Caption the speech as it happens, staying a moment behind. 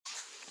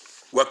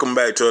Welcome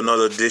back to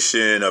another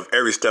edition of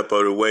Every Step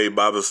of the Way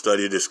Bible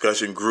Study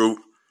Discussion Group.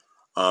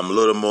 A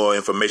little more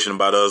information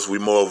about us. We're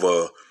more of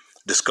a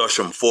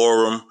discussion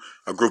forum,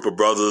 a group of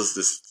brothers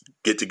that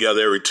get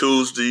together every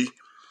Tuesday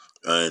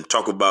and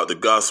talk about the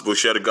gospel,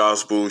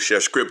 share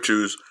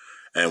scriptures,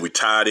 and we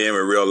tie it in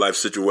with real life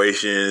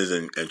situations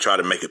and try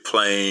to make it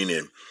plain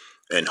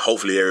and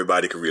hopefully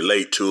everybody can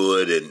relate to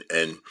it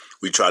and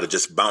we try to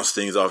just bounce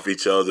things off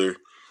each other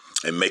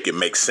and make it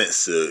make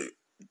sense to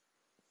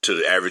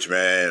the average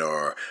man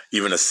or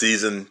even a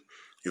seasoned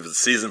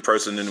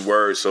person in the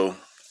word. So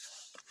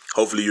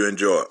hopefully you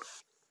enjoy it.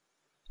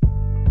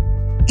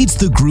 It's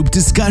the group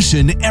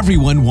discussion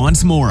everyone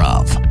wants more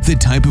of. The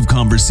type of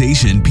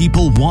conversation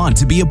people want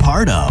to be a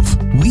part of.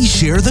 We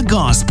share the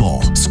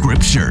gospel,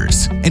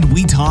 scriptures, and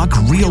we talk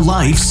real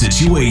life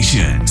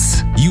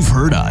situations. You've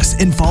heard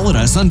us and followed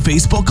us on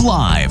Facebook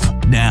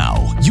Live.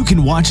 Now, you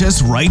can watch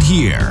us right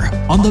here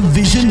on the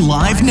Vision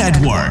Live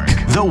Network.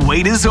 The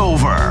wait is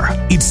over.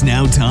 It's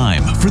now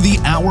time for the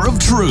Hour of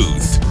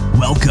Truth.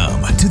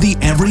 Welcome to the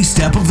Every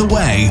Step of the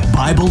Way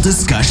Bible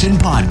Discussion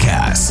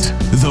Podcast.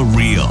 The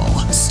real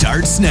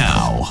starts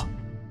now.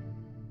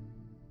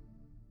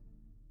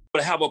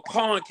 To have a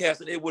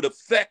podcast and it would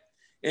affect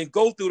and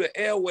go through the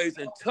airways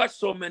and touch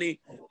so many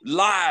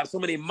lives, so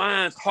many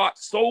minds,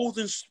 hearts, souls,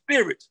 and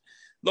spirits.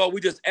 Lord,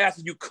 we just ask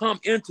that you come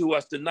into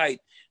us tonight.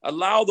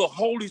 Allow the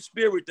Holy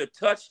Spirit to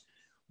touch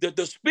the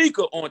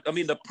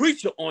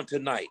preacher on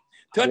tonight.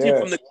 Touch him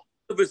from the top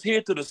of his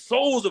head to the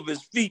soles of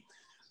his feet.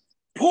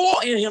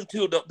 Pour in him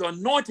to the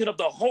anointing of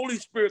the Holy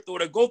Spirit,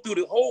 Lord, to go through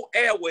the whole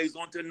airways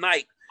on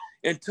tonight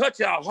and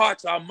touch our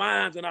hearts, our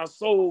minds, and our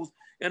souls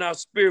and our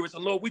spirits.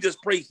 And Lord, we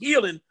just pray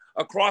healing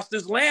across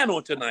this land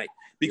on tonight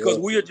because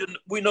we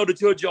know that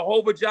you're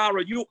Jehovah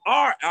Jireh. You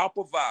are our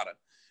provider.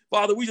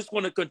 Father, we just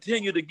want to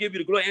continue to give you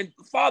the glory. And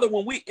Father,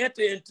 when we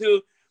enter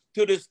into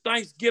this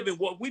Thanksgiving,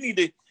 we need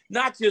to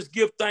not just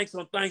give thanks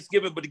on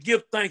Thanksgiving, but to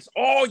give thanks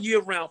all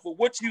year round for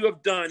what you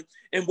have done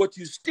and what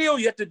you still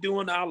yet to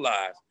do in our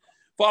lives.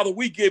 Father,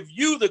 we give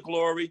you the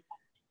glory,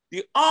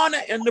 the honor,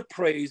 and the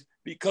praise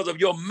because of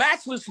your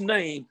matchless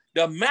name,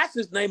 the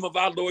matchless name of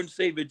our Lord and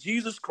Savior,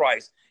 Jesus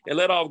Christ. And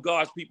let all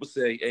God's people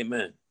say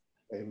amen.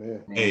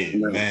 Amen.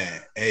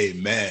 Amen.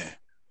 Amen.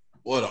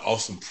 What an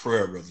awesome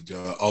prayer, Brother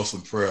John.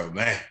 Awesome prayer,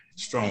 man.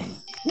 Strong.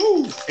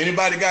 Woo.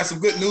 Anybody got some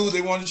good news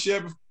they want to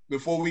share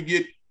before we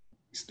get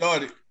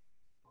started?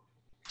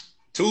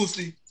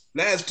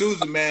 Last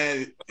Tuesday,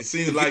 man, it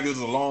seems like it was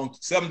a long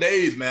 7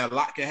 days, man. A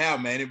lot can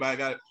happen, man. Anybody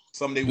got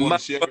something they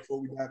want to share before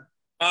we got?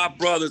 My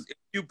brothers, if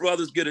you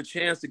brothers get a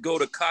chance to go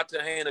to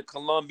Cartagena,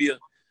 Colombia,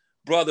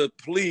 brother,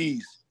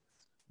 please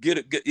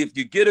if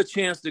you get a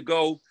chance to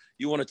go,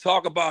 you want to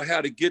talk about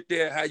how to get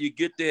there, how you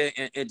get there,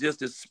 and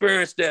just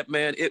experience that,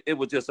 man. It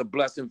was just a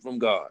blessing from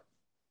God.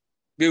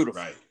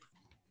 Beautiful. Right.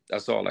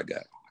 That's all I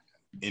got.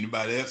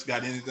 Anybody else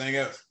got anything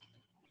else?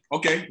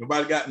 Okay,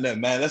 nobody got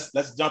nothing, man.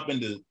 Let's jump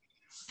into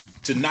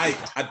tonight.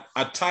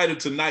 I titled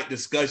tonight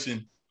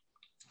discussion,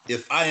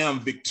 If I Am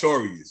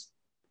Victorious.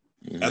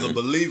 Mm-hmm. As a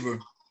believer,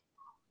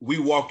 we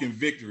walk in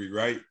victory,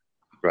 right?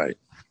 Right.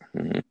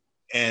 Mm-hmm.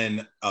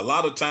 And a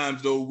lot of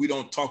times, though, we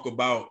don't talk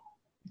about,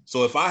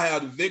 so if I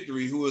have the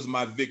victory, who is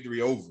my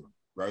victory over,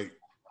 right?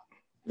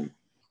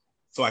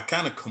 So I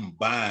kind of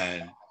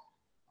combine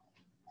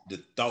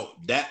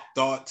that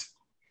thought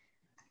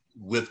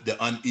with the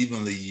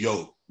unevenly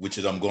yoked, which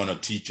is I'm going to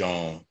teach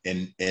on.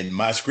 And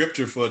my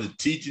scripture for the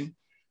teaching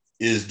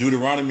is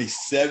Deuteronomy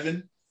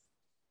 7,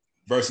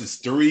 verses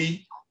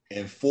 3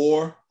 and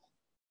 4.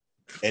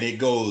 And it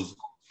goes,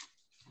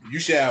 you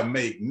shall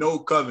make no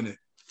covenant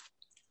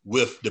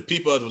with the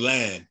people of the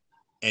land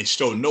and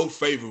show no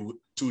favor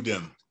to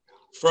them.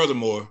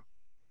 Furthermore,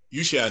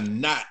 you shall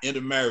not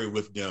intermarry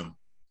with them,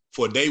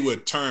 for they will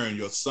turn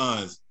your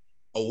sons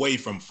away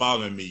from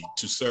following me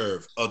to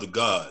serve other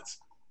gods.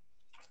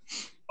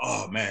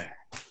 Oh man,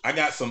 I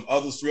got some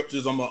other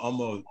scriptures I'm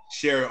gonna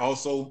share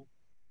also,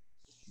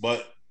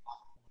 but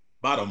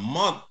about a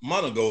month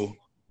ago,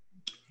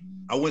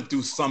 I went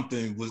through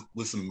something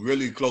with some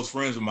really close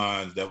friends of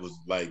mine that was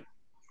like,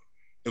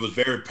 it was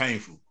very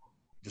painful,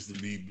 just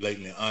to be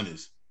blatantly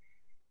honest.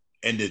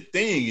 And the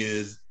thing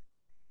is,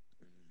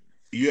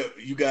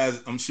 you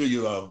guys, I'm sure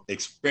you are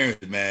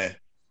experienced, man.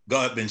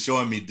 God been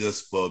showing me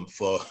this for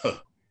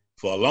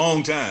a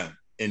long time,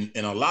 in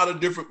a lot of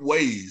different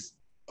ways,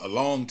 a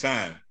long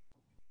time.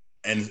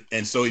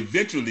 And so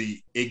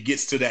eventually it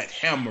gets to that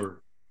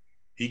hammer.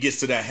 He gets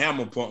to that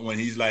hammer point when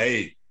he's like,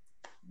 hey,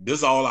 this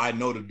is all I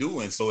know to do.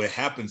 And so it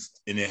happens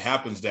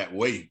that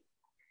way.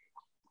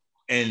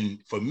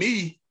 And for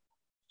me,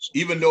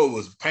 even though it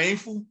was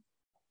painful,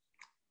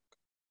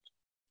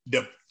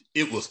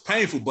 it was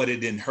painful, but it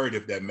didn't hurt,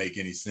 if that make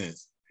any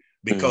sense.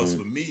 Because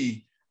for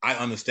me, I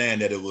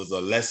understand that it was a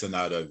lesson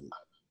out of it.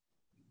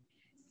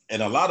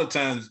 And a lot of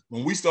times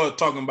when we start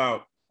talking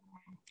about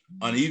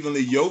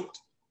unevenly yoked,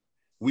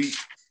 we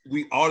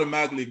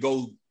automatically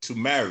go to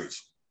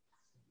marriage.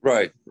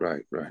 Right.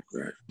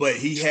 But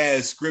he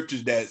has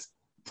scriptures that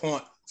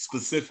point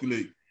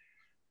specifically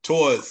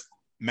towards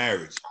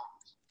marriage.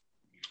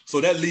 So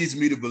that leads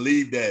me to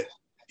believe that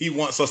he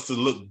wants us to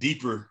look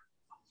deeper.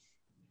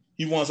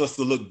 He wants us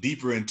to look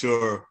deeper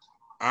into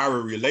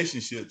our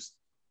relationships.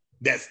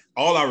 That's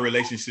all our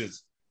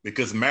relationships,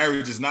 because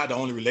marriage is not the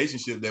only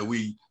relationship that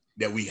we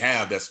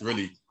have that's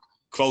really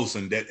close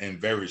and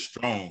very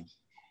strong.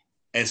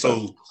 And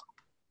so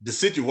the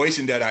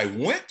situation that I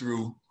went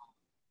through,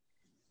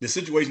 the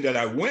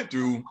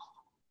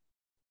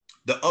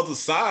other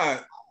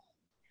side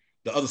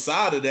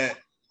of that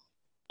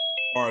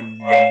are,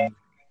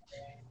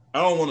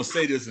 I don't want to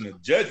say this in a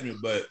judgment,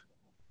 but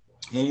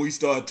when we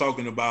start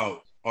talking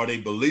about are they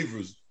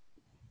believers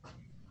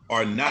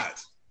or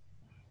not,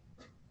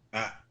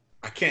 I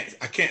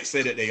can't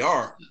say that they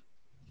are.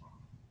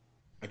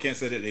 I can't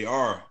say that they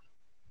are,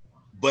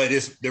 but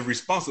it's the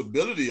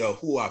responsibility of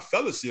who I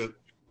fellowship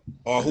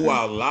or who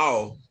I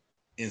allow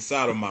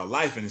inside of my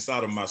life and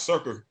inside of my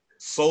circle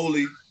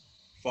solely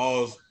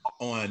falls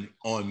on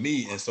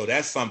me. And so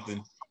that's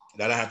something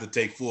that I have to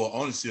take full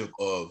ownership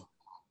of,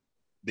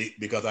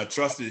 because I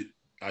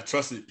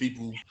trusted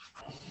people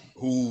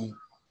who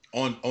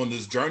on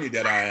this journey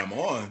that I am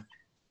on,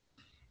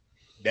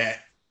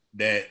 that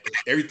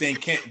everything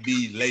can't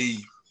be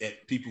laid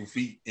at people's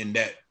feet in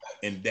that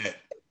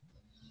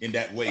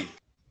way.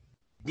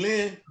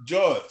 Glenn,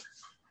 George,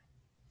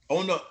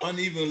 on the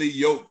unevenly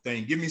yoked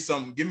thing, give me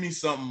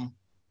something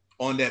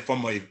on that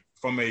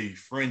from a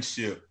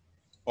friendship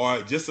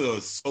or just an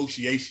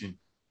association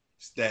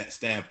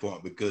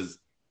standpoint, because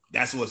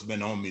that's what's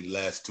been on me the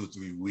last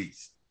 2-3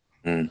 weeks.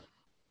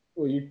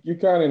 Well, you're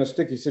kind of in a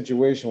sticky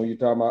situation when you're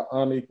talking about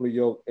unequally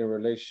yoked in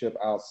relationship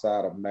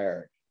outside of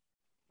marriage,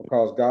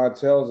 because God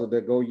tells us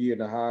that go ye in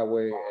the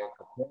highway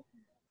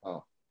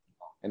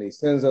and he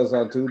sends us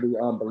unto the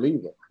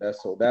unbeliever.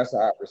 That's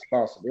our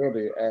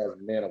responsibility as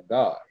men of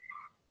God,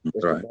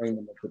 is to bring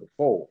them into the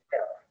fold.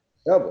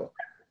 However,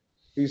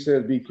 he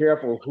says, be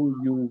careful who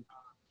you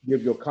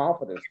give your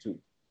confidence to,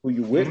 who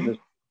you witness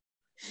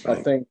a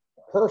thing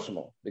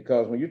personal.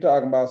 Because when you're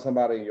talking about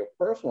somebody in your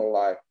personal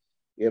life,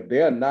 if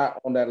they're not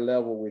on that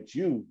level with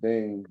you,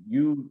 then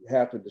you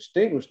have to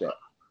distinguish that.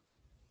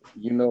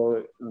 You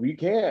know, we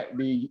can't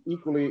be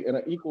equally in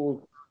an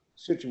equal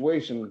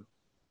situation.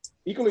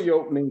 Equally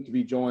yoked means to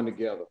be joined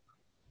together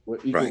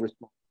with equal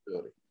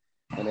responsibility.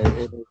 And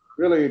it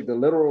really, the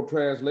literal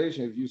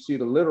translation, if you see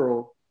the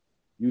literal,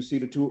 you see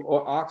the two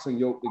oxen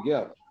yoked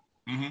together.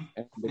 And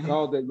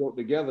because they're yoked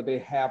together, they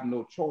have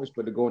no choice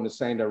but to go in the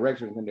same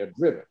direction when they're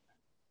driven.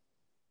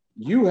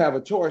 You have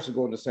a choice to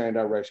go in the same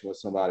direction with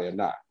somebody or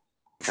not.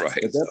 Right.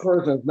 If that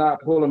person is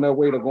not pulling their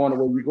weight or going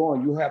the way you're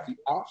going, you have the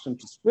option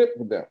to split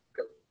with them.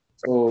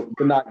 So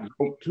you're not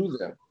yoked to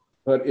them.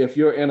 But if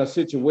you're in a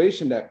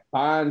situation that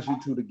binds you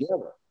two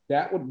together,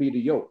 that would be the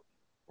yoke.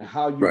 And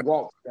how you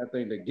walk that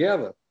thing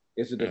together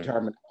is a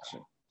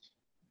determination.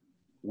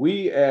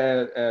 We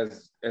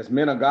as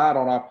men of God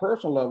on our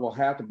personal level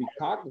have to be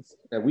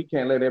cognizant that we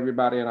can't let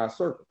everybody in our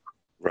circle.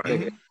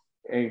 They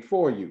ain't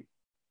for you.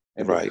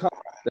 And because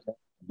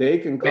they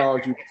can cause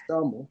you to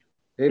stumble.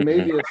 They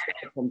may be a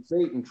step from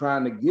Satan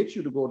trying to get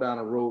you to go down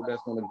a road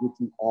that's going to get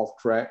you off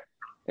track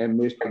and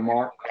miss the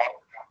mark.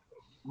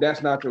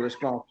 That's not your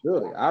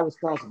responsibility. Our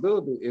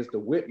responsibility is to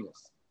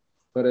witness,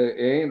 but it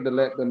ain't to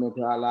let them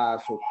into our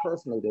lives so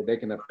personally that they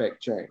can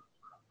affect change.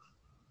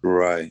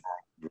 Right.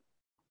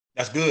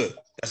 That's good.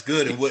 That's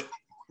good. And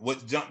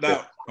what jumped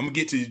out, I'm gonna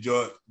get to you,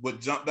 George. What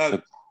jumped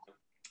out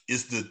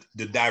is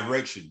the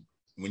direction.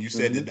 When you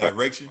said the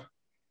direction,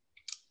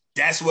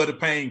 that's where the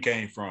pain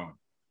came from.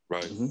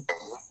 Right.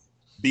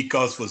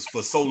 Because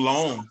for so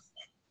long,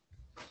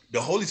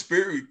 the Holy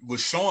Spirit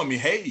was showing me,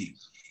 hey,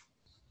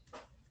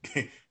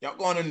 y'all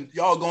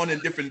going in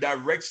different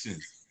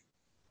directions.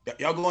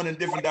 Y'all going in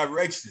different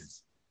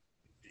directions.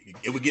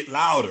 It would get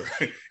louder.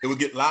 It would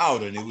get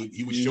louder, and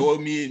he was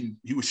showing me, and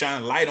he was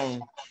shining light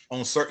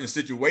on certain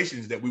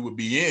situations that we would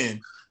be in.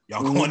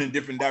 Y'all going in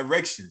different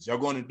directions. Y'all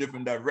going in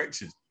different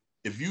directions.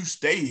 If you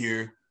stay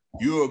here,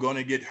 you are going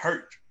to get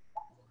hurt.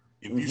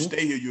 If you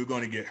stay here, you're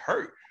going to get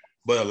hurt.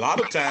 But a lot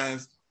of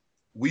times,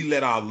 we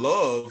let our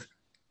love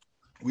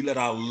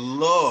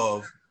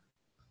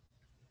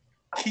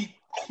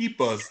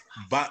keep us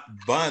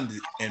bonded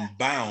and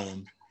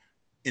bound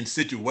in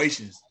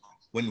situations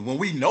when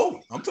we know.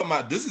 I'm talking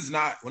about, this is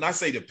not, when I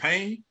say the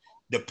pain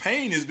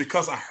is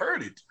because I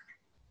heard it.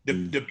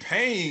 The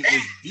pain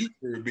is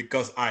deeper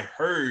because I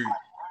heard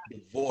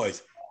the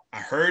voice. I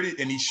heard it,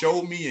 and he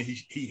showed me, and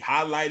he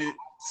highlighted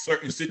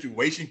certain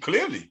situation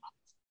clearly.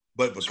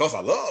 But because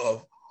I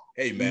love,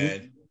 hey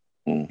man,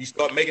 you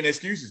start making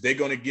excuses, they're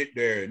gonna get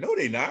there. No,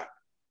 they're not.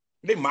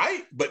 They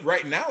might, but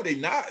right now they're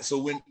not.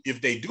 So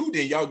if they do,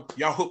 then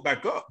y'all hook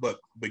back up. But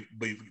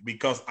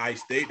because I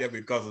stayed there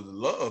because of the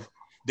love,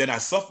 then I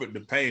suffered the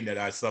pain that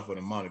I suffered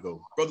a month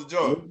ago. Brother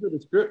George.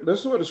 This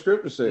is what the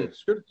scripture says.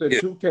 Scripture said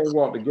two can't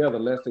walk together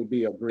unless they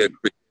be agreed.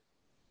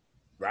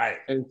 Right.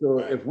 And so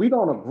if we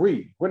don't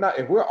agree,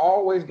 if we're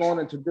always going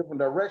into different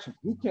directions,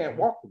 we can't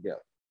walk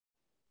together.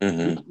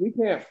 We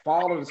can't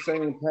follow the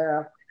same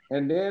path.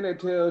 And then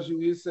it says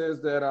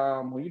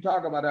that when you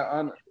talk about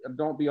that,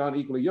 don't be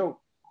unequally yoked,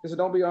 It said,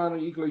 don't be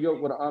unequally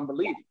yoked with an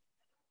unbeliever.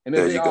 And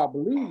if they are a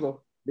believer,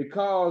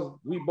 because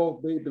we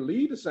both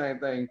believe the same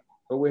thing,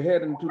 but we're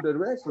heading to the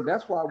direction,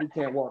 that's why we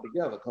can't walk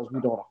together, because we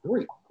don't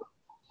agree.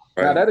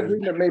 Right. Now, that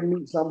agreement may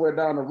meet somewhere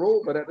down the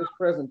road, but at this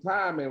present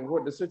time and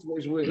what the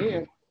situation we're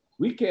in,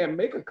 we can't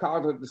make a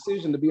cognitive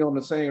decision to be on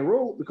the same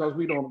road because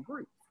we don't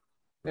agree.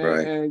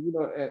 And you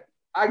know,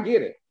 I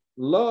get it.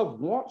 Love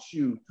wants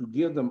you to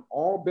give them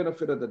all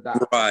benefit of the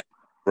doubt.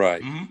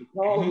 Right.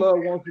 Because love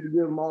wants you to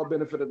give them all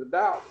benefit of the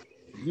doubt,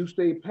 you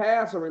stay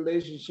past a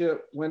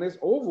relationship when it's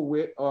over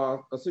with,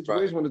 or a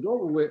situation when it's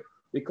over with,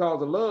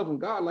 because of love and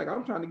God, like,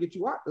 I'm trying to get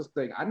you out this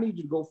thing. I need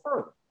you to go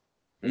further.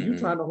 And you're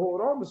trying to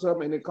hold on to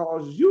something, and it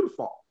causes you to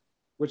fall,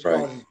 which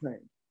causes pain.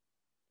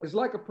 It's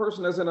like a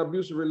person that's in an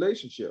abusive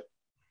relationship.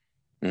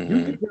 You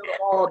can tell them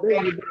all day,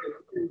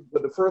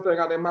 but the first thing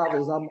out of their mouth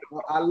is,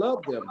 I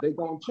love them. They're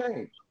going to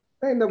change.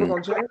 They ain't never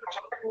going to change.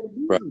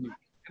 And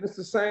it's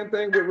the same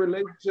thing with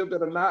relationships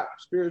that are not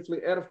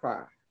spiritually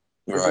edifying.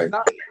 If it's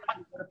not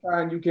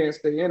edifying, you can't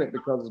stay in it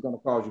because it's going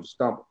to cause you to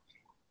stumble.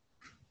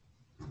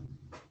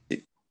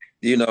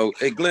 You know,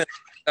 hey, Glenn,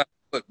 I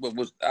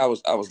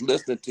was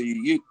listening to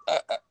you.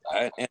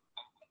 I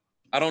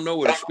don't know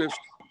where the scripture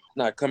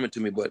not coming to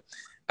me, but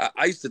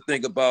I used to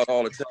think about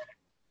all the time,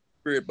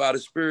 spirit by the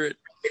spirit.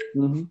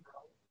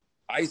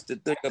 I used to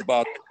think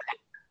about,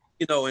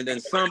 you know, and then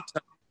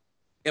sometimes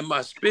in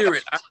my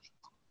spirit,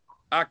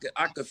 I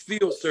could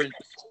feel certain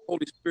things,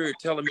 Holy Spirit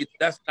telling me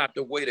that's not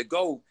the way to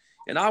go,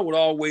 and I would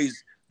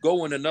always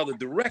go in another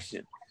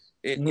direction.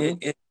 And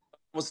I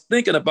was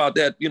thinking about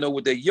that, you know,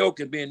 with the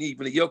yoke and being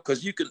evenly yoked,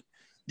 because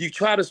you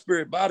try the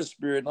spirit by the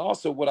spirit. And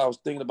also what I was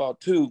thinking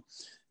about too,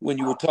 when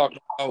you were talking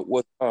about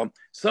what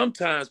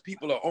sometimes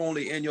people are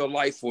only in your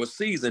life for a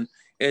season,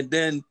 and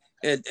then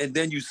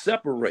you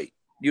separate,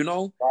 you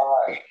know?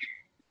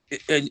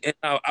 And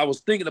I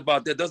was thinking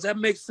about that. Does that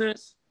make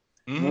sense?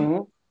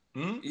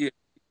 Yeah.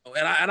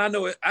 And I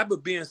know I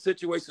would be in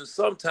situations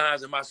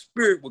sometimes, and my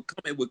spirit would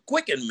come and would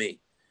quicken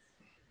me.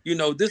 You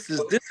know, this is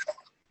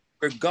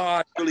where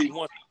God really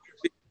wants to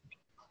be,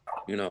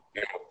 you know.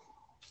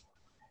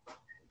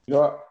 You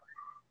know,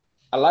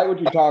 I like what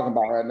you're talking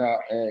about right now,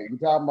 and you're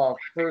talking about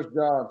 1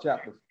 John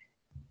chapter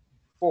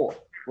 4,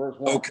 verse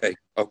 1. Okay.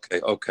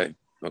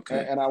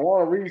 And I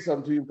want to read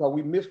something to you because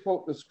we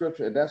misquote the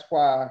scripture, and that's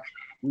why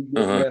we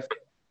get messed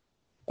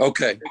up.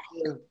 Okay.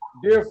 Says,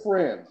 dear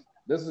friends,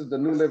 this is the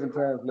New Living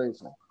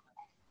Translation.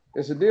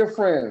 It says, dear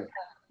friends,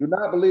 do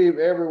not believe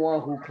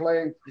everyone who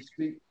claims to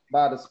speak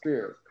by the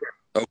Spirit.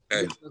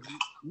 Okay.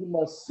 You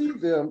must see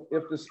them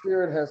if the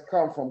Spirit has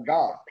come from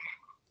God.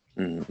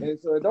 And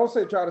so don't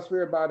say try the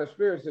Spirit by the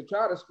Spirit. Say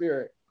try the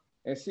Spirit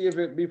and see if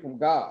it be from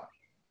God.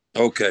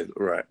 Okay,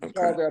 right.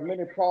 Because there are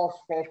many false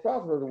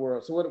prophets of the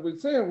world. So what we're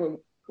saying, when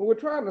we're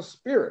trying the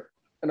Spirit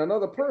and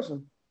another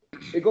person,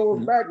 it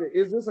goes back to,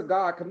 is this a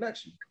God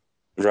connection?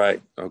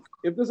 Right. Okay.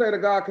 If this ain't a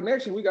God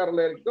connection, we got to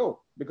let it go.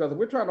 Because if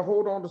we're trying to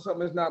hold on to something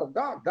that's not of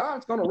God,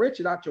 God's going to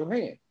wrench it out your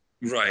hand.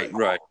 Right.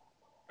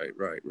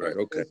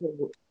 Okay.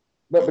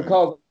 But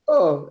because of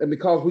love and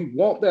because we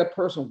want that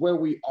person where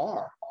we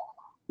are,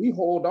 we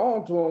hold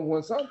on to them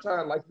when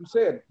sometimes, like you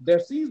said, their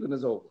season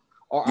is over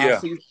or our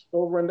season is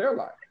over in their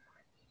life.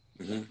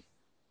 And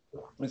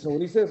so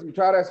when he says we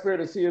try that spirit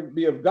to see if it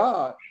be of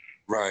God,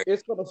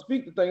 it's going to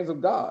speak the things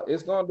of God.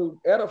 It's going to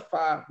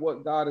edify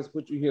what God has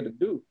put you here to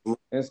do.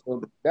 And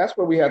so that's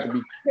where we have to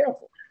be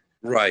careful.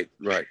 Right.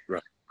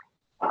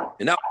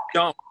 And now,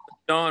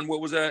 John,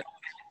 what was that?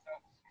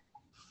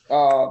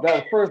 That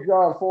was 1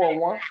 John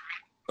 4:1.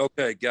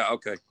 Okay,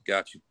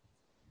 got you.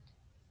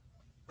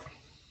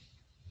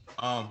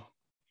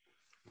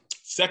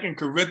 2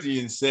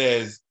 Corinthians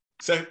says,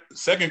 2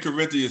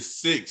 Corinthians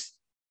 6,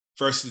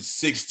 verses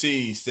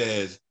 16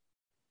 says,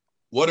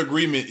 what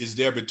agreement is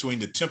there between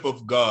the temple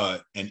of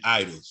God and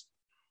idols?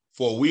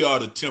 For we are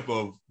the temple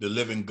of the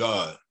living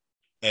God.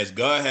 As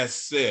God has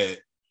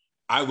said,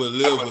 I will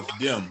live with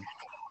them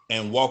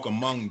and walk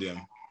among them,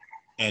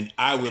 and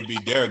I will be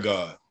their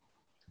God,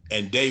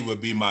 and they will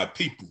be my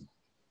people.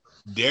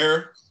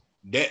 That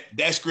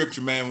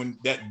scripture, man, when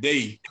that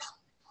day,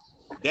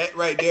 that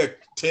right there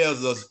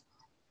tells us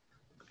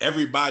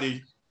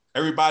everybody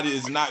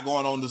is not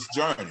going on this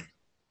journey.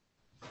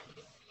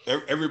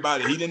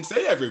 Everybody, he didn't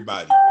say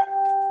everybody.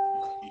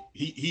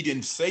 He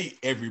didn't say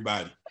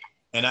everybody.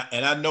 And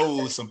I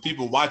know some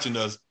people watching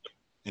us,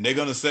 and they're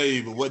gonna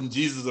say, but wasn't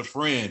Jesus a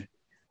friend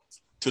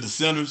to the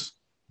sinners?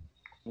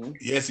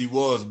 Yes, he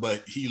was,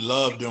 but he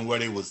loved them where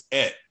they was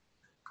at.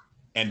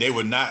 And they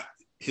were not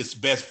his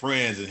best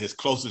friends and his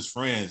closest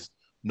friends,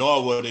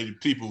 nor were they the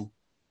people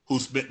who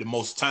spent the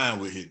most time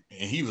with him.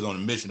 And he was on a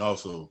mission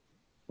also.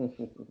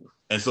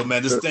 And so,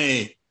 man, this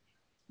thing,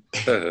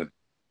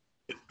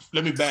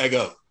 let me back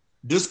up.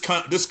 This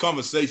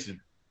conversation,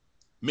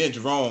 me and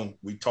Jerome,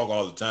 we talk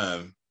all the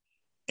time.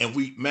 And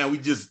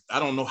I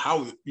don't know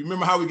how, you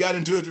remember how we got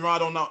into it, Jerome? I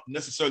don't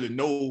necessarily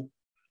know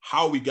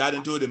how we got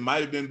into it. It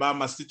might've been by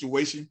my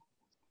situation,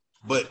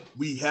 but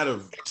we had a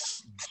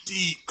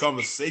deep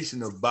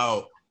conversation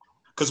about,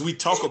 because we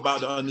talk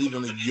about the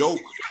unevenly yoke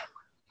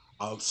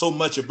so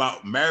much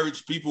about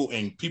marriage, people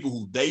and people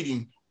who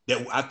dating,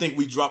 that I think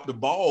we dropped the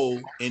ball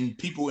in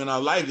people in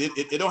our life.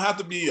 It don't have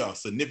to be a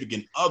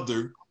significant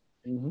other.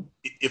 Mm-hmm.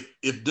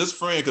 If this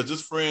friend, because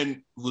this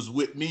friend was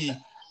with me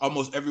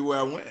almost everywhere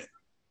I went.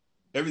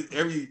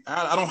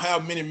 I don't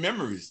have many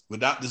memories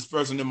without this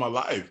person in my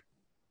life.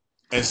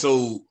 And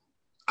so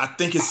I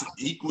think it's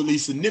equally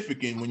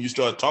significant when you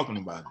start talking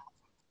about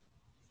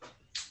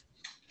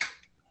it.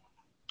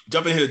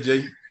 Jump in here,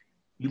 Jay.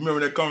 You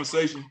remember that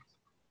conversation?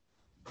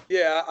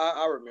 Yeah,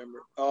 I remember.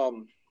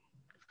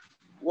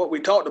 What we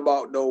talked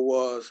about, though,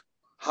 was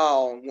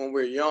how when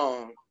we're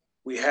young,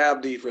 we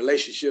have these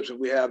relationships and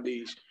we have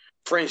these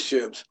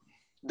friendships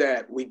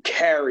that we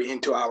carry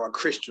into our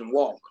Christian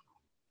walk.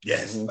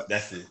 Yes,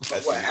 that's it.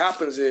 But what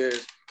happens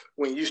is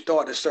when you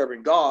start to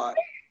serving God,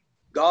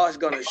 God's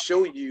going to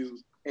show you,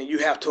 and you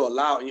have to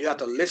allow, and you have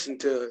to listen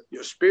to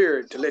your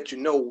spirit to let you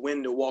know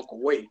when to walk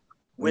away,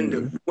 when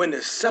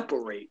to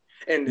separate.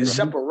 And the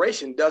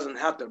separation doesn't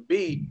have to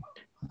be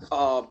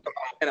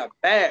in a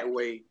bad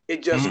way.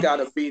 It just got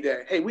to be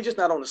that, hey, we're just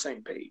not on the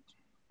same page.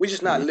 We're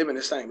just not living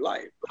the same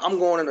life. I'm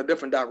going in a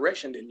different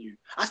direction than you.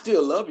 I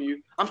still love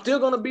you. I'm still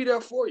going to be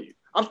there for you.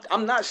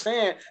 I'm not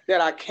saying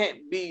that I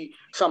can't be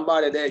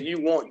somebody that you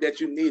want,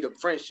 that you need a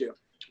friendship,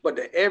 but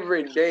the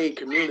everyday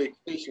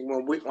communication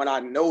when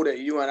I know that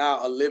you and I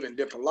are living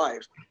different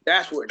lives,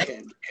 that's where it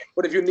can be.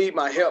 But if you need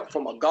my help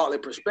from a godly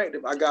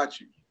perspective, I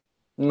got you.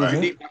 If you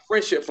need my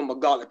friendship from a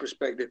godly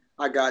perspective,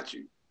 I got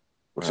you.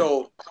 Right.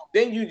 So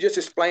then you just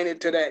explain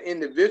it to that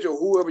individual,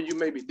 whoever you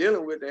may be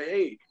dealing with, that,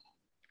 hey,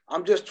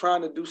 I'm just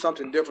trying to do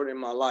something different in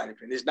my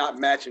life, and it's not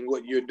matching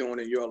what you're doing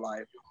in your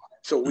life.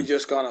 So we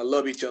just gonna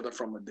love each other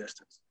from a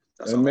distance.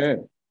 That's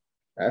Amen.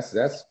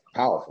 That's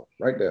powerful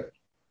right there.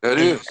 That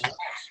is.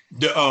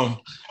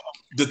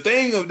 The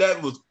thing of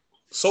that was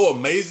so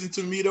amazing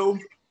to me, though.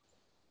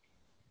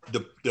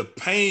 The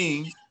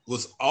pain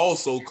was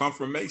also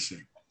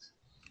confirmation.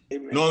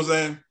 Amen. You know what I'm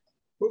saying?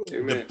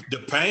 Amen.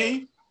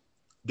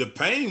 The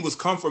pain was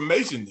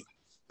confirmation.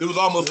 It was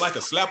almost like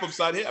a slap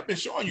upside the head. I've been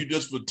showing you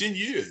this for 10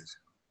 years.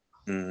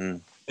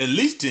 At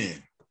least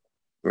 10.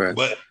 Right.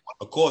 But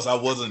of course I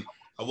wasn't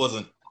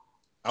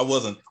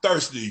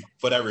thirsty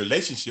for that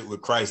relationship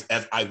with Christ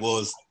as I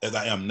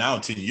am now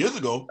 10 years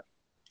ago.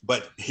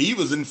 But he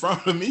was in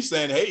front of me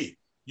saying, hey,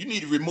 you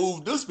need to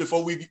remove this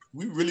before we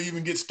really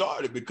even get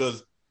started,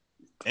 because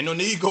ain't no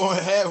need going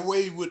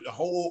halfway with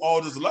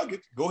all this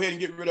luggage. Go ahead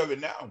and get rid of it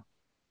now.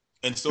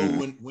 And so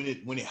when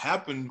it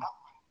happened,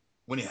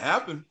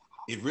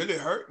 it really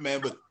hurt,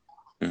 man. But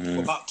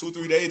for about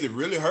 2-3 days, it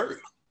really hurt.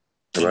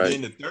 And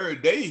then the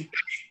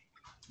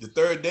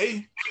third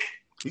day,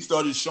 he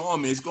started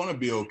showing me it's gonna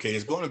be okay.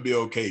 It's gonna be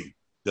okay.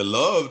 The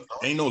love,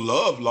 ain't no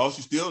love lost.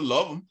 You still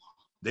love them.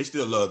 They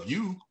still love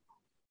you.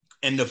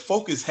 And the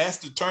focus has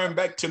to turn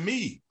back to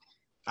me.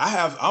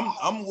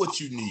 I'm what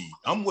you need.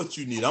 I'm what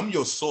you need. I'm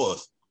your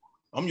source.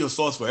 I'm your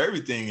source for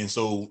everything. And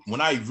so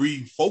when I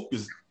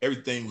refocused,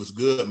 everything was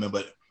good, man.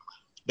 But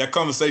that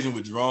conversation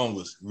with Jerome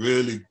was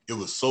really, it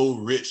was so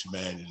rich,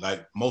 man.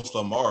 Like most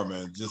of them are,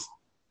 man. Just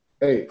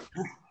hey,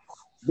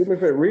 do me a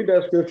favor, read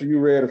that scripture you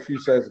read a few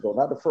seconds ago,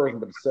 not the first one,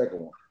 but the second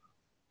one.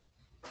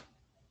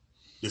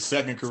 The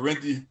 2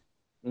 Corinthians?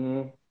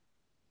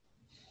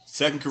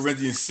 2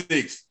 Corinthians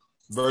 6,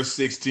 verse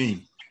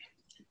 16.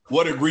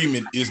 What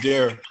agreement is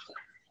there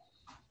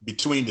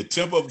between the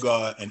temple of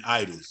God and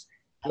idols?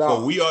 No.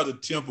 For we are the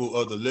temple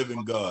of the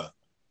living God.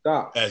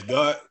 Stop. As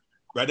God,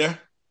 right there?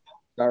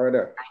 Stop right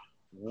there.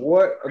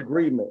 What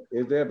agreement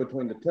is there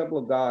between the temple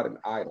of God and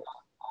idols?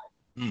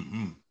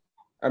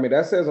 I mean,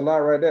 that says a lot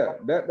right there.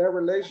 That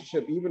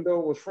relationship, even though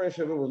it was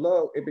friendship, it was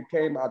love, it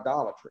became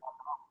idolatry.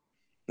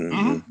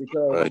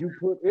 Because you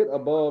put it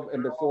above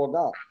and before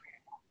God.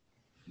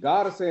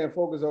 God is saying,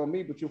 focus on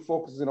me, but you're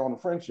focusing on the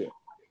friendship.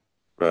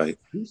 Right.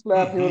 You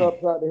slap you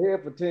upside the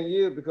head for 10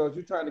 years because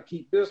you're trying to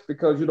keep this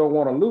because you don't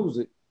want to lose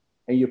it,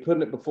 and you're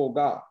putting it before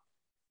God.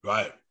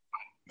 Right.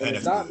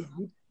 And not,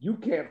 you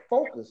can't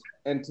focus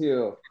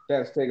until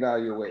that's taken out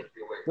of your way.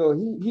 So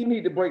he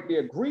need to break the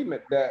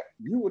agreement that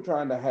you were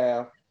trying to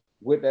have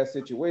with that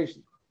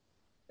situation.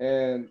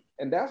 And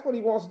that's what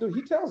he wants to do.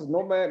 He tells us,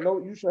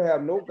 you shall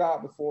have no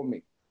God before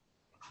me.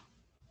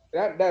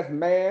 That's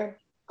man,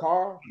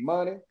 car,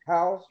 money,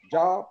 house,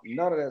 job,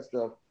 none of that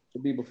stuff to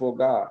be before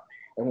God.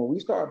 And when we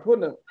start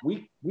putting it,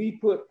 we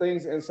put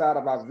things inside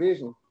of our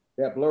vision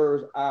that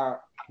blurs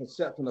our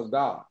perception of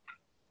God,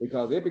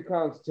 because it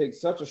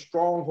takes such a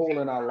stronghold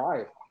in our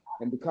life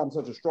and becomes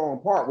such a strong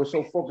part. We're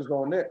so focused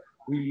on it,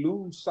 we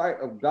lose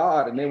sight of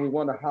God, and then we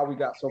wonder how we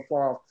got so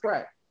far off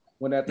track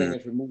when that thing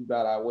is removed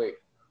out of our way.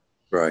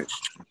 Right.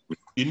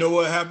 You know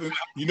what happened?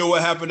 You know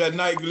what happened that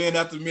night, Glenn,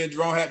 after me and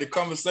Jerome had the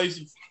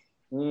conversation?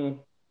 When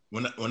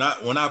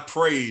I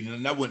prayed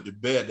and I went to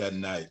bed that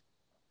night,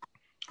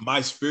 my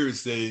spirit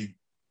said,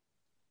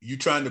 you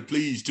trying to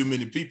please too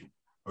many people,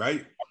 right?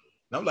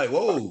 And I'm like,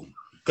 whoa.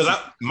 Because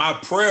my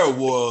prayer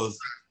was,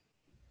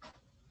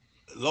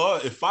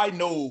 Lord, if I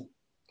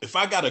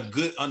got a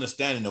good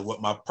understanding of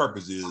what my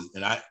purpose is,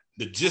 and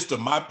the gist of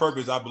my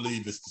purpose, I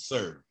believe, is to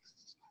serve.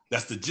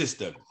 That's the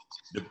gist of it.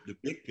 The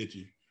big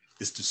picture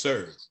is to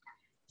serve.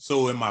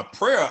 So in my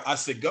prayer, I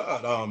said,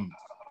 God,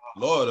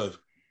 Lord,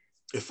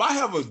 if I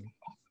have a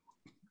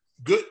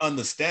good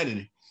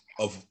understanding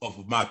of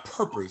my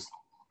purpose,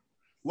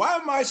 why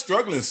am I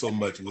struggling so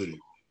much with it?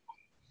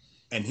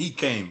 And he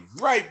came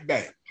right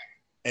back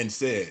and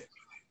said,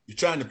 you're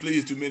trying to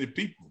please too many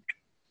people.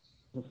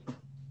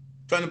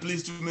 Trying to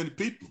please too many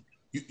people.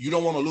 You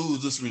don't want to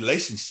lose this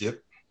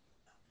relationship.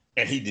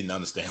 And he didn't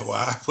understand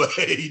why, but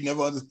he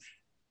never understood.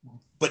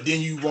 But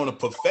then you want to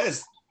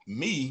profess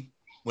me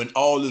when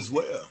all is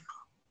well.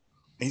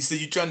 And he said,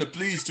 you're trying to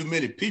please too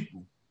many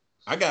people.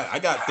 I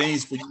got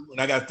things for you,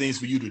 and I got things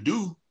for you to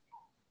do.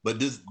 But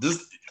this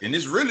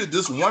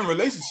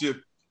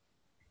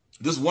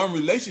one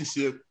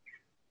relationship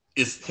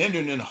is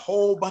hindering a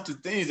whole bunch of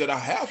things that I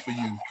have for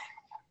you.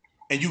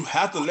 And you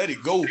have to let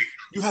it go.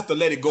 You have to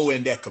let it go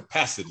in that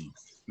capacity.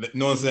 You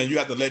know what I'm saying? You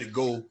have to let it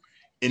go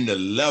in the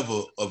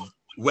level of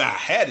where I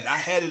had it. I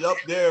had it up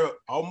there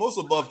almost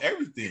above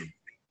everything.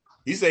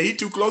 He said, he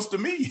too close to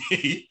me.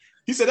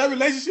 He said, that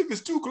relationship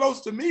is too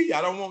close to me.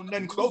 I don't want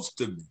nothing close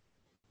to me.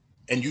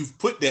 And you've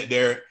put that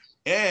there.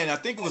 And I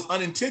think it was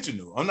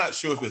unintentional. I'm not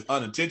sure if it's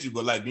unintentional,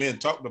 but like Glenn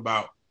talked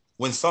about,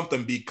 when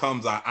something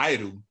becomes our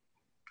idol,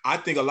 I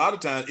think a lot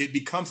of times it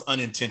becomes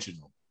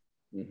unintentional.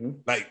 Mm-hmm.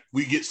 Like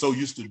we get so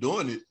used to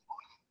doing it,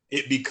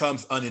 it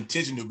becomes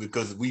unintentional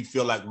because we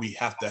feel like we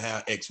have to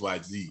have X, Y,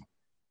 Z.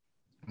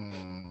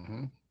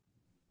 Mm-hmm.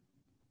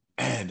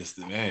 Man, this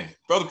the man.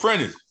 Brother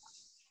Prentice.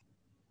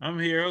 I'm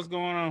here. What's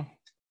going on?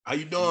 How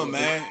you doing,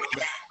 man?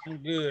 I'm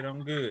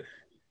good.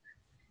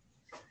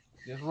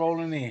 Just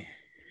rolling in.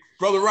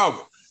 Brother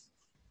Robert.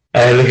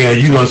 Hey, look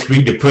at you gonna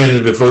speak to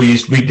Prentice before you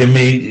speak to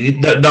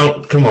me.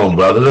 Don't come on,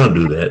 brother. Don't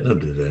do that.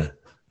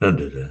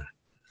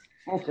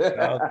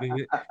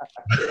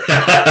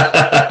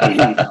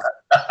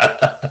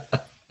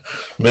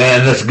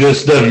 Man, that's good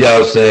stuff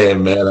y'all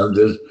saying, man. I'm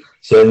just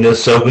sitting there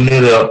soaking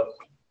it up.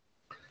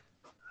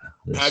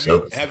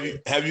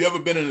 Have you ever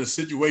been in a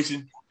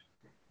situation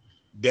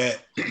that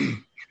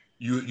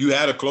you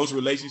had a close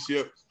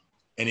relationship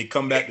and it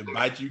come back to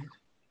bite you,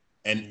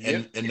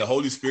 and the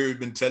Holy Spirit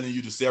been telling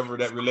you to sever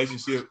that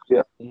relationship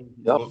for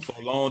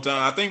a long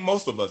time? I think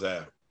most of us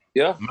have.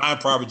 Yeah, mine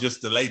probably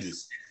just the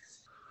latest.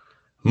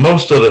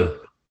 Most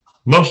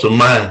of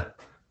my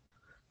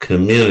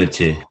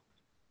community,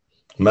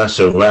 my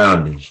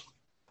surroundings,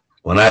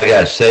 when I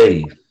got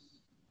saved,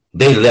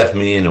 they left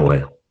me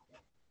anyway.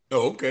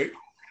 Oh, okay.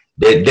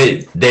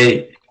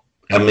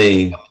 I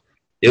mean,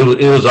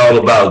 it was all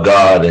about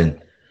God,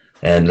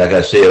 and like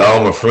I said,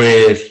 all my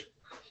friends,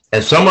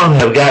 and some of them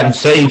have gotten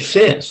saved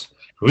since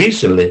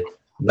recently,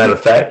 matter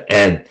of fact,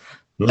 and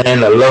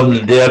man, I love them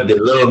to death, they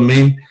love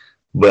me,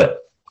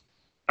 but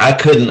I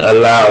couldn't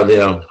allow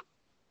them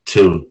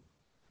to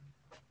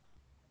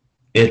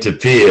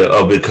interfere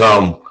or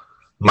become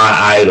my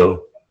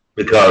idol,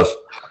 because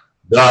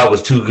God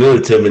was too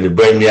good to me to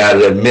bring me out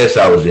of that mess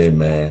I was in,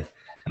 man.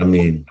 I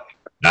mean,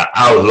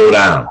 I was low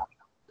down.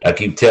 I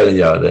keep telling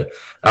y'all that.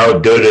 I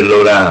was dirty,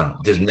 low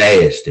down, just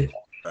nasty.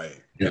 Right.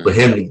 And for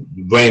him to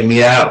bring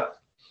me out,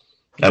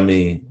 I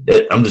mean,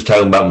 I'm just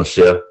talking about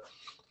myself.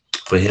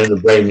 For him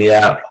to bring me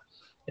out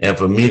and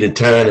for me to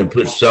turn and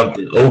put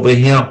something over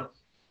him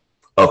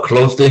or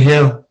close to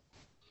him,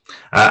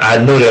 I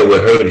know that would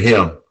hurt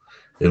him.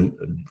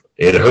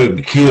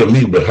 It kill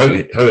me, but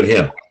hurt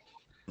him.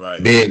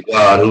 Right. Being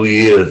God who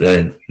he is,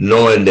 and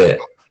knowing that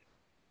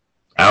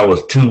I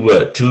was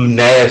too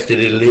nasty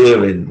to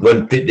live and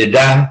wasn't fit to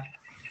die.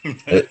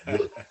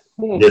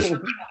 It's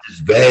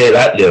bad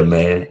out there,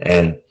 man.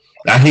 And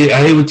I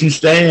hear what you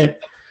saying,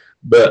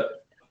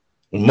 but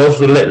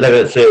most of it, like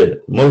I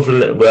said,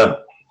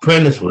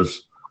 Prentice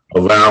was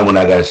around when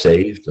I got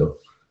saved, so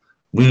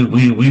we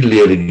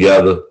lived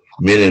together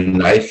many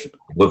nights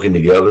working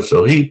together.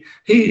 So he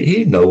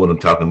know what I'm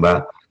talking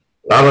about.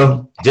 A lot of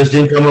them just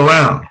didn't come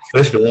around,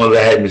 especially the ones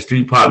I had in the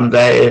street partners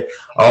I had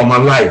all my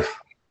life.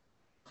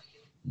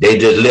 They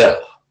just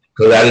left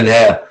because I didn't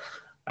have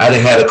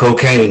the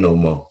cocaine no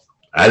more.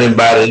 I didn't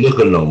buy the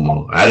liquor no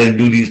more. I didn't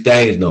do these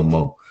things no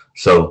more.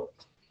 So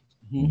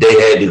they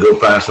had to go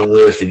find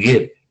somewhere else to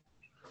get it.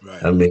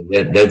 Right. I mean,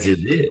 that's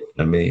just it.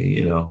 I mean,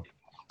 you know.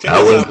 Check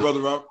this out, Brother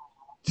Rob.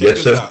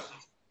 Yes, sir.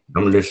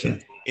 I'm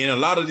listening. In a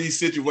lot of these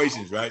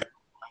situations, right,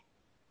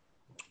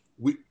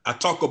 I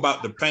talk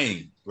about the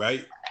pain,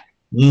 right?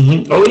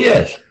 Mm-hmm. Oh,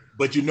 yes.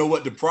 But you know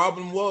what the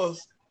problem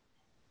was?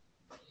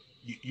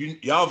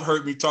 Y'all have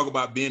heard me talk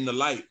about being the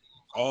light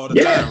all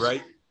the time,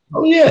 right?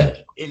 Oh, yeah.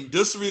 In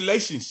this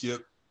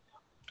relationship,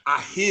 I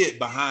hid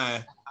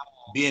behind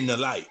being the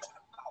light.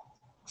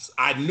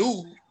 I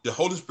knew the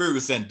Holy Spirit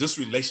was saying this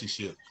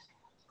relationship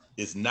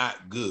is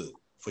not good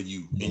for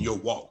you in your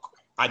walk.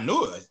 I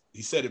knew it.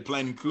 He said it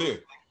plain and clear.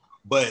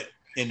 But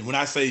when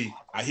I say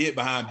I hid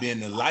behind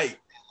being the light,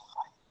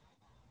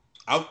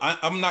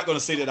 I'm not going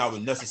to say that I was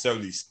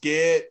necessarily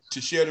scared to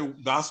share the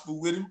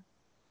gospel with him.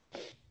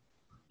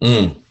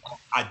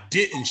 I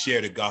didn't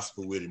share the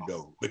gospel with him,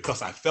 though,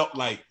 because I felt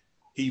like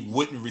he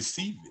wouldn't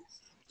receive it.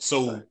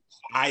 So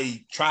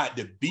I tried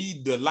to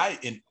be the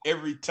light, and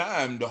every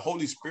time the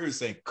Holy Spirit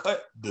saying,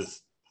 cut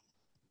this,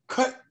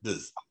 cut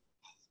this,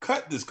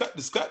 cut this, cut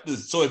this, cut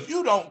this. So if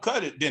you don't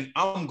cut it, then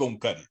I'm gonna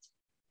cut it.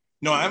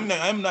 No, I'm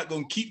not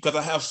gonna keep, because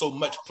I have so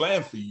much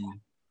planned for you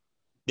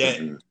that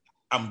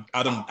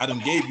I done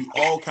gave you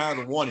all kinds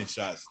of warning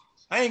shots.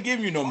 I ain't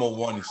giving you no more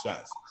warning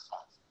shots.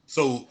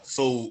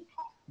 So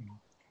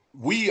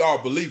we are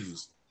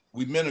believers,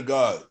 we men of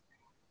God.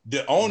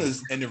 The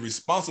onus and the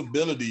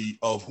responsibility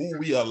of who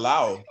we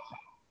allow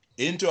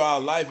into our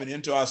life and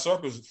into our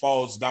circles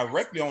falls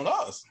directly on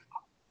us.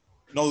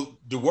 No,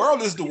 the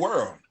world is the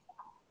world.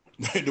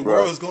 The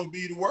world is going to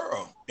be the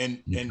world.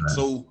 And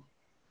so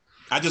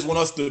I just want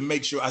us to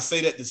make sure, I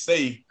say that to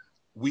say,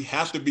 we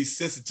have to be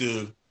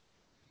sensitive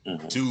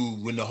to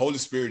when the Holy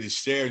Spirit is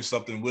sharing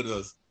something with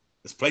us,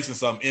 is placing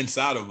something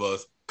inside of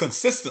us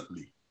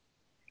consistently,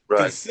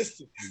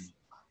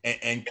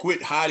 and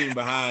quit hiding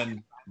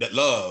behind that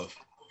love,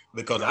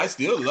 because I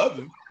still love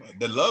him.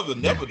 The love will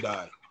never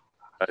die.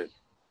 Right.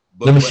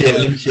 Let me share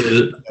this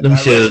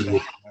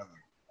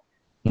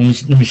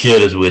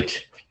with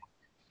you.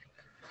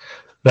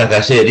 Like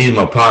I said, these are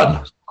my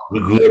partners. We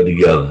grew up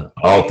together,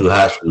 all through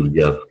high school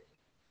together.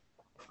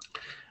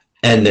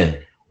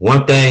 And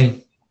one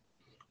thing,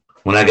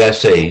 when I got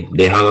saved,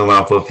 they hung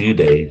around for a few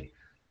days,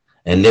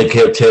 and they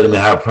kept telling me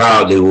how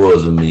proud they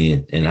was of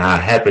me and how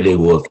happy they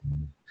was.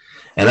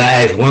 And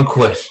I asked one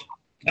question.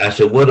 I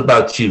said, what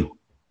about you?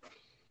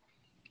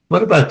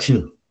 What about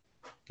you?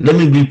 Let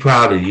me be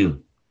proud of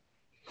you.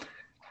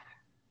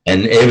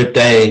 And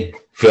everything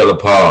fell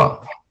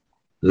apart.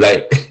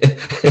 Like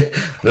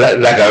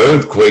an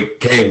earthquake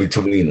came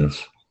between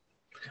us.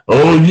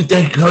 Oh, you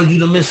think because you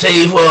done been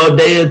saved for a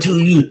day or two,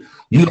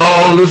 you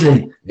all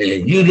listen,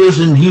 and you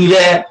listen, you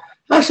that.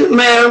 I said,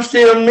 man, I'm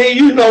still me,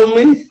 you know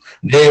me.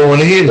 They didn't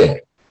want to hear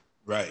that.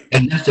 Right.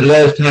 And that's the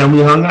last time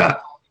we hung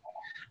out.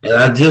 And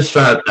I just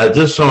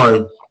saw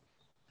him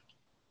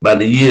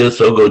about a year or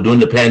so ago during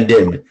the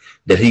pandemic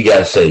that he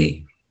got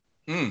saved.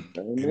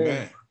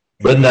 Amen.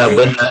 But now,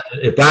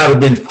 if I'd have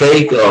been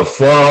fake or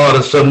fraud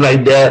or something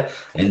like that,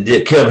 and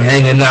just kept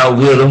hanging out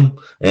with him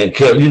and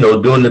kept,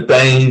 doing the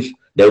things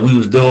that we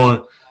was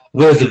doing,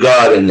 where's the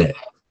God in that?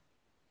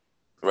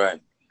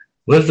 Right.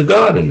 Where's the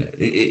God in that?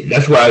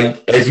 That's why,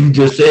 as you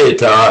just said,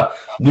 Todd,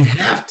 we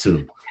have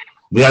to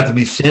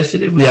be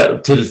sensitive. We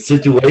have to the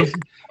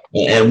situation,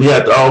 and we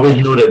have to always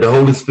know that the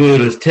Holy Spirit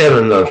is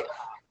telling us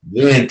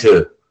when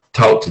to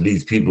talk to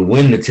these people,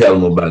 when to tell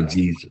them about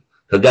Jesus.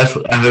 Because that's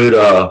what I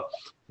heard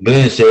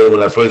Glenn said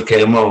when I first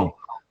came on.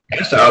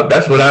 That's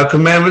what our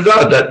commandments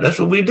are. That's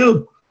what we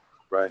do.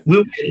 Right. We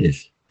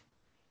witness.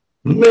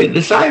 We make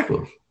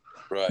disciples.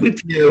 Right. We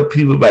tell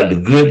people about the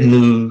good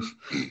news,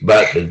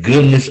 about the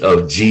goodness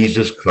of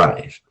Jesus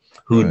Christ,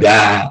 who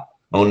died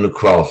on the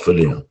cross for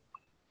them.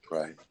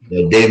 Right.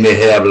 That they may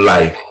have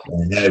life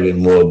and have it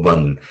more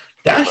abundant.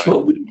 That's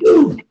what we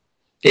do.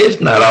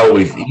 It's not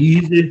always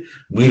easy.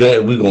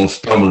 We're going to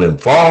stumble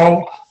and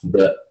fall,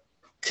 but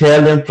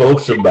telling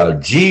folks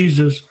about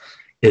Jesus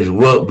is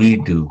what we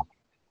do.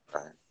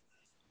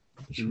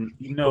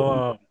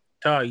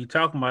 Todd, you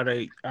talking about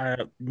I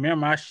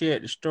remember I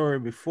shared the story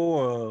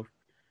before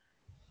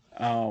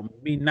of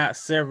me not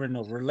severing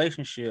a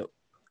relationship,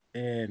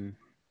 and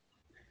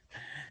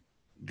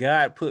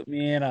God put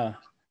me in a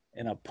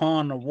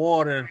pond of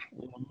water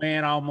where a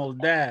man almost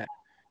died.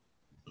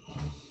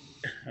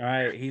 All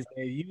right, he said,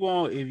 if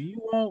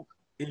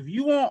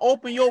you won't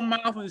open your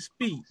mouth and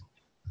speak,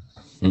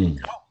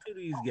 talk to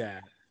these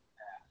guys.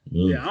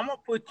 Yeah, I'm gonna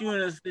put you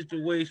in a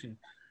situation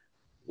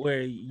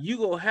where you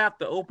gonna have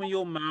to open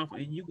your mouth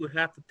and you gonna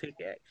have to take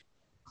action.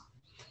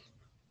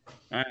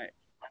 All right.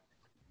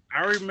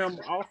 I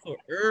remember also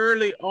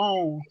early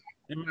on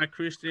in my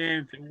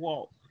Christianity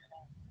walk,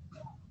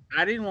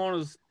 I didn't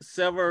want to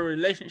sever a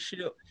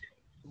relationship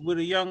with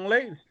a young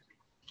lady.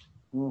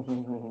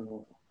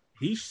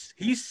 He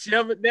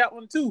severed that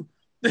one too.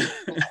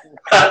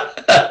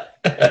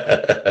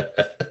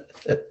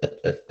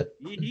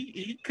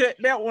 He cut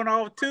that one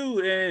off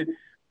too,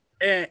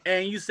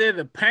 and you said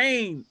the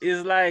pain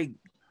is like,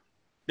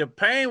 the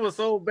pain was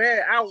so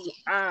bad.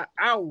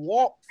 I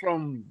walked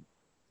from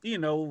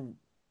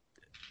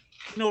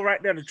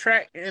right there the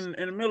track in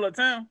the middle of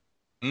town.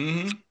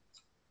 Mm-hmm.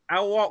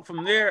 I walked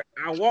from there.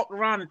 I walked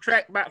around the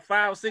track about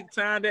 5 or 6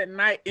 times that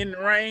night in the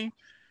rain.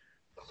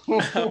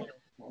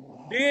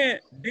 Then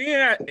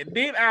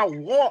I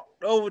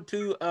walked over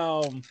to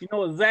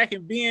Zach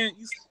and Ben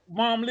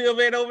mom live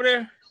at over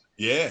there.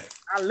 Yeah.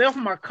 I left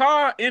my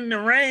car in the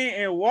rain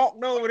and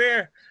walked over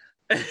there.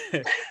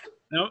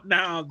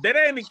 Now that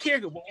ain't the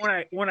kicker,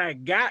 but when I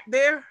got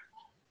there,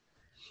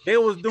 they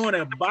was doing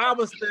a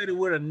Bible study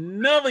with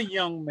another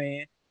young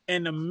man,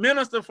 and the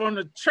minister from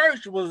the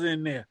church was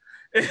in there.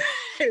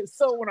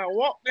 So when I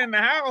walked in the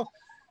house,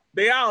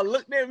 they all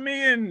looked at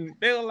me and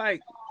they were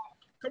like,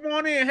 "Come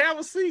on in, have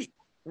a seat."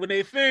 When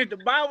they finished the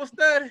Bible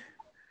study,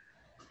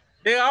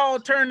 they all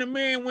turned to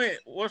me and went,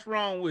 "What's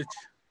wrong with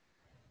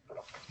you?"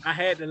 I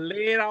had to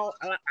lay it out.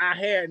 I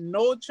had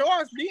no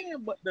choice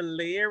then but to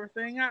lay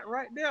everything out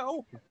right there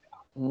open.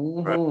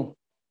 Mm-hmm.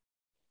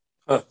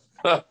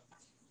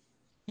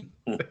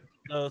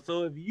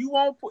 So if you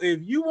won't put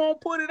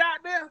it out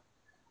there,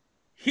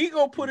 he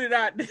gonna put it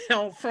out there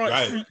on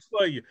Front Street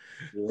for you.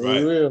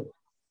 Right.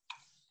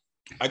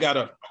 I got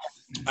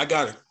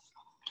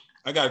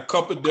a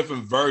couple of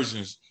different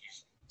versions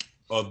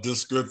of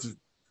this scripture.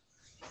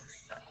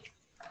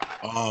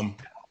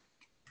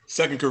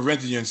 2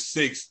 Corinthians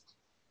 6,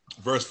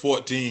 verse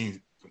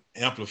 14,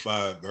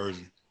 Amplified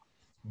version.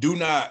 Do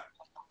not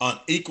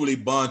unequally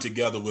bond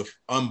together with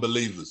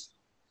unbelievers.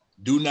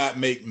 Do not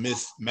make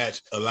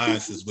mismatched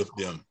alliances with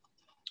them,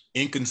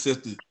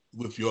 inconsistent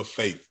with your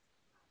faith.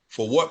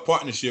 For what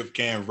partnership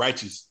can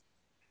righteous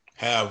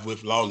have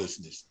with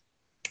lawlessness?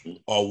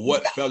 Or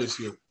what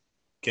fellowship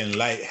can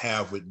light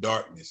have with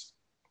darkness?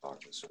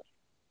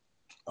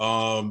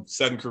 2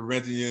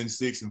 Corinthians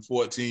 6 and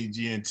 14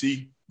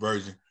 GNT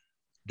version.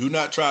 Do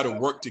not try to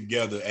work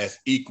together as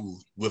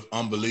equals with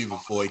unbelievers,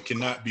 for it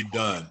cannot be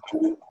done.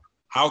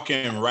 How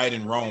can right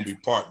and wrong be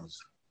partners?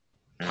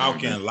 How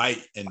can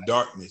light and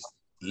darkness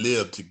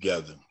live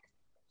together?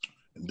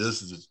 And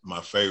this is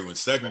my favorite one.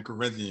 2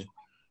 Corinthians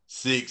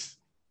 6,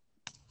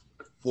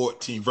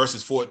 14,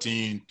 verses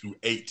 14 through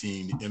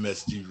 18, the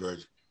MSG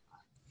version.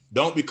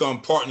 Don't become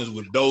partners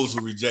with those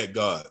who reject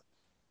God.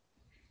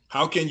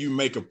 How can you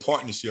make a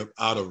partnership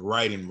out of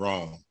right and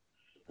wrong?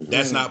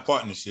 That's not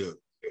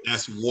partnership.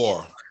 That's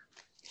war.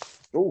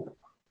 Ooh.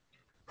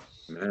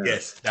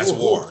 Yes, that's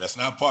war. That's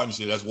not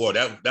partnership. That's war.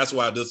 That's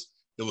why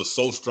it was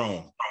so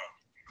strong.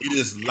 It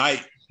is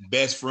light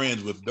best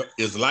friend with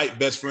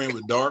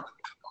dark.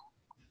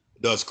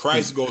 Does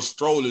Christ go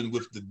strolling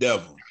with the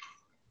devil?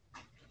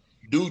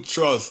 Do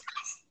trust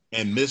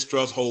and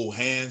mistrust hold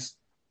hands?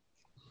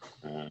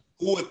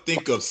 Who would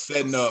think of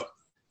setting up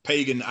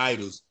pagan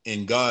idols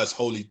in God's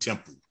holy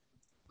temple?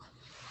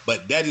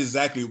 But that is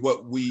exactly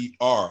what we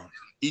are,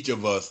 each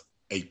of us,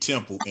 a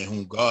temple in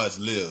whom God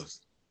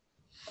lives.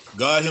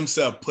 God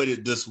himself put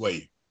it this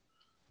way: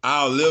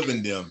 I'll live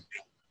in them,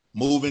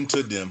 move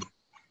into them.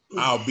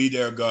 I'll be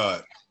their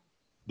God.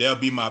 They'll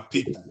be my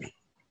people.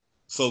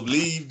 So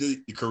leave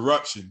the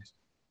corruption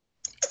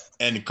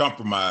and the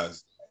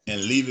compromise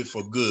and leave it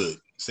for good,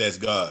 says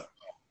God.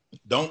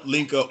 Don't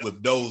link up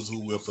with those who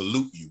will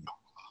pollute you.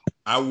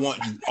 I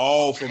want you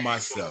all for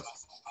myself.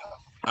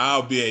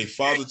 I'll be a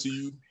father to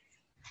you.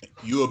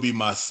 You will be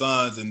my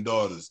sons and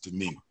daughters to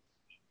me.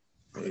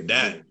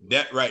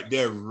 That right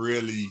there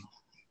really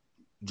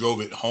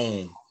drove it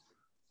home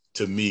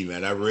to me,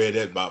 man. I read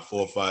that about 4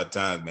 or 5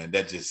 times, man.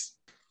 That just,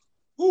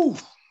 whoo.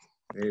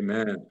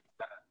 Amen.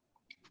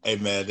 Hey,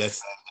 man,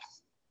 that's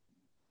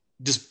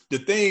just the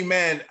thing,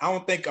 man. I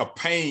don't think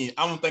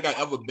I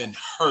ever been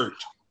hurt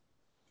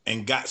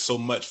and got so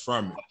much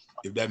from it,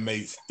 if that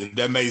made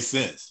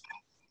sense.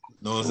 You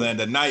know what I'm saying?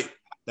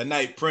 The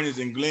night Prentice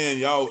and Glenn,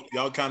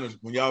 y'all kind of,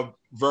 when y'all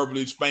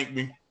verbally spanked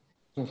me,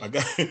 I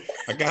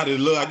got a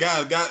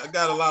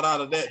lot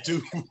out of that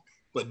too.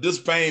 But this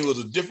pain was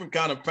a different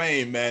kind of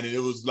pain, man. And it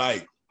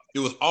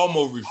was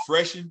almost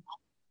refreshing.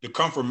 The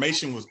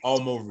confirmation was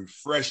almost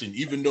refreshing,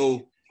 even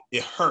though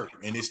it hurt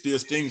and it still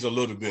stings a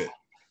little bit.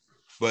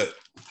 But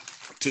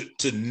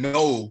to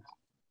know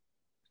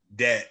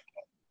that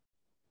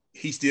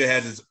he still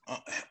has his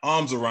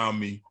arms around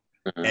me,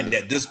 and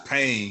that this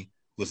pain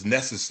was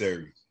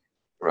necessary.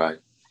 Right.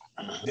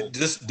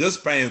 This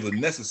pain was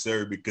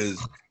necessary because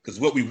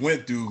what we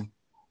went through,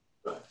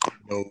 you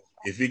know,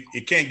 if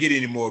it can't get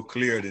any more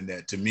clear than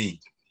that to me.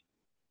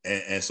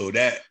 And so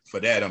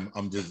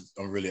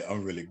I'm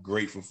really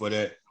grateful for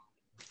that.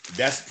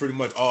 That's pretty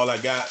much all I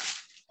got.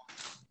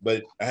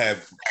 But I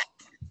have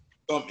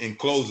something in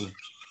closing.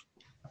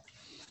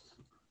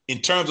 In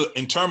terms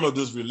of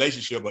this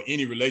relationship or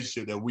any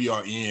relationship that we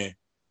are in,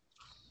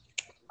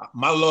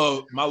 my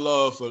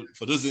love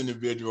for this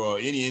individual or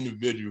any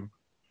individual,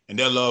 and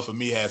their love for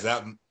me has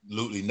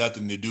absolutely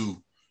nothing to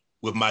do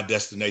with my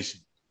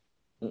destination.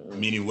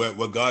 Meaning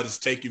where God is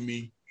taking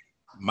me,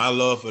 my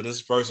love for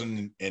this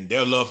person and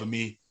their love for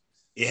me,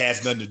 it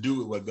has nothing to do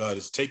with where God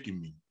is taking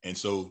me. And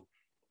so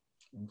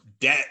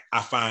that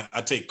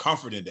I take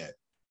comfort in that.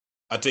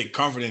 I take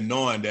comfort in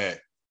knowing that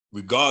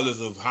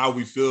regardless of how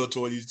we feel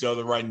toward each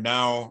other right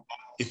now,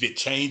 if it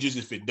changes,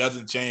 if it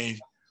doesn't change,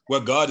 where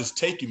God is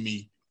taking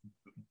me,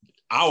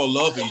 our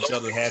love for each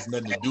other has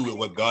nothing to do with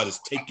what God is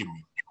taking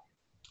me.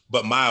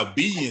 But my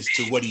obedience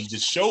to what he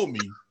just showed me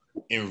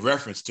in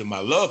reference to my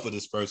love for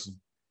this person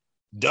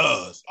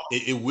does.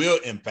 It will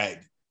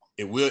impact.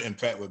 It will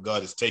impact where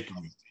God is taking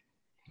me.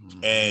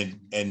 And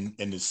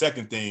the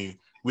second thing,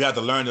 we have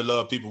to learn to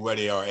love people where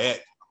they are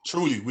at.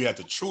 We have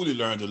to truly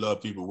learn to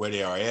love people where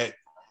they are at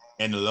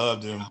and to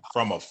love them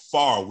from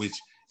afar, which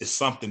is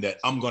something that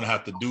I'm going to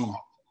have to do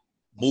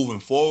moving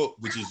forward,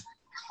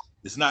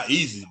 it's not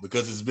easy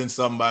because it's been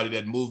somebody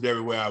that moved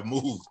everywhere I've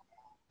moved.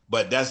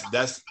 But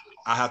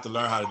I have to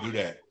learn how to do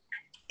that.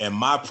 And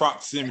my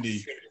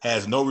proximity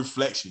has no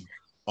reflection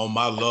on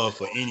my love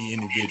for any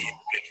individual.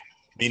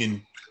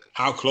 Meaning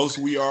how close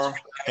we are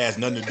has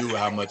nothing to do with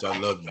how much I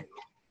love you.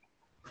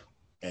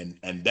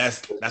 And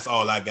that's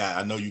all I got.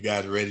 I know you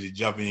guys are ready to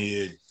jump in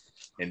here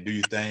and do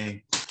your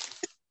thing.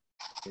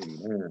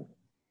 Amen.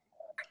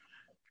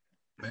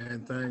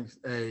 Man, thanks.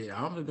 Hey,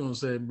 I'm just gonna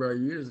say, bro,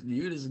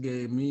 you just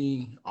gave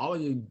me, all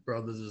of you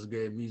brothers just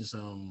gave me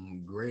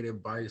some great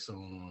advice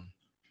on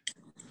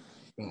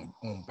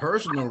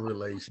personal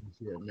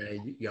relationship,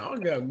 man. Y'all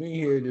got me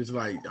here just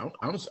like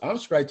I'm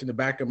scratching the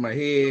back of my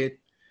head,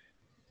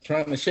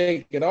 trying to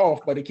shake it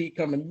off, but it keep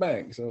coming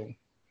back. So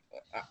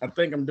I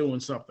think I'm doing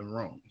something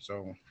wrong.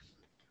 So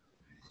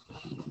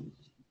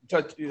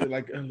touch you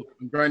like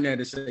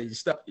Granddaddy said,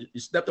 you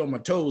stepped on my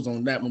toes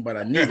on that one, but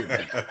I needed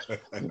that.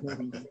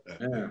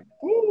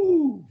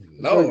 Woo,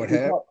 Lord,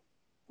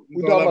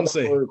 we talk about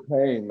the word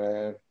pain,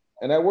 man,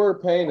 and that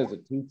word pain is a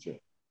teacher.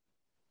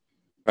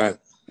 Right.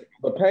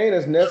 But pain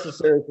is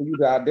necessary for you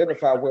to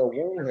identify where a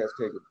wound has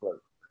taken place.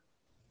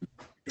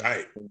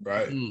 Right.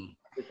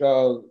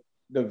 Because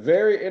the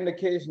very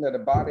indication that the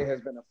body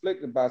has been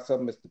afflicted by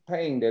something is the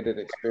pain that it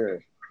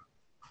experienced.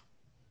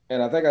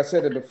 And I think I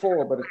said it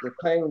before, but if the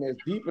pain is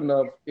deep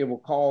enough, it will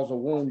cause a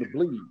wound to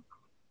bleed.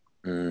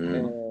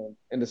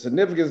 And the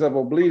significance of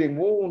a bleeding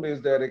wound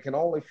is that it can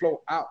only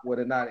flow outward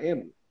and not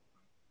inward.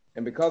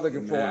 And because it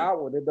can flow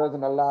outward, it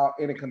doesn't allow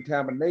any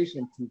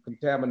contamination to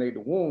contaminate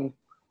the wound,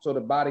 so the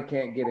body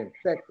can't get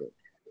infected.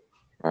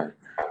 Right.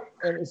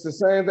 And it's the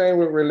same thing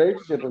with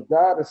relationships. If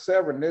God is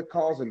severing, they're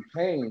causing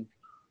pain,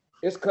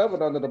 it's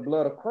covered under the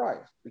blood of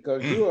Christ,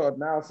 because you are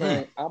now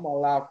saying, I'm gonna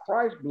allow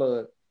Christ's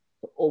blood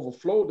to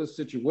overflow this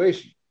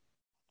situation.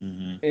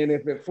 And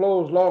if it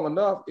flows long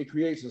enough, it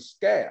creates a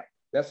scab.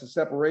 That's a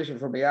separation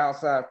from the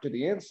outside to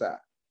the inside,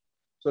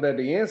 so that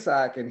the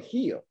inside can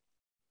heal.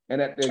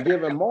 And at the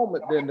given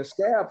moment, then the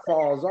scab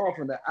falls off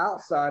and the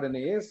outside and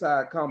the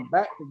inside come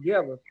back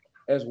together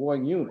as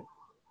one unit.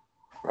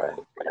 Right.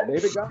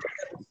 Maybe God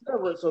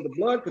severed so the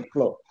blood could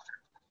flow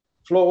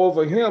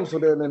over him, so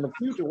that in the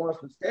future, once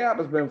the scab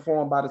has been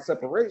formed by the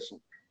separation,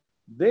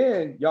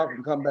 then y'all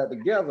can come back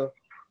together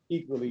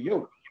equally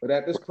yoked. But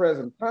at this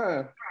present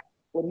time,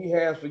 what he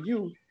has for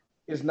you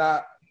is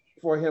not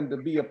for him to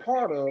be a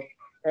part of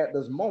at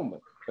this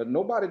moment. But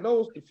nobody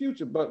knows the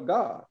future but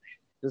God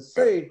to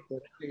say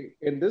that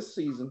in this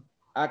season,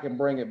 I can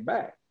bring it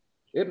back.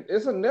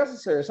 It's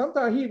unnecessary.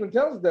 Sometimes he even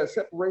tells us that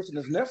separation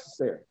is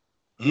necessary,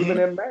 even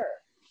in marriage.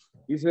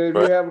 He said, if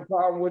you have a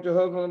problem with your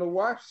husband and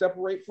wife,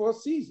 separate for a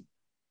season.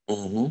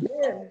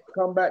 Then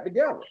come back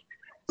together.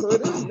 So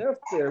it is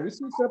necessary. We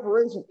see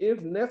separation is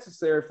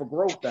necessary for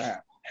growth to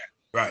happen.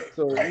 Right.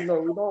 So, we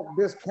don't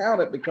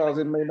discount it because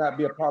it may not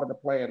be a part of the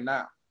plan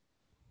now.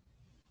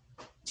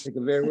 It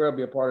can very well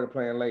be a part of the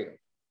plan later.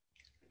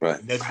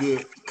 Right. That's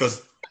good,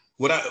 because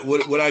what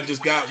I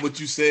just got, what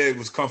you said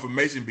was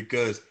confirmation,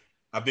 because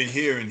I've been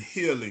hearing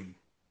healing.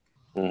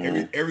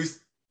 Every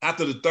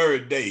after the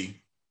third day,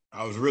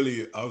 I was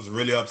really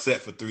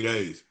upset for 3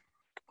 days.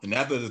 And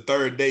after the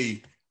third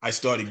day, I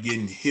started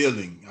getting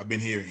healing. I've been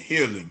hearing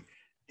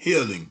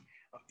healing.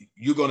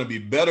 You're going to be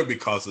better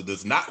because of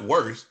this, not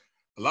worse.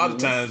 A lot of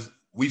times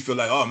we feel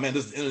like, oh man,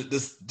 this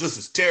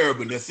is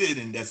terrible. That's it.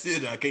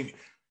 And I can't.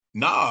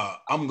 Nah,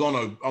 I'm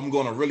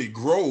gonna really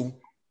grow,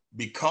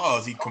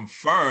 because he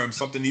confirmed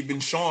something he'd been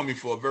showing me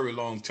for a very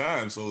long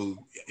time.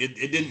 So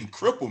it didn't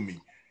cripple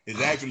me. It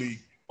actually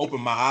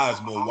opened my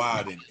eyes more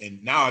wide.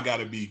 And now I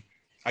gotta be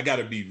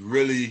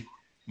really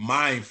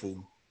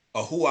mindful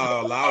of who I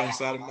allow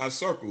inside of my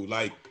circle.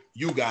 Like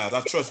you guys,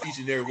 I trust each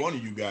and every one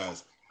of you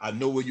guys. I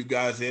know where you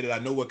guys headed. I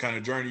know what kind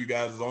of journey you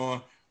guys are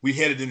on. We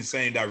headed in the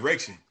same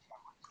direction.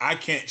 I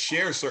can't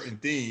share certain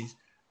things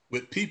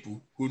with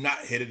people who are not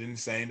headed in the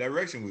same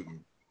direction with me.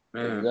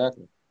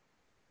 Exactly.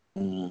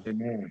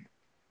 Amen.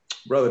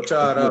 Brother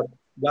Todd, a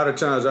lot of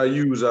times I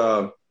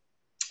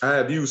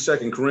have used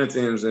 2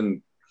 Corinthians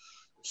in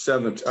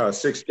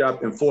 6th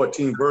chapter and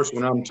 14th verse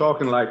when I'm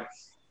talking, like,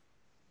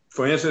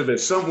 for instance,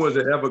 if something was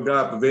to ever,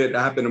 God forbid,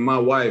 happen to my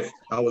wife,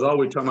 I was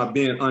always talking about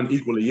being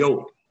unequally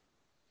yoked.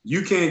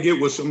 You can't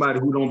get with somebody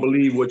who don't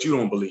believe what you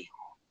don't believe.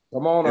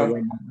 Come on.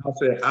 I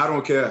said, I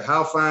don't care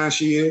how fine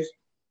she is.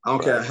 I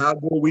don't care how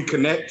good we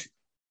connect.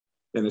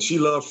 And if she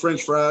loves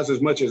French fries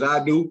as much as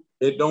I do,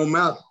 it don't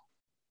matter.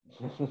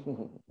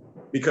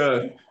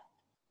 Because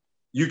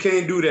you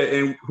can't do that.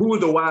 And who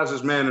is the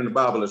wisest man in the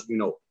Bible, as we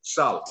know?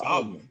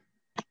 Solomon.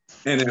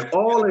 And in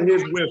all of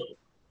his wisdom,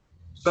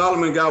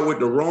 Solomon got with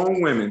the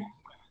wrong women,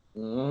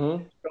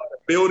 started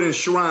building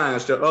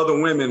shrines to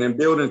other women and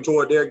building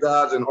toward their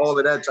gods and all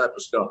of that type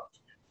of stuff.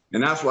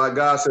 And that's why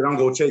God said, I'm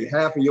going to take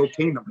half of your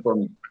kingdom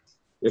from you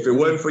if it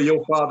wasn't for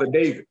your father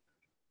David.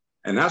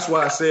 And that's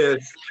why I said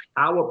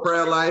our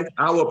prayer life,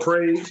 our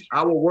praise,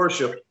 our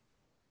worship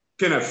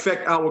can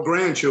affect our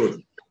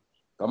grandchildren.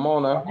 Come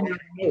on now.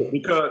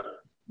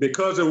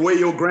 Because of the way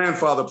your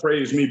grandfather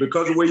praised me,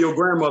 because of the way your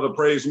grandmother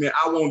praised me,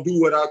 I won't do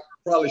what I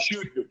probably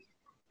should do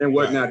and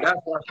whatnot. That's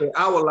why I say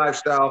our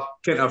lifestyle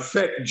can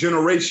affect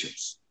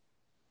generations.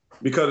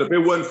 Because if it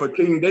wasn't for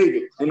King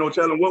David, ain't no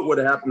telling what would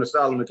have happened to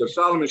Solomon, because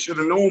Solomon should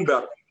have known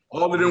better.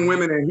 All of them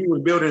women, and he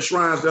was building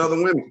shrines to other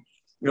women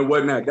and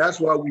whatnot. That's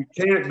why we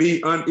can't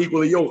be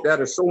unequally yoked. That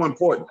is so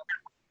important,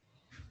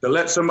 to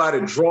let somebody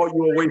draw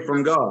you away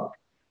from God.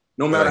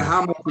 No matter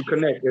how much you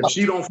connect. If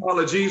she don't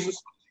follow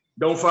Jesus,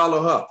 don't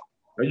follow her.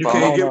 Or you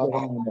can't get with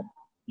her.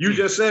 You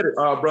just said it,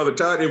 Brother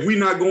Todd. If we're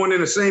not going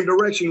in the same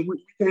direction,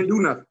 we can't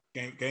do nothing.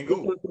 Can't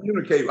go. We can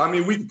communicate. I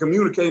mean, we can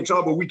communicate and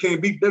talk, but we can't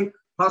beat them.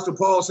 Apostle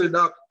Paul said,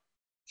 Doc,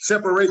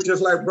 separate,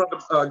 just like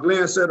Brother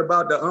Glenn said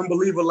about the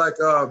unbeliever, like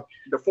the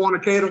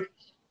fornicator.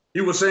 He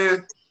was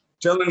saying,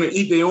 tell them to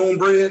eat their own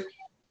bread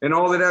and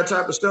all of that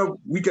type of stuff.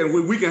 We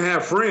can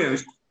have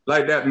friends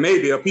like that,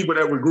 maybe, or people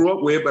that we grew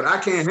up with, but I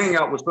can't hang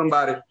out with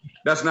somebody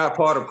that's not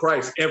part of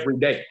Christ every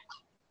day.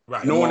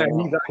 Right. Knowing that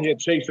he's out here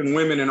chasing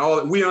women and all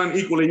that. We are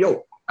unequally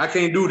yoked. I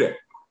can't do that.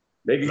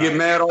 They can get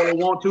mad all they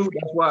want to.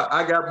 That's why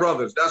I got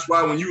brothers. That's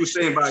why when you were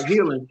saying about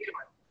healing,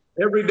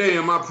 every day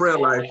in my prayer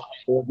life,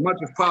 or as much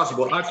as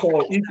possible, I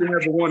call each and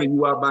every one of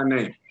you out by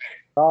name.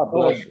 God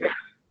bless you.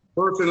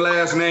 First and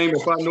last name.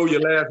 If I know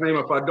your last name,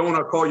 if I don't,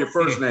 I call your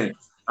first name.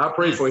 I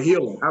pray for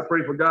healing. I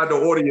pray for God to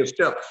order your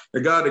steps,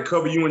 the God to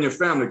cover you and your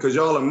family, because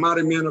y'all are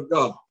mighty men of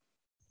God.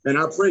 And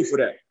I pray for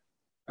that.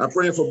 I'm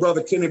praying for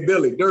Brother Kenny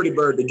Billy, Dirty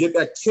Bird, to get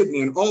that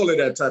kidney and all of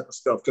that type of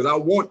stuff, because I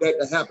want that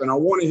to happen. I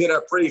want to hear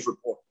that praise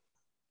report.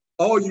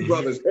 All you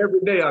brothers,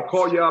 every day I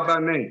call you out by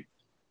name.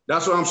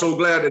 That's why I'm so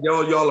glad that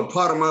y'all are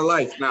part of my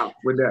life now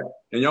with that.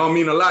 And y'all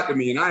mean a lot to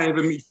me. And I ain't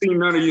even seen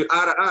none of you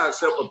eye to eye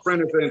except for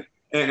Prentice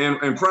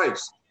and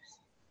Price.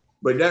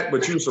 But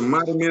you some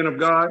mighty men of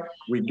God.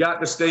 We got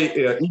to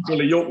stay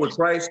equally yoked with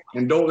Christ,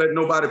 and don't let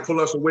nobody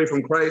pull us away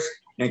from Christ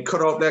and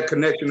cut off that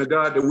connection to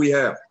God that we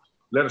have.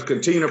 Let us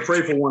continue to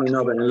pray for one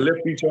another and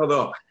lift each other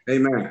up.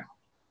 Amen.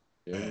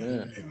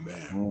 Amen.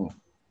 Amen.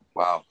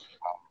 Wow.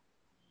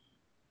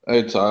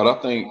 Hey, Todd,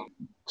 I think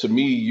to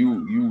me,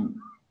 you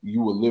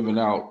were living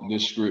out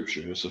this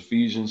scripture. It's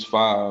Ephesians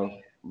 5,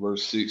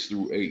 verse 6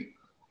 through 8.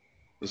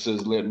 It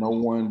says, let no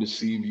one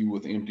deceive you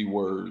with empty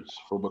words,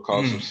 for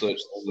because of such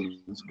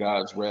things,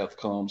 God's wrath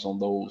comes on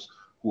those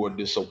who are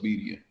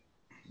disobedient.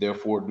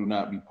 Therefore, do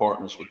not be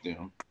partners with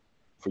them.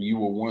 For you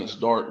were once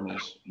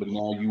darkness, but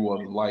now you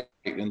are the light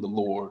in the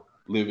Lord.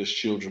 Live as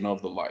children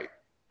of the light.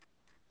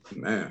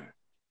 Man.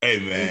 Hey,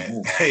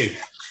 man. Hey,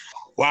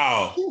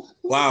 wow.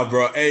 Wow,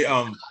 bro. Hey,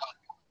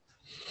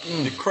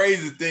 the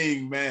crazy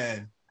thing,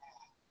 man,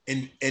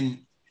 and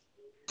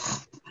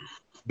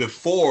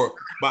before,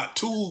 about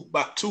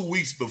two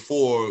weeks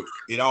before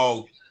it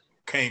all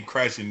came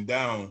crashing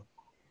down,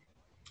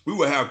 we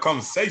would have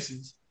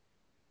conversations,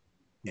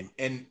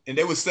 and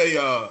they would say,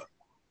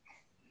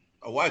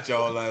 I watched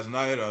y'all last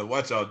night, I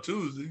watched y'all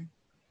Tuesday,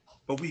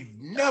 but we've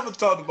never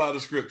talked about the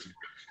scripture.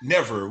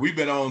 Never. We've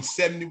been on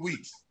 70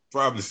 weeks,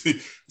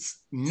 probably.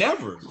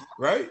 Never,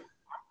 right?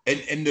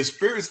 And the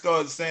Spirit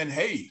started saying,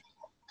 hey,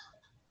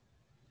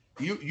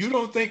 you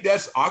don't think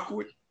that's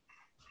awkward?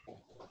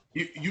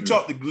 You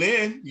talk to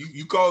Glenn,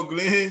 you call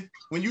Glenn.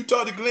 When you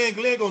talk to Glenn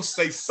gonna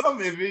say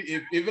something if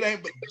it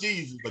ain't but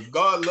Jesus, but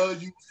God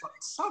loves you,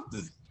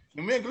 something.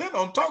 And me and Glenn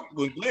don't talk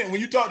with Glenn. When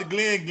you talk to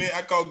Glenn,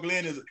 I call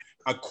Glenn as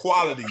a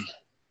quality.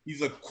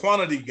 He's a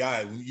quantity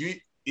guy.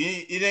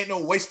 It ain't no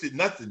wasted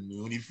nothing.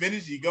 When he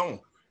finished, he gone.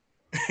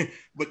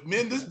 But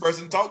man, this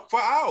person talked for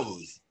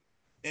hours,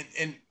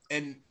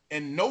 and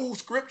no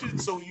scripture.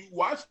 So you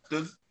watch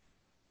this.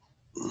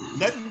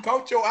 Nothing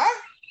caught your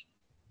eye.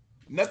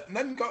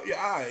 Nothing caught your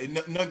eye.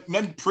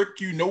 Nothing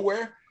pricked you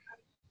nowhere.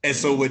 And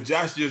so what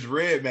Josh just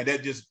read, man,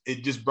 it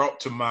just brought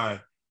to my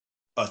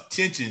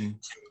attention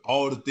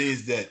all the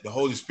things that the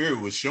Holy Spirit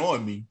was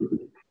showing me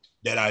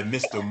that I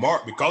missed the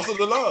mark because of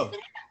the love.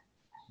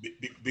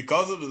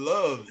 Because of the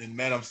love. And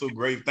man, I'm so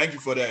grateful. Thank you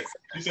for that.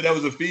 You said that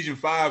was Ephesians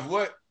 5,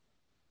 what?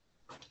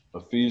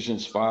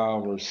 Ephesians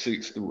 5 or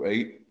 6 through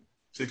 8.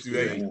 6 through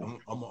 8. Yeah.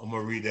 I'm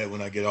gonna read that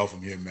when I get off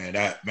from here, man.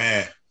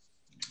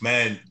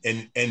 Man,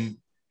 and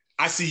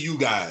I see you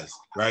guys,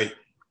 right?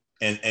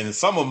 And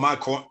some of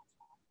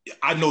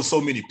I know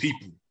so many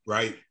people,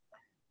 right?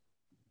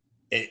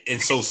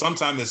 And so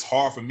sometimes it's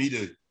hard for me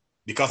to,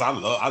 because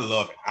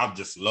I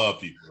just love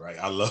people, right?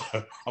 I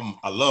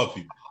love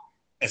people.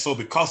 And so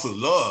because of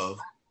love,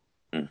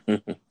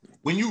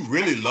 when you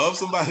really love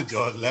somebody,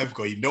 George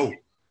Lavico, you know,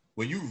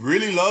 when you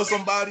really love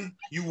somebody,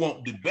 you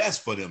want the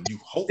best for them. You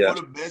hope for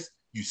the best,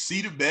 you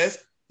see the best,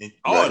 and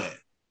all that.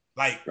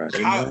 Like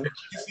how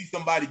you see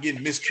somebody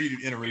getting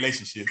mistreated in a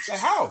relationship. Like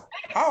how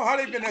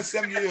they been there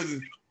 7 years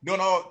and doing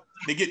all,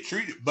 they get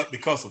treated, but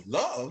because of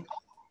love,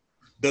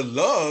 the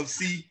love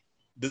see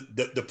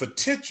the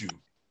potential.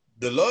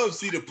 The love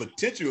see the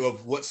potential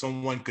of what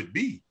someone could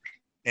be.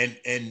 And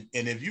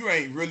if you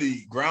ain't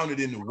really grounded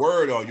in the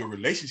word, or your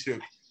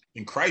relationship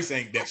in Christ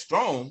ain't that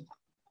strong,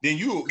 then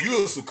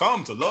you'll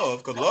succumb to love,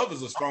 because love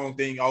is a strong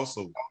thing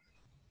also.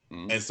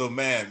 And so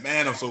man,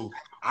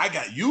 I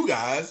got you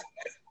guys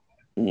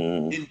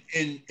in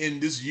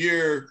this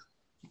year,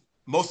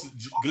 most of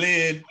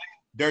Glenn,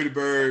 Dirty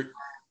Bird,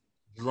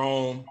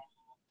 Jerome,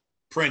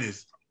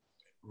 Prentice,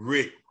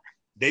 Rick,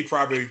 they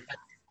probably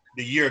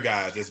the year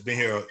guys that's been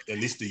here at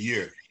least a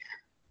year.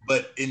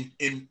 But in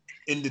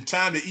the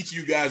time that each of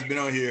you guys been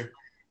on here,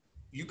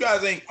 you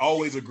guys ain't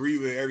always agree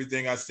with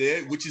everything I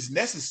said, which is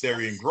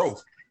necessary in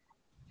growth.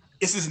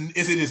 It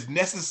is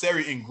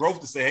necessary in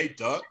growth to say, hey,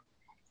 Doug,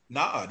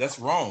 Nah, that's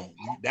wrong.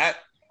 That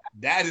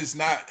is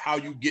not how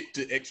you get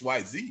to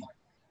XYZ.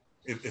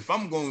 If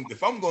I'm going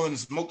to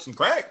smoke some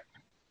crack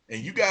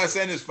and you guys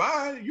saying it's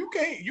fine, you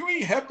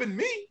ain't helping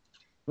me.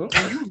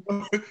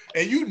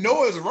 And you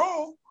know it's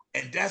wrong.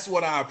 And that's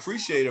what I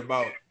appreciate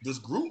about this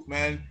group,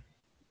 man.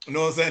 You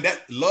know what I'm saying?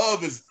 That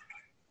love is,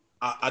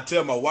 I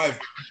tell my wife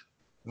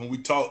when we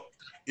talk,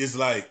 it's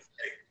like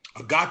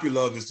agape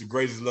love is the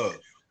greatest love.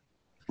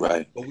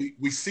 Right. But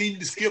we seem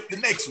to skip the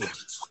next one.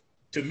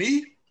 To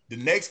me, the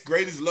next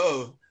greatest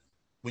love,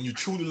 when you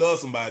truly love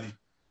somebody,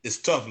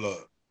 is tough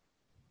love.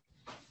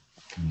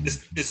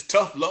 It's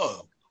tough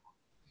love.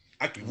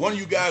 One of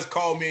you guys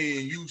call me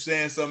and you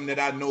saying something that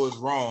I know is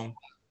wrong,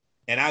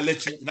 and I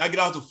get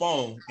off the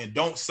phone and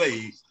don't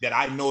say that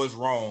I know it's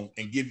wrong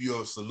and give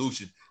you a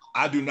solution.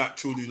 I do not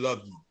truly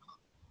love you.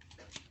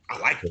 I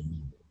like you.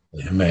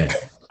 Amen.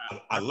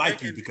 I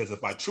like you because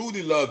if I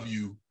truly love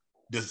you,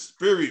 the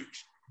Spirit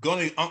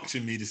gonna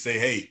unction me to say,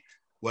 hey,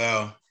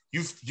 well,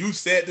 you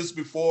said this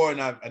before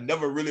and I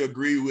never really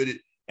agreed with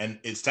it. And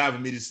it's time for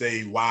me to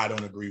say why I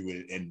don't agree with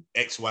it and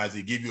X, Y,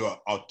 Z, give you an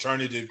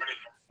alternative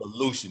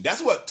solution.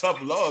 That's what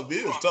tough love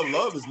is. Tough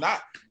love is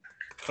not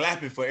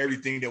clapping for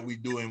everything that we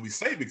do and we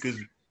say, because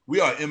we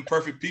are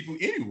imperfect people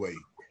anyway.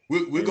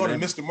 We're going to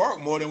miss the mark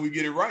more than we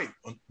get it right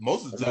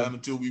most of the time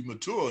until we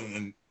mature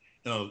in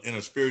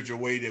a spiritual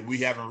way that we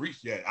haven't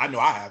reached yet. I know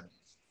I haven't.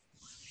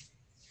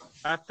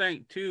 I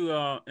think too,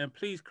 and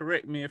please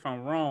correct me if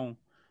I'm wrong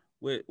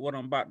with what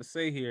I'm about to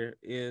say here,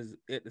 is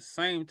at the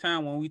same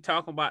time when we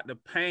talk about the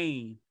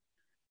pain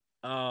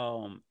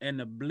and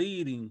the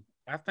bleeding,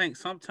 I think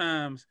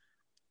sometimes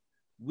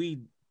we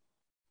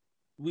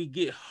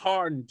get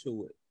hardened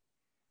to it.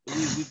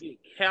 We get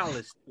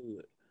callous to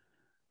it.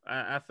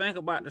 I think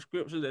about the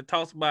scripture that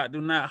talks about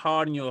do not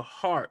harden your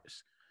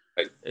hearts.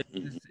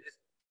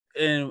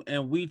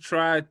 And we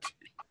try to,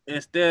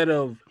 instead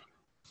of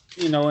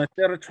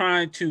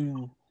trying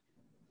to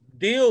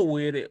deal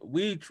with it,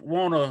 we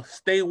want to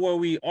stay where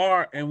we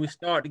are, and we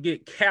start to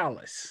get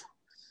callous,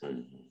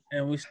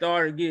 and we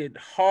start to get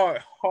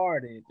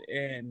hard-hearted,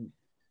 and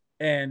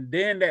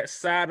then that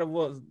side of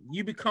us,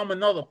 you become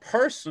another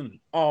person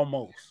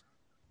almost.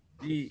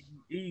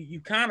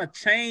 You kind of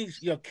change,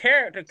 your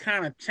character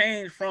kind of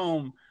changed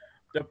from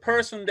the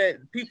person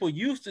that people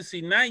used to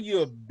see. Now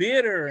you're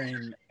bitter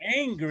and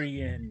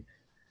angry, and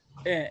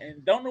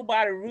don't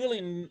nobody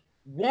really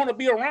want to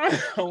be around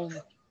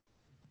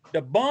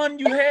the bond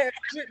you had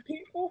with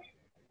people.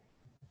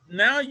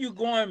 Now you're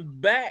going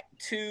back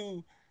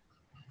to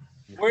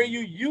where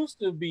you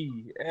used to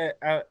be.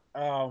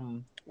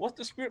 What's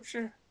the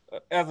scripture?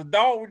 As a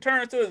dog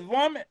returns to his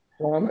vomit.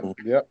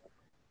 Yep.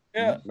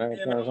 Yeah.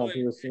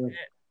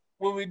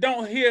 When we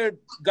don't hear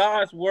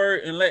God's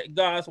word and let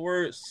God's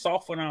word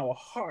soften our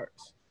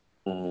hearts,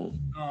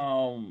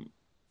 and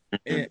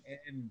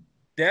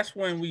that's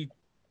when we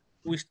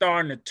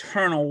starting to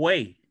turn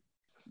away.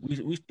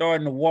 We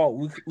starting to walk.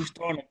 We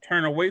starting to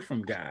turn away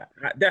from God.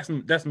 That's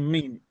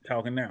me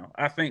talking now.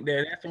 I think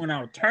that's when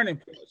our turning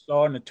point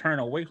starting to turn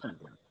away from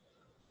God.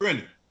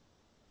 Brendan.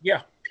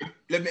 Yeah.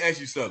 Let me ask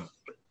you something.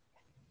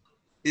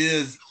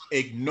 Is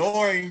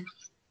ignoring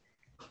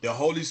the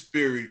Holy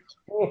Spirit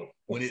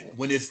when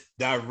it's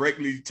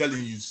directly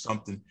telling you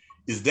something,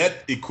 is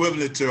that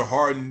equivalent to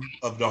hardening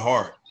of the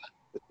heart?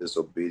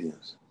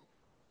 Disobedience.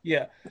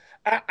 Yeah.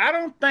 I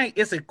don't think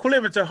it's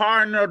equivalent to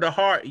hardening of the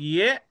heart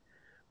yet,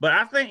 but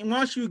I think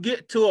once you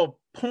get to a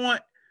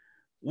point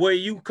where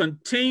you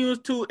continue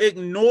to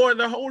ignore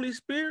the Holy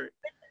Spirit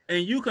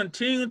and you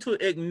continue to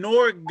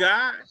ignore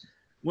God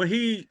when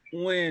he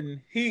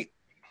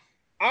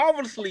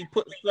obviously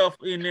put stuff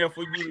in there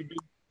for you to do,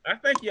 I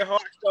think your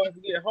heart starts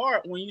to get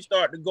hard when you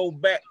start to go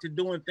back to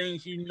doing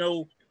things you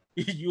know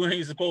you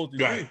ain't supposed to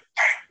do.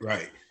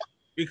 Right.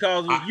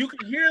 Because you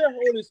can hear the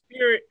Holy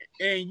Spirit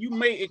and you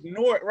may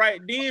ignore it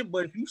right then,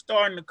 but if you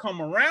starting to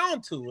come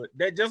around to it,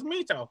 that's just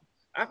me talking.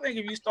 I think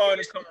if you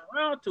starting to come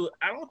around to it,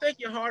 I don't think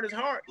your heart is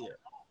hard yet.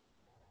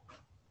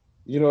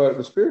 You know,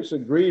 the Spirit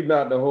should grieve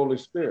not the Holy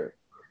Spirit.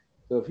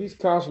 So if he's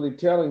constantly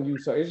telling you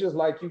so, it's just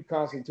like you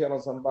constantly telling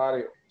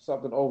somebody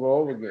something over and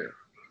over again.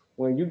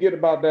 When you get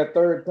about that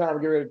third time,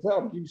 get ready to tell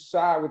them, you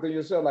sigh within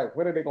yourself, like,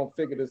 when are they going to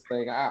figure this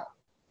thing out?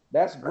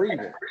 That's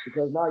grieving,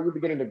 because now you're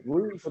beginning to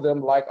grieve for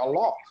them like a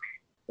loss.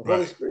 The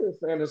Holy Spirit is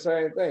saying the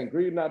same thing.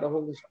 Grieve not the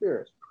Holy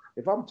Spirit.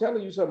 If I'm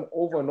telling you something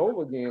over and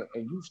over again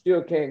and you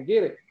still can't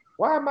get it,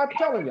 why am I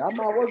telling you? I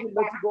might as well let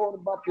you go on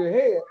and bump your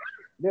head.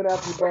 Then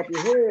after you bump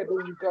your head,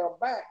 then you come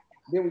back.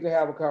 Then we can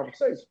have a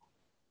conversation.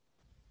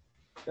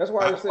 That's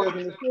why it says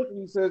in the scripture,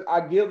 he says,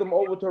 I give them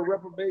over to a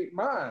reprobate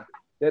mind,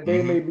 that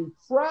they may be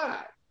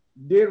tried,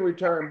 then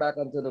return back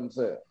unto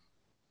themselves.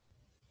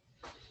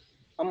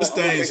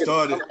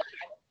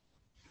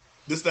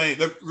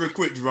 Real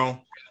quick,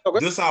 Jerome. Okay.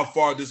 This is how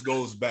far this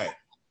goes back.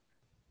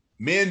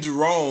 Me and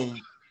Jerome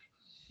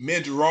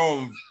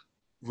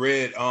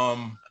read,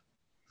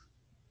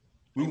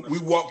 we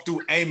walked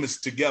through Amos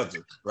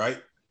together,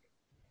 right?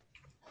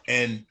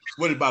 And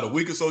about a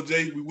week or so,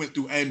 Jay, we went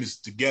through Amos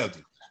together.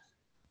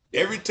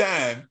 Every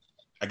time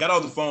I got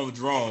off the phone with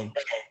Jerome.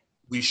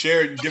 We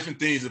shared different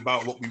things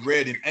about what we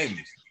read in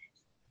Amos.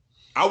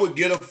 I would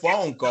get a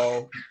phone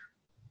call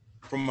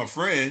from a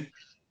friend,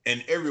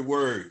 and every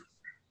word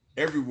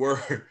you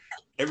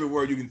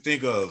can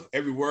think of,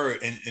 every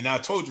word. And I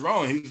told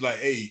Jerome, he was like,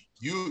 hey,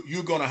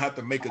 you're gonna have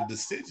to make a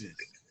decision.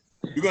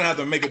 You're gonna have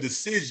to make a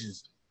decision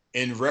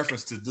in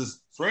reference to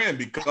this friend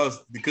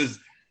because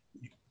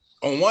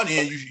on one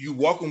end, you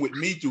walking with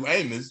me through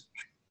Amos,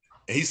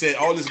 and he said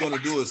all it's gonna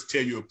do is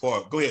tear you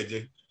apart. Go ahead,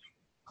 Jay.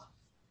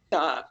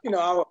 I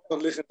was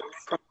listening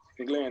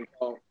to Glenn,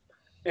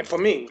 and for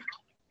me,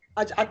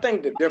 I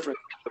think the difference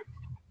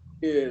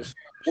is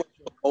what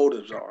your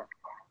motives are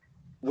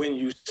when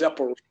you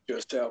separate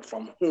yourself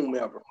from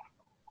whomever.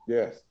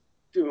 Yes.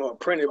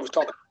 Printed was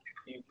talking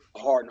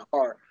heart and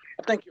heart.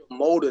 I think your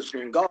motives,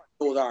 when God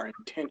knows our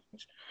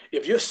intentions.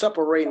 If you're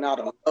separating out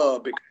of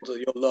love because of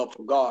your love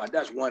for God,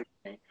 that's one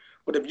thing.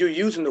 But if you're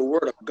using the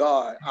word of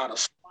God out of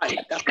spite,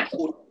 that's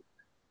cool.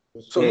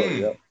 So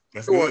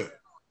that's good.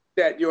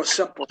 That your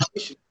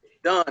separation is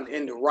done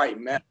in the right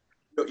manner.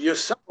 You're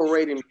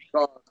separating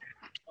because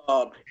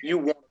you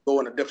want to go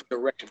in a different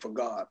direction for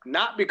God,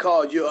 not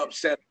because you're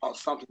upset about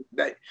something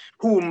that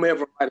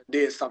whomever might have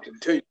did something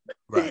to you.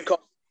 Right. Because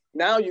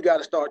now you got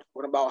to start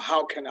talking about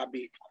how can I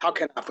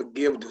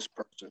forgive this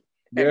person?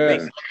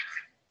 Yes.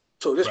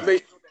 So this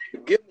makes sure that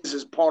forgiveness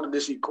is part of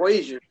this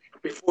equation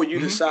before you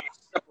decide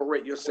to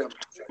separate yourself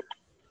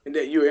and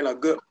that you're in a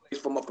good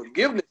place from a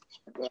forgiveness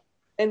standpoint,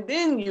 and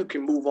then you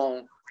can move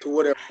on to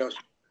whatever else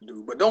you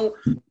do. But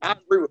I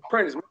agree with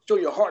Prentice, make sure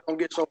your heart don't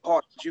get so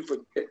hard that you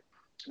forget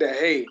that,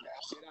 hey, did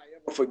I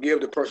ever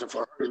forgive the person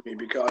for hurting me?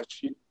 Because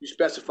you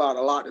specified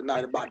a lot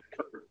tonight about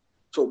hurt.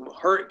 So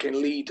hurt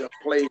can lead to a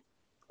place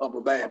of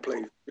a bad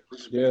place.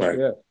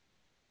 Yeah.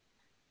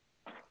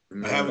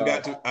 I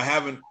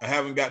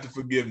haven't got to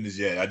forgiveness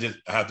yet.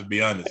 I have to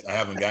be honest. I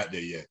haven't got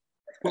there yet.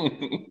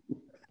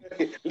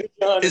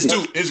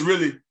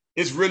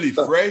 It's really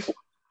fresh.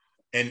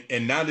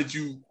 And now that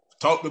you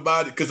talked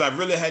about it, because I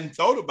really hadn't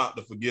thought about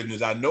the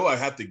forgiveness. I know I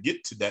have to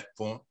get to that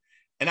point.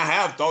 And I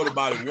have thought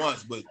about it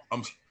once, but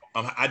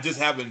I just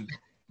haven't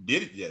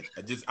did it yet.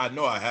 I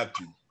know I have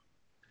to.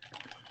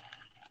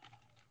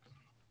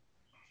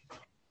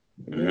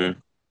 Mm-hmm.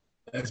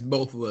 That's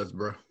both of us,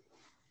 bro.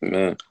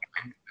 Man.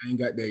 I ain't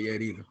got there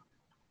yet either.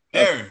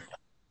 Aaron.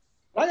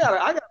 I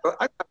got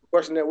a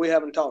question that we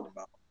haven't talked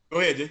about. Go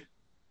ahead, Jay.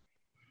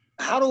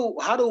 How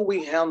do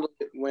we handle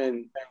it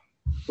when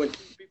two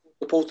people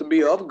are supposed to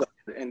be of God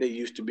and they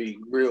used to be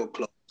real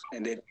close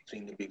and they don't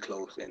seem to be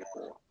close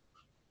anymore?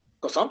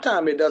 Because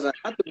sometimes it doesn't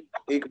have to be.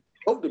 It can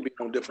both to be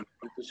on different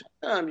things.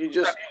 Sometimes you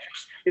just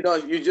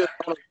don't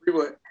agree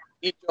with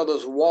each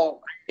other's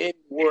walk in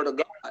the Word of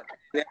God.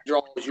 That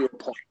draws you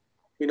apart.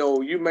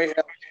 You may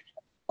have.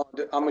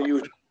 I'm gonna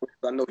use.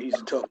 I know he's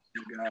a tough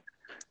guy.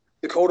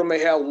 Dakota may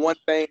have one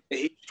thing that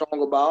he's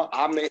strong about.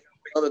 I may have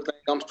other thing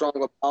I'm strong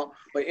about.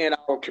 But in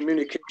our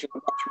communication,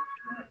 we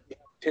have a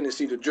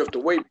tendency to drift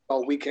away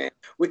because we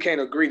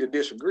can't agree to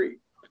disagree.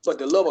 But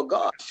the love of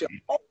God should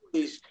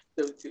always,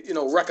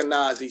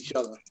 recognize each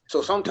other.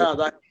 So sometimes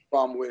I have a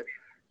problem with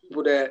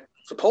people that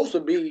supposed to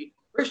be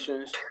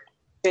Christians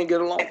can't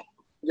get along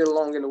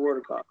in the Word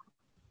of God.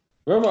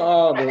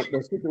 Remember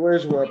the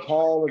situation where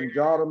Paul,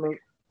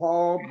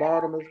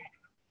 Barnabas,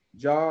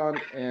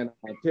 John, and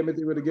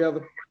Timothy were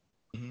together?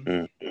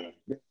 Mm-hmm.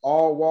 They're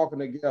all walking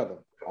together,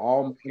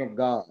 all men of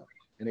God.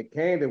 And it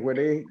came to where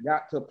they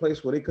got to a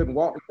place where they couldn't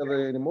walk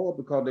together anymore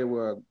because they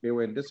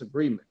were in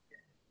disagreement.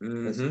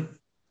 Mm-hmm.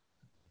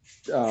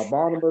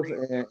 Barnabas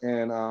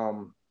and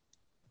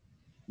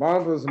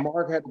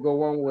Mark had to go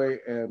one way,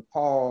 and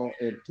Paul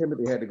and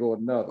Timothy had to go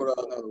another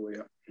way.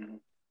 Mm-hmm.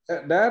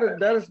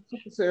 That is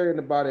necessary in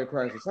the body of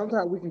Christ. And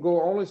sometimes we can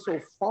go only so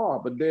far,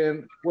 but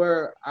then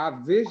where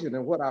our vision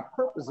and what our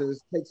purpose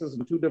is takes us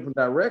in two different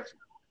directions.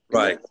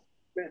 Right.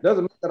 It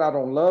doesn't mean that I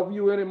don't love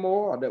you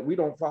anymore or that we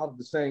don't follow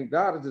the same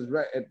God. It's just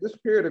at this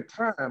period of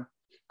time,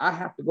 I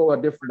have to go a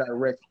different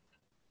direction.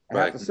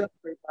 I have to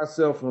separate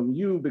myself from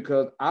you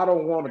because I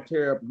don't want to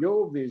tear up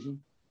your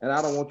vision and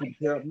I don't want you to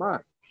tear up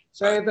mine.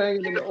 Same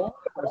thing in the Old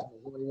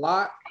Testament.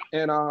 Lot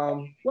and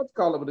what's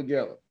called them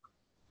together.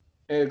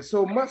 And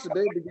so much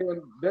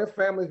that their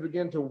families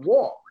begin to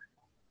walk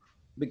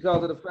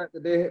because of the fact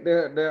that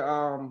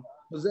their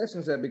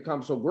possessions had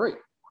become so great.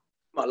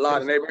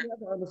 Lot and Abraham.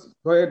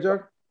 Go ahead,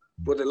 Joe.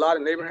 Was it Lot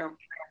and Abraham?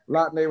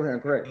 Lot and Abraham,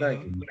 correct.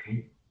 Thank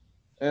you.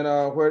 And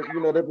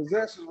where their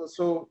possessions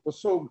were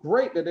so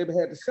great that they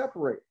had to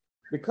separate.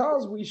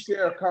 Because we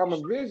share a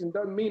common vision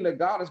doesn't mean that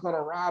God is going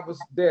to arrive us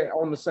there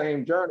on the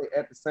same journey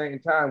at the same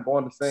time,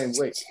 going the same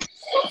way.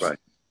 Right.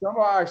 Some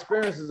of our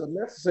experiences are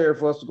necessary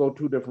for us to go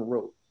two different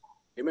roads.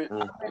 Amen. I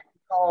may be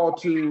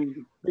called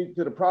to speak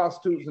to the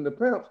prostitutes and the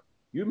pimps.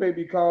 You may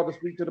be called to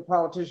speak to the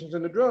politicians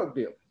and the drug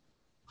dealers.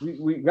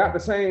 We got the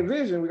same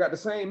vision, we got the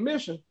same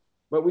mission,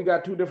 but we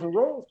got two different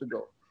roads to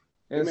go.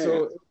 And Amen.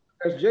 So,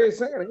 as Jay is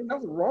saying, there's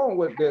nothing wrong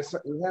with this,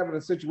 having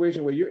a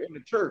situation where you're in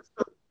the church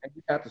and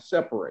you have to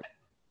separate.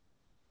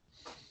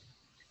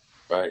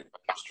 Right,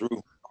 it's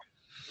true.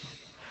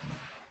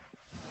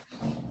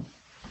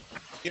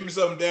 Give me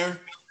something,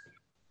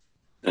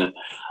 Darren.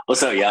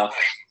 What's up, y'all?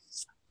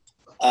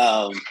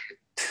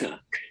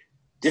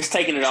 Just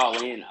taking it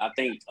all in. I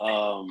think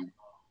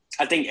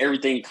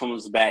everything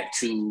comes back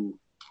to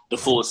the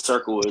full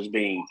circle as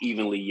being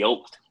evenly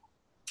yoked.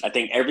 I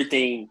think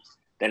everything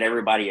that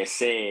everybody has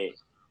said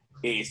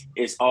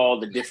is all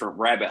the different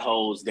rabbit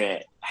holes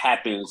that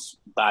happens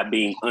by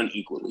being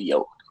unequally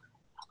yoked.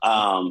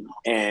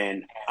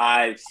 And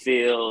I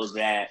feel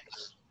that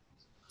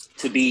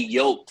to be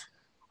yoked,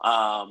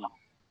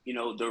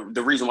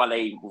 the reason why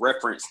they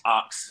reference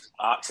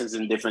oxes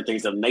and different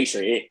things of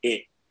nature,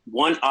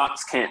 one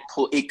ox can't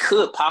pull. It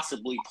could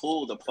possibly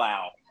pull the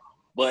plow,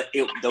 but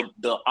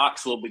the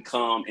ox will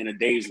become, in a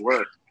day's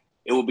work,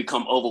 it will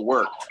become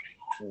overworked,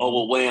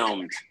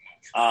 overwhelmed.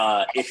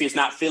 If it's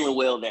not feeling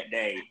well that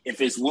day,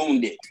 if it's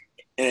wounded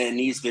and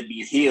needs to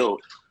be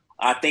healed,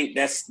 I think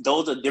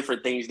those are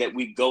different things that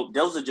we go.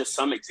 Those are just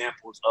some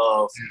examples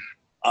of.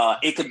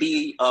 It could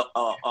be a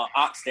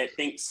ox that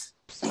thinks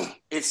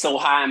it's so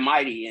high and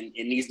mighty and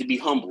it needs to be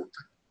humbled.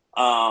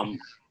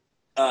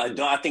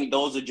 I think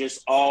those are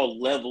just all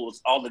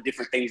levels, all the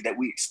different things that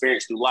we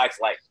experience through life,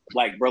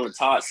 like Brother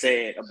Todd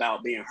said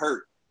about being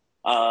hurt,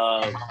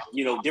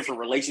 different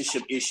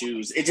relationship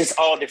issues. It's just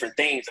all different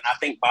things. And I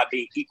think by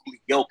being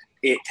equally yoked,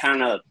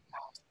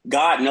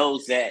 God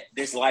knows that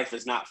this life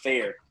is not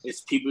fair.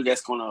 It's people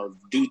that's going to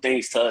do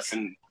things to us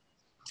and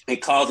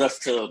cause us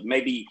to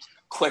maybe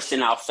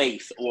question our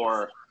faith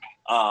or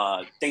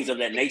things of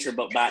that nature,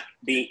 but by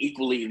being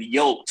equally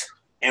yoked,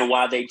 and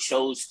why they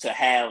chose to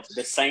have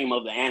the same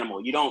of the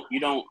animal. You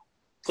don't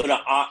put an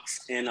ox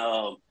and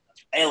an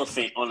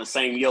elephant on the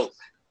same yoke,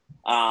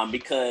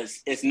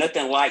 because it's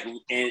nothing like,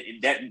 and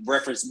that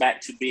reference back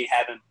to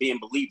being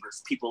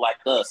believers, people like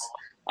us,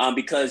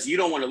 because you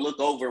don't want to look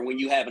over when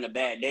you're having a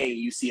bad day and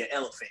you see an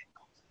elephant.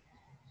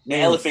 The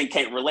elephant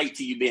can't relate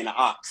to you being an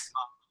ox.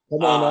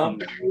 Come on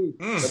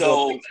now.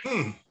 So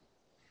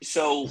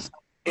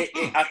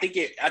I think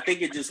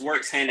it just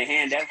works hand in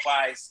hand. That's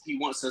why he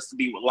wants us to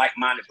be with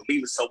like-minded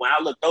believers. So when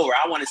I looked over,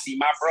 I want to see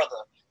my brother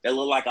that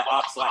look like an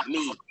ox like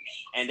me,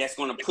 and that's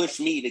going to push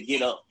me to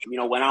get up,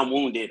 when I'm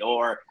wounded,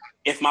 or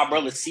if my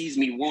brother sees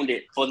me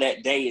wounded for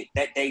that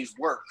day's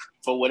work,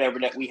 for whatever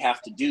that we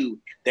have to do,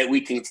 that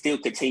we can still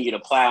continue to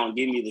plow and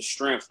give me the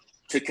strength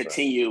to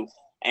continue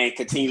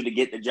to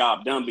get the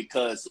job done.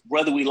 Because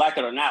whether we like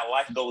it or not,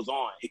 life goes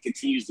on. It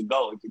continues to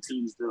go. It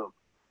continues to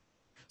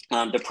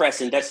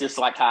depressing. That's just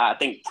like how I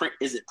think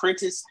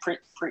Prentice?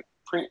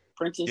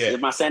 Yeah.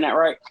 Am I saying that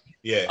right?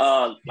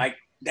 Yeah. Like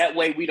that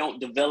way we don't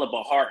develop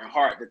a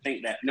heart to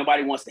think that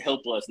nobody wants to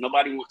help us.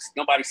 Nobody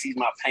sees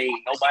my pain.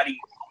 Nobody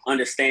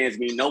understands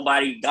me.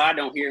 God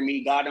don't hear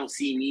me. God don't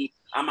see me.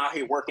 I'm out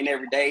here working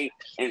every day.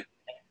 And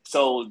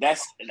so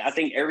I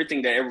think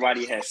everything that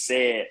everybody has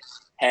said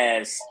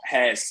has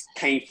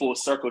came full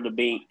circle to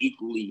being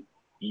equally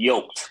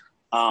yoked.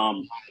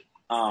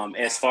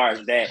 As far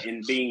as that,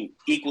 and being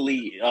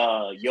equally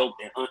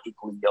yoked and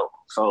unequally yoked.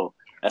 So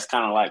that's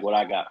kind of like what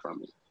I got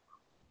from it.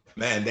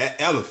 Man,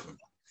 that elephant.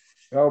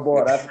 Oh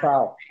boy, that's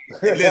powerful.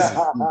 Listen,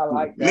 I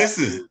like that.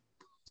 Listen.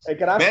 Hey,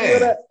 can I feel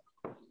that?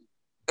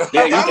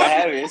 Yeah, you can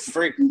have it. It's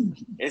free.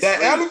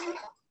 Elephant,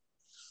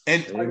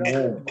 and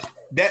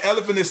that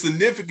elephant is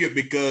significant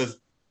because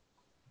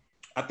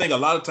I think a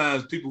lot of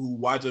times people who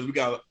watch us, we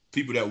got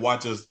people that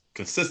watch us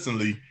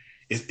consistently.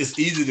 It's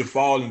easy to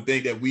fall and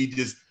think that we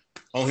just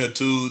on here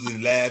tools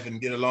and laugh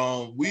and get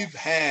along. We've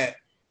had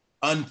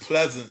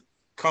unpleasant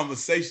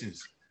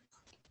conversations.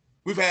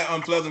 We've had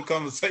unpleasant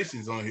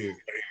conversations on here,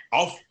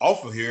 off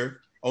of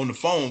here, on the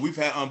phone. We've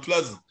had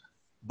unpleasant,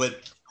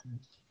 but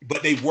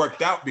they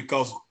worked out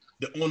because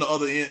on the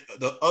other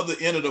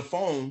end of the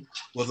phone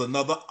was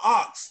another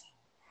ox.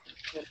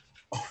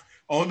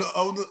 On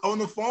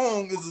the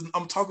phone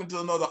I'm talking to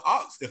another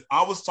ox. If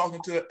I was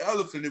talking to an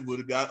elephant, it would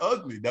have got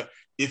ugly. That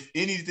if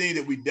anything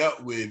that we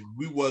dealt with,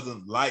 we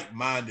wasn't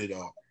like-minded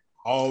or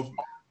all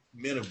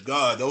men of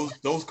God.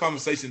 Those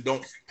conversations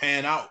don't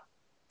pan out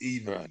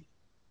even. Right.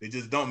 They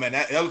just don't, man.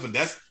 That elephant,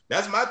 that's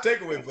my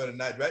takeaway for the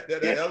night, right there.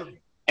 That elephant.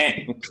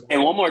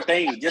 And one more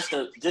thing, just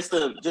to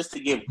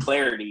give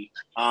clarity,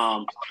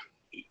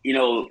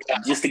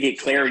 just to get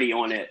clarity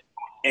on it,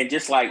 and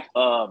just like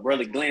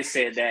Brother Glenn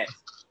said that.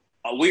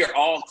 We are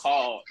all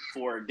called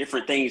for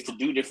different things to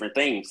do different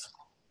things.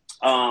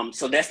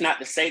 So that's not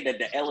to say that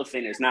the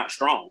elephant is not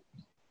strong.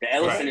 The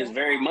elephant is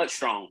very much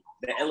strong.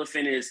 The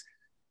elephant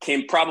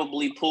can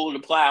probably pull the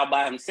plow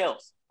by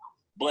himself.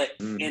 But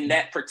in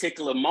that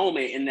particular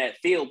moment, in that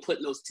field,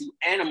 putting those two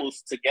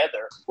animals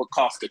together would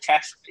cause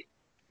catastrophe.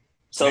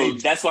 So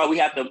that's why we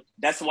have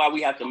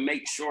to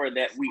make sure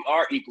that we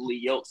are equally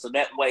yoked. So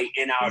that way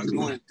in our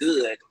doing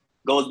good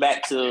goes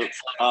back to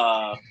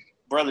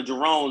Brother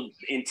Jerome's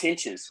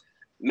intentions.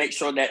 Make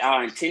sure that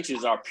our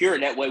intentions are pure.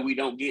 That way we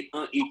don't get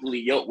unequally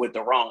yoked with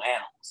the wrong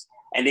animals.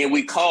 And then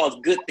we cause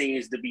good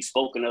things to be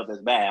spoken of as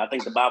bad. I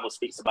think the Bible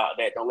speaks about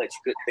that. Don't let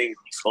your good things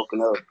be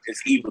spoken of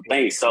as evil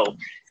things. So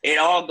it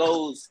all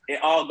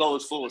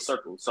goes full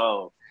circle.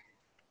 So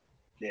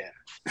Yeah,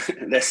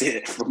 that's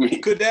it for me.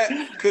 Could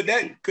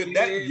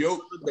that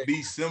yoke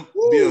be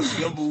a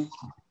symbol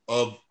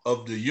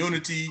of the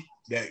unity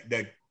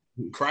that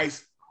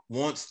Christ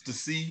wants to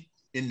see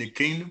in the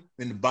kingdom,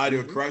 in the body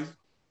of Christ?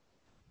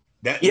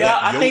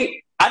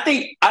 I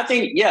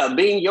think,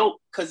 being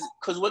yoked,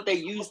 because what they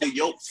use the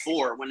yokes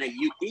for when they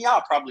use,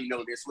 y'all probably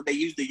know this, what they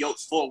use the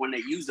yokes for when they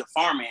use the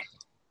farming,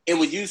 it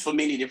was used for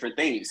many different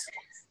things.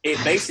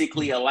 It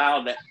basically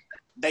allowed that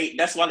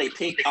that's why they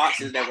picked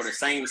oxen that were the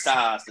same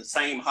size, the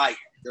same height.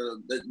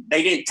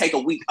 They didn't take a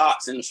weak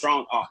ox and a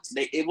strong ox.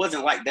 It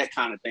wasn't like that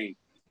kind of thing,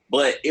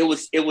 but it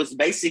was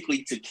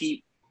basically to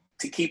keep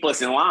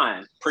us in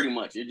line, pretty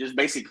much. It just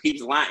basically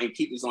keeps line and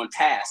keep us on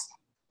task.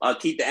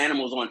 Keep the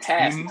animals on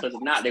task, because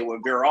if not, they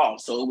would veer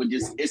off. So it would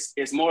just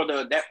it's more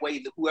that way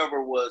that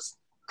whoever was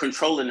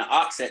controlling the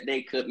ox, that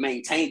they could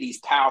maintain these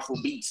powerful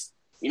beasts,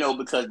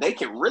 because they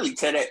can really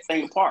tear that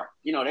thing apart.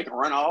 They can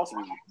run off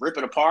and rip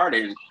it apart,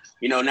 and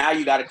now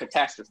you got a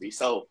catastrophe.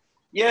 So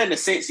yeah, in a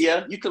sense,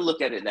 yeah, you could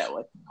look at it that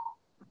way.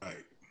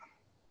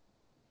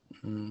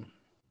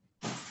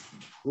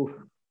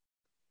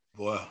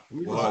 Boy,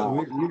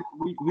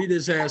 we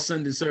just had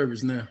Sunday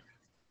service now.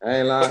 I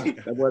ain't lying.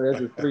 That's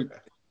his freak.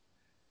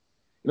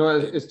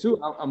 It's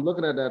true. I'm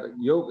looking at that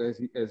yoke as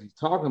he's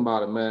talking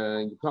about it, man.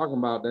 And you're talking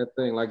about that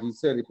thing, like he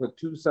said, he put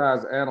two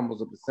size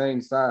animals of the same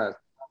size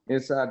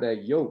inside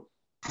that yoke.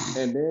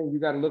 And then you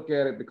got to look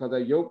at it, because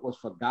that yoke was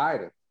for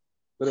guidance,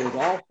 but it was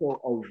also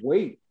a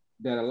weight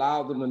that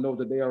allowed them to know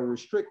that they are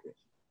restricted.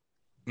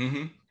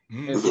 And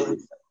so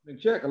it's in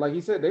check. Like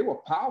he said, they were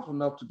powerful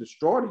enough to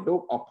destroy the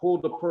yoke or pull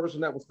the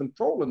person that was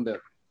controlling them.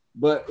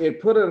 But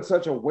it put in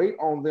such a weight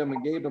on them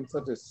and gave them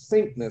such a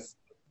syncness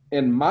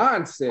and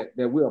mindset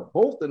that we are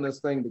both in this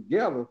thing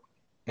together,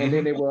 and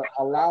then they were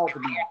allowed to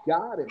be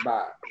guided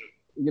by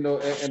it.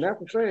 And that's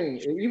the thing.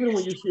 Even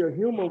when you see a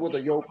human with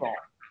a yoke on,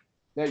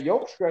 that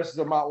yoke stretches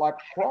them out like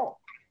a cross.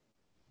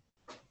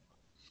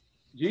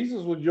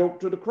 Jesus was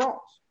yoked to the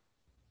cross.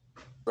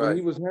 Right. When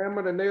he was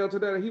hammered and nailed to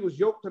that, he was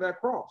yoked to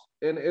that cross.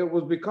 And it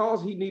was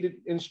because he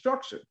needed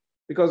instruction,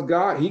 because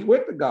he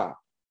went to God.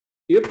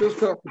 If this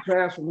comes to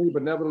pass for me,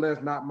 but nevertheless,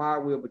 not my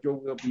will, but your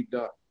will be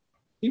done.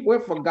 He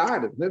went for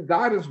guidance. His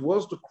guidance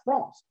was the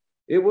cross.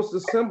 It was the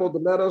symbol to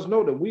let us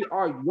know that we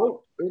are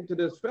yoked into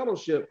this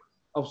fellowship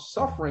of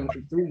suffering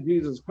through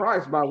Jesus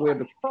Christ by way of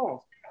the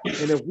cross.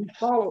 And if we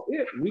follow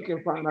it, we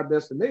can find our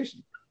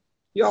destination.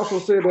 He also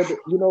said that,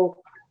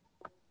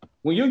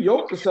 when you're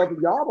yoked to something,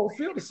 y'all don't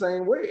feel the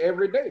same way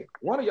every day.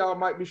 One of y'all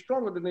might be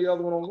stronger than the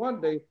other one on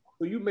one day,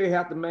 so you may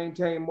have to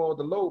maintain more of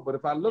the load. But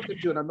if I look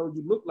at you and I know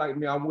you look like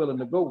me, I'm willing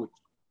to go with you.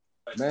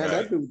 Man,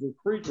 that dude just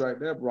preach right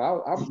there,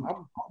 bro.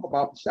 I'm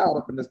about to shout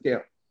up in this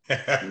camp.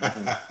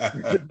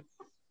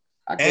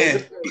 And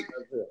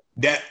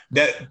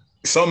that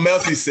something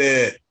else he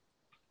said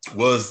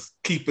was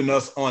keeping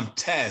us on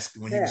task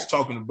when he was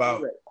talking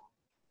about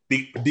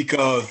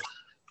because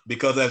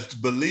as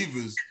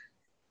believers,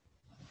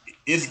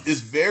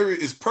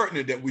 it's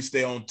pertinent that we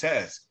stay on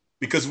task,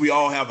 because we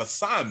all have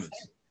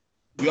assignments,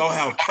 we all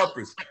have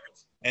purpose,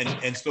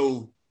 and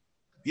so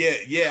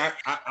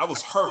I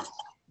was hurt,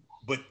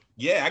 but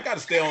I got to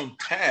stay on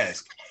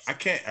task. I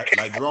can't,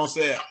 like Jerome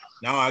said,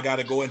 now I got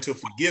to go into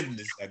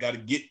forgiveness. I got to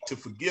get to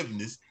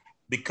forgiveness,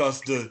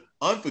 because the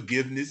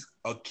unforgiveness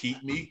will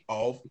keep me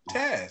off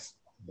task.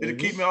 It'll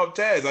keep me off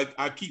task.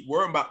 I keep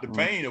worrying about the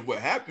pain of what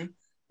happened,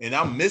 and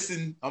I'm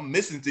missing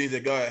things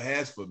that God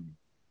has for me.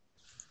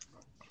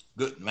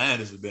 Good man,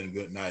 this has been a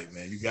good night,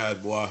 man. You guys,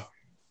 boy,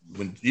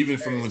 when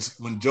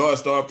George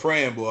started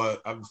praying, boy,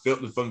 I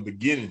felt it from the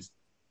beginnings.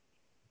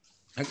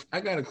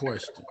 I got a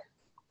question.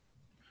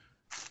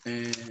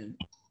 And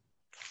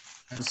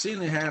I've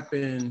seen it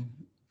happen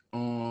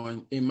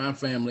in my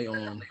family,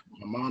 on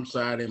my mom's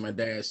side and my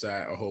dad's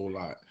side, a whole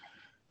lot.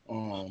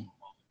 When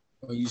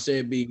you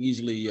said being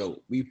easily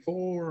yoked,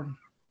 before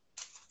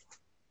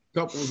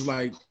couples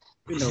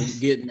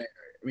get married.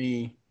 I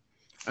mean,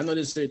 I know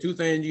they say two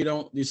things you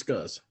don't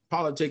discuss: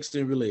 politics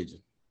and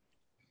religion.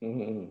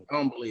 I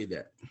don't believe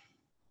that.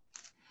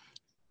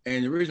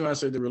 And the reason why I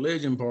said the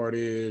religion part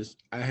is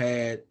I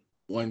had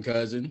one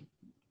cousin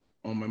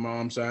on my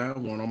mom's side,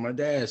 one on my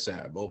dad's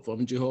side, both of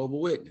them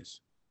Jehovah's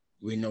Witness.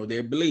 We know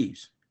their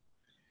beliefs.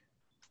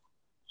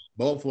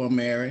 Both were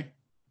married,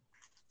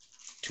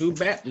 two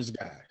Baptist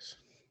guys.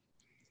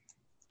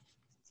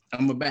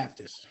 I'm a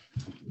Baptist,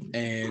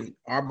 and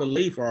our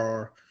beliefs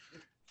are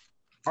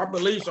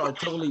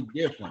totally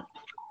different.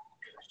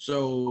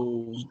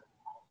 So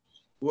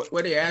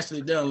what they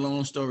actually done,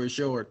 long story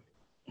short,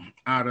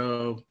 out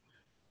of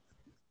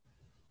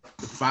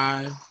the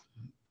five,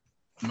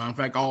 matter of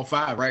fact, all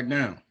five right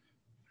now,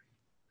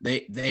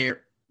 they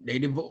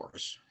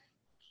divorced.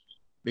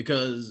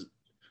 Because,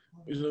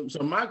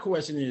 so my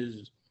question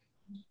is,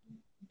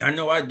 I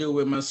know I do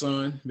with my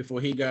son before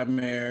he got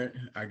married.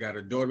 I got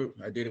a daughter.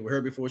 I did it with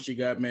her before she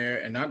got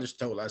married. And I just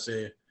told her, I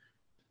said,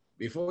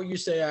 before you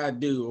say I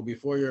do, or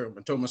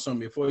I told my son,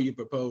 before you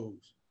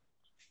propose,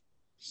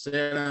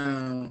 sit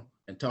down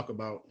and talk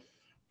about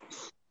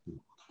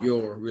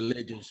your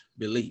religious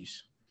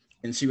beliefs.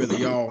 and see whether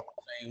y'all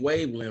same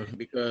wavelength.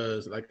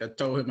 Because like I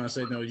told him, I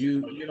said, no,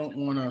 you don't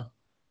want to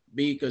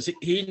be, because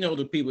he know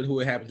the people who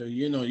it happened to.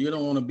 You know, you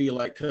don't want to be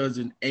like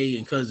cousin A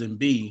and cousin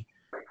B,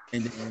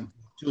 and then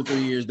 2 or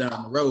 3 years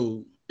down the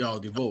road, y'all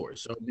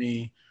divorce. So I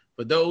mean,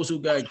 for those who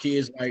got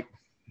kids like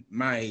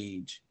my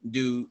age,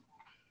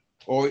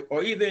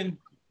 or even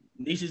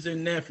nieces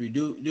and nephew,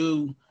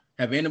 do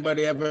have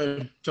anybody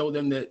ever told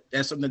them that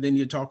that's something that they need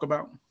to talk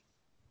about?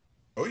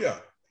 Oh yeah.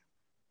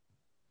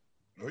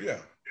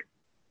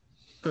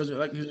 Because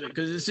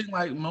it seems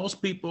like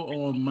most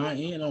people on my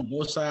end, on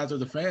both sides of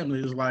the family,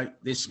 is like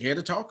they're scared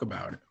to talk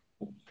about it.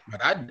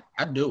 But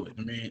I do it.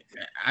 I mean,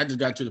 I just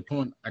got to the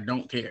point I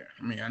don't care.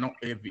 I mean, I don't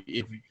if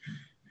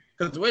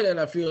because the way that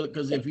I feel,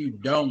 because if you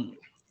don't,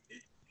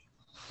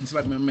 it's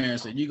like my man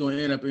said, you're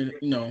gonna end up in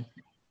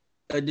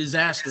a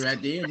disaster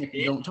at the end if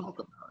you don't talk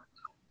about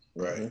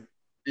it. Right.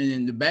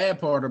 And the bad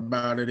part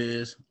about it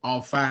is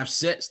all 5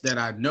 sets that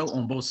I know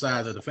on both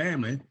sides of the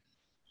family,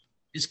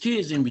 it's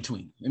kids in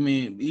between. I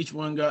mean, each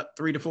one got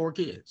 3 to 4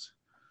 kids.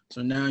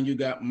 So now you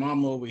got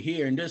mama over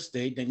here in this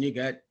state, then you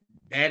got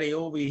daddy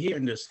over here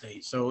in this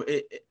state. So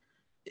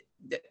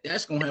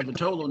that's gonna have a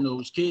toll on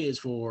those kids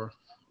for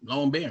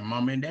long being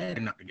mama and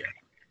daddy not together.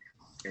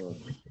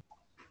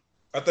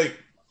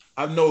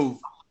 I know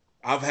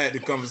I've had the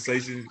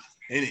conversation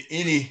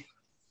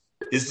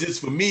it's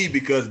just for me,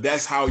 because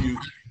that's how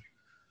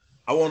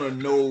I want to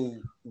know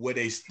where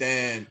they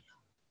stand,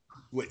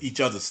 where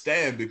each other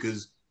stand,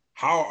 because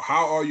how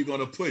are you going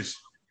to push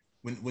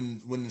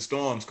when the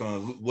storms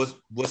come?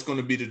 What's going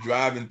to be the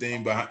driving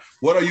thing behind?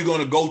 What are you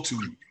going to go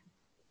to?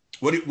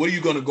 What are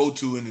you going to go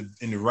to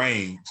in the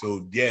rain?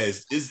 So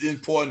yes, it's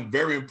important,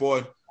 very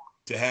important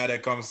to have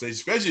that conversation,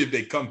 especially if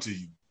they come to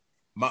you.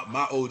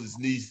 My oldest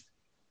niece,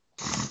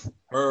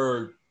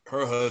 her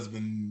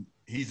husband,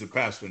 he's a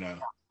pastor now.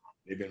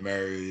 They've been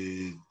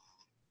married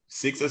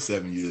 6 or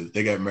 7 years.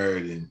 They got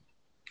married in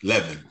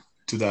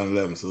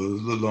 2011, so it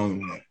was a little longer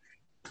than that.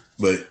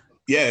 But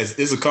yeah,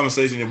 it's a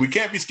conversation that we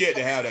can't be scared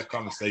to have that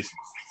conversation.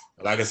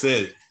 Like I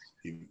said,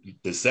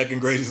 the second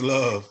greatest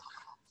love,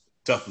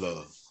 tough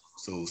love.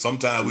 So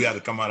sometimes we have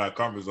to come out of our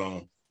comfort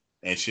zone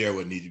and share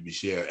what needs to be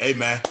shared. Hey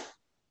man,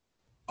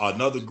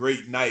 another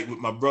great night with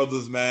my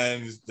brothers,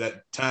 man. It's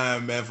that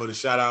time, man, for the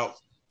shout out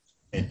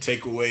and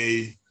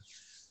takeaway.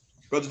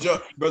 Brother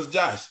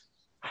Josh.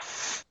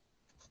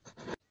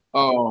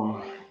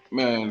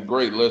 Man,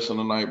 great lesson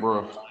tonight,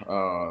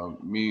 bro.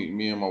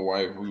 Me and my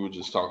wife, we were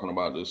just talking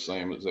about this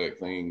same exact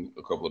thing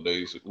a couple of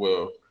days.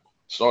 Well,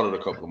 started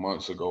a couple of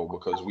months ago,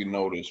 because we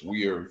noticed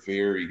we are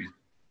very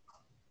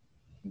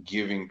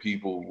giving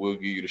people. We'll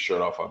give you the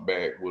shirt off our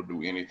back. We'll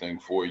do anything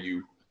for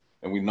you.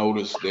 And we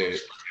noticed that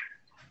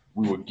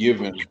we were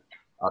giving.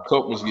 Our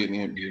cup was getting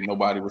empty.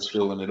 Nobody was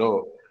filling it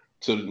up.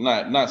 To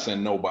not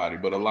saying nobody,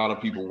 but a lot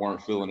of people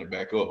weren't filling it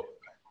back up.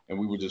 And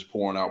we were just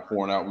pouring out.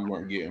 We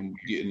weren't getting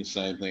the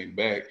same thing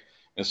back.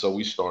 And so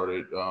we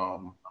started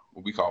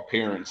what we call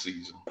parent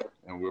season.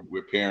 And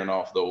we're pairing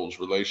off those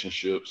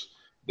relationships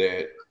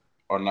that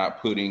are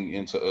not putting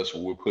into us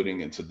what we're putting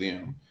into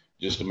them,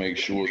 just to make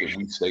sure that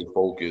we stay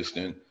focused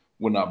and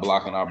we're not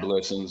blocking our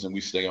blessings, and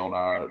we stay on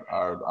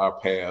our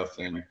path,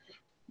 and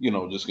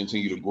just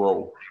continue to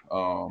grow.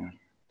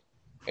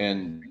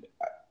 And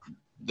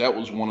that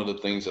was one of the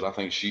things that I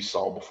think she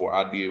saw before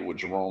I did, what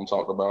Jerome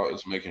talked about,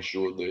 is making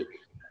sure that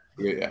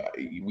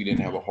we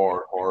didn't have a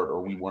hard heart,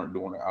 or we weren't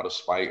doing it out of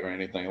spite or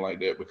anything like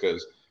that,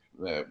 because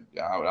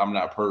I'm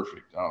not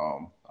perfect.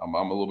 I'm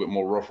a little bit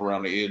more rough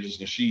around the edges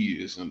than she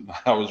is, and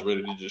I was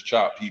ready to just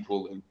chop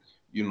people and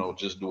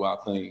just do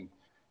our thing.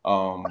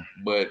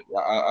 But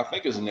I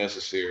think it's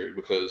necessary,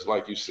 because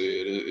like you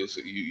said,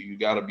 you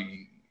got to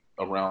be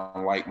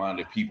around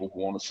like-minded people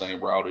who want the same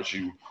route as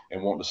you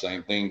and want the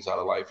same things out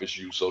of life as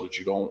you, so that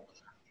you don't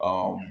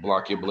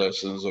block your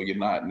blessings, or you're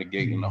not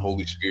negating the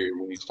Holy Spirit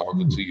when he's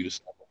talking to you to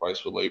sacrifice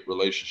for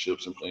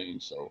relationships and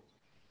things. So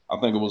I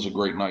think it was a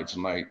great night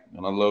tonight,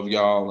 and I love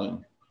y'all,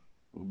 and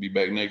we'll be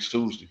back next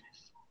Tuesday.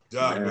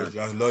 Josh,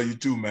 I love you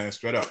too, man.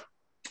 Straight up.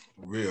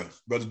 For real.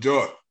 Brother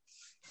George.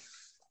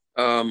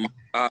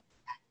 I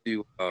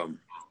do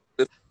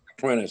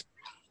apprentice,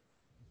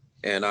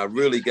 and I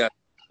really got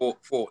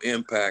full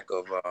impact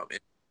of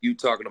you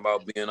talking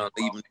about being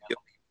uneven.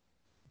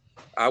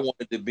 I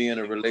wanted to be in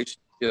a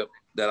relationship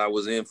that I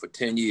was in for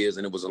 10 years,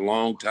 and it was a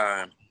long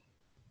time.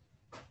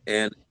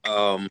 And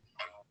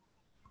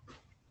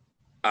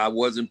I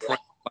wasn't praying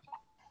like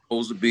I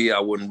was supposed to be. I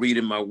wasn't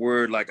reading my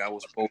word like I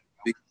was supposed to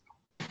be.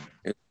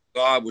 And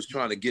God was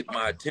trying to get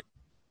my attention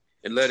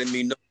and letting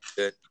me know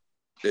that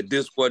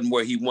this wasn't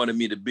where he wanted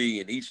me to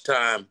be. And each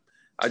time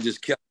I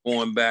just kept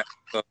going back.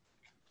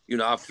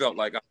 I felt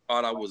like I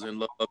thought I was in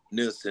love with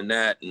this and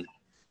that.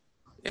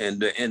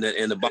 And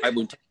the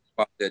Bible talks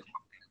about that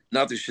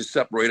nothing should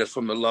separate us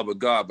from the love of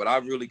God. But I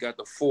really got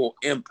the full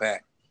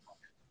impact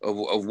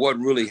of what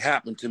really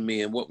happened to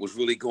me and what was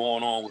really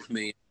going on with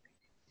me.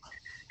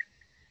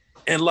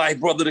 And like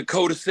Brother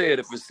Dakota said,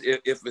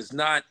 if it's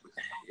not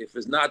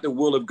the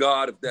will of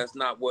God, if that's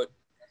not what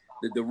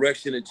the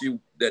direction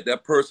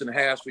that person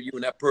has for you,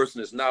 and that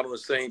person is not on the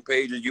same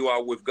page as you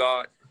are with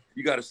God,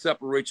 you got to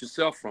separate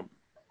yourself from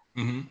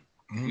them.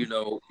 Mm-hmm. You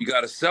know, you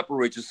got to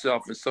separate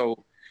yourself. And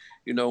so,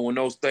 you know, when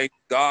those things,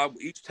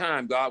 each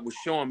time God was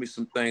showing me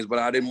some things, but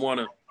I didn't want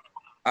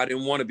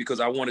to because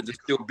I wanted to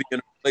still be in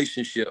a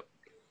relationship.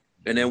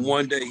 And then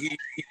one day he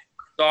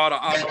saw the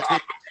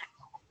opportunity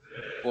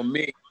for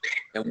me.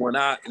 And when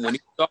he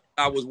thought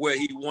I was where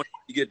he wanted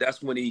to get,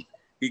 that's when he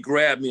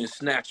grabbed me and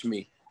snatched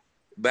me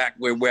back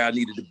where I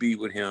needed to be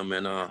with him,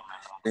 and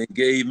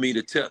gave me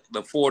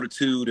the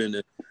fortitude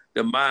and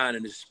the mind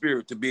and the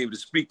spirit to be able to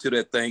speak to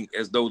that thing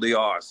as though they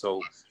are.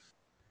 So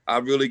I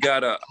really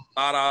got a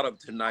lot out of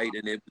tonight,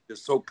 and it was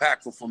just so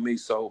impactful for me.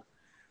 So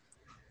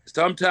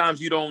sometimes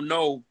you don't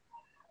know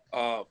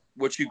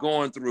what you're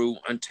going through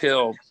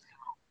until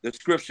the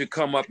scripture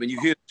come up and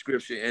you hear the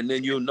scripture, and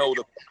then you'll know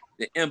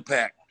the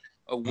impact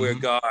of where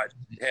God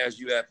has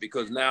you at,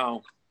 because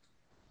now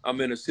I'm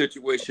in a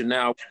situation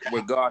now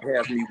where God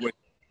has me with,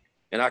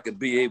 and I could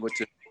be able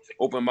to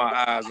open my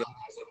eyes up to the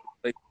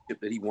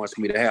relationship that he wants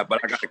me to have.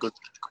 But I got to go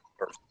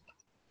first.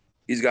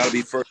 He's got to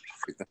be first.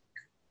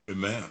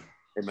 Amen.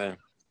 Amen.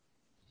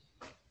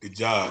 Good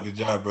job,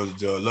 Brother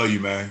Joe. Love you,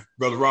 man.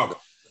 Brother Robert.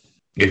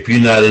 If you're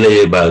not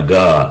led by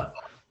God,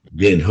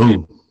 then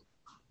who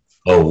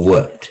or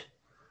what?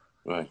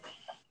 Right.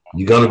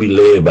 You're going to be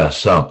led by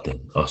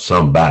something or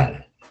somebody.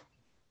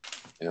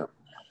 Yeah.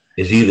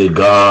 It's either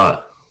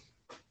God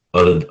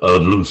or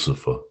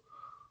Lucifer.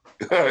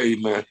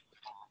 Amen.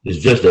 It's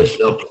just that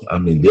simple. I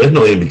mean, there's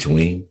no in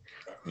between.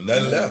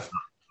 Nothing left.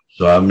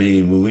 So I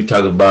mean, when we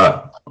talk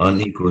about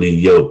unequally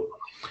yoked,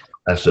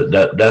 that's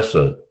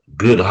a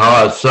good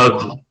hard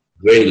subject.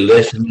 Great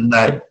lesson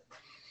tonight.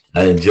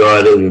 I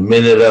enjoyed every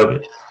minute of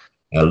it.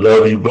 I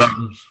love you,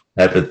 brothers.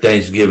 Happy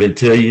Thanksgiving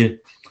to you.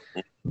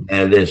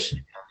 And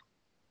listen,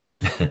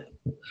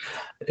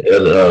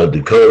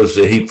 Dakota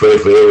said he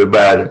prayed for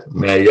everybody.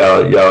 Man,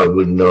 y'all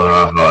wouldn't know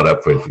how hard I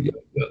pray for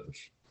y'all,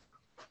 brothers.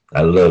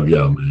 I love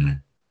y'all,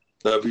 man.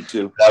 Love you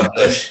too. God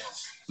bless you.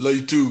 Love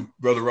you too,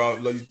 Brother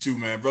Rob. Love you too,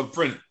 man. Brother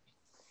Prentice.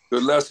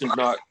 Good lesson,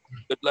 Doc.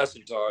 Good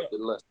lesson, Todd.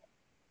 Good lesson.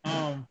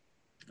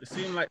 It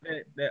seems like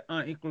that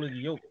unequally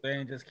yoked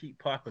thing just keep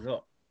popping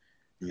up.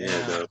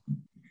 Yeah.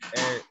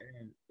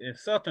 And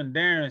something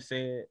Darren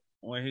said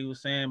when he was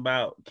saying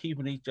about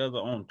keeping each other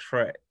on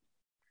track.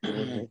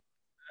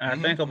 I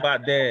think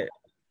about that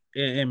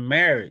in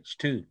marriage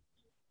too.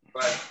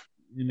 Right.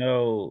 You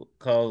know,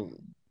 because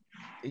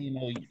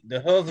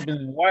the husband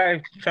and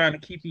wife trying to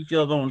keep each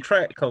other on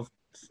track, because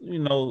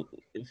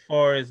as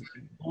far as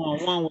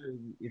going one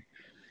way,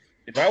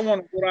 if I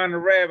want to go down the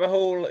rabbit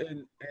hole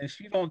and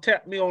she gonna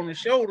tap me on the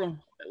shoulder,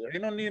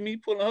 ain't no need me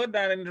pulling her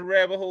down in the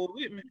rabbit hole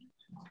with me.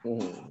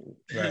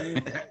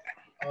 Right.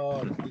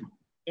 Don't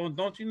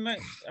you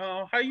think?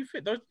 How you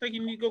fit? Don't you think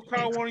you need to go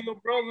call one of your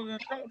brothers and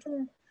talk to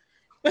him?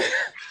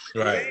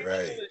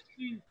 Right.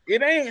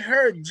 It ain't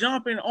her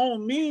jumping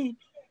on me.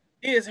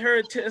 It's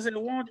her saying,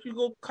 "Why don't you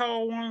go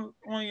call one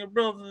of your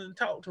brothers and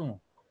talk to him?"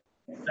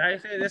 Like I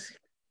said, that's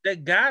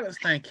that guidance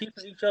thing,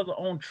 keeping each other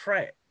on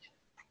track.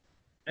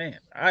 Man,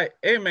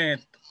 man,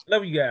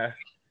 love you guys.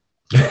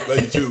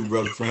 Love you too,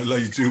 brother friend.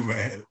 Love you too,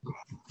 man.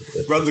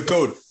 Brother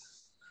Dakota.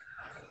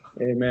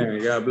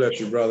 Amen. God bless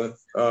you, brother.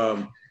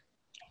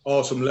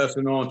 Awesome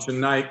lesson on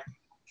tonight.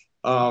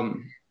 I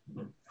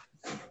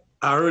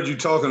heard you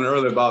talking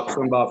earlier about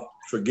something about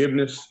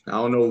forgiveness. I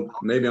don't know,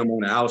 maybe I'm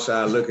on the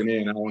outside looking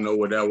in. I don't know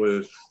what that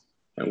was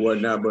and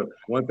whatnot. But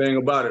one thing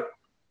about it,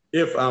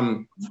 if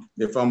I'm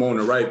on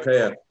the right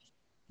path,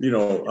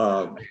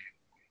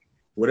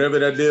 whatever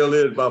that deal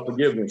is about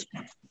forgiveness,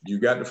 you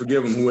got to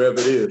forgive them, whoever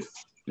it is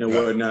and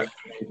whatnot.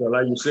 Because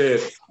like you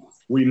said,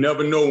 we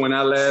never know when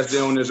our last day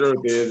on this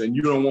earth is, and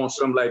you don't want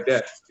something like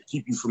that to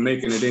keep you from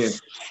making it in.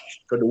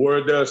 Because the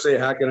word does say,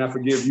 how can I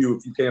forgive you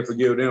if you can't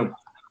forgive them?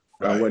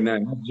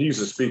 Whatnot.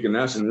 Jesus speaking,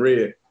 that's in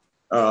red.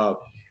 A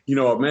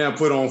man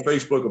put on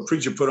Facebook, a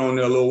preacher put on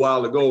there a little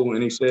while ago,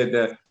 and he said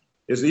that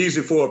it's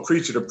easy for a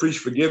preacher to preach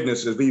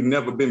forgiveness if he's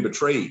never been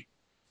betrayed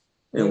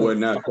and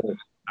whatnot. So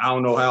I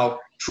don't know how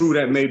true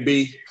that may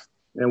be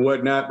and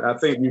whatnot. I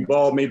think we've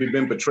all maybe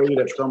been betrayed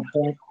at some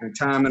point in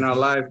time in our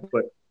life,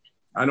 but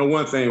I know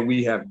one thing,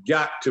 we have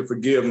got to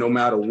forgive no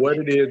matter what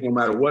it is, no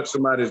matter what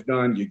somebody's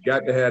done. You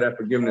got to have that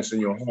forgiveness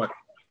in your heart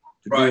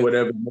to do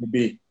whatever it may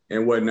be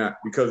and whatnot,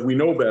 because we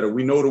know better.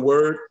 We know the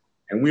word,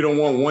 and we don't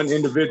want one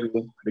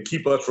individual to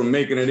keep us from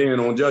making it in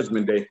on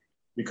Judgment Day,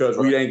 because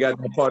we ain't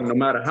got that part. No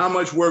matter how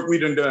much work we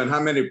done,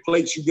 how many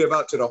plates you give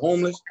out to the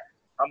homeless,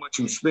 how much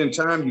you spend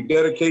time, you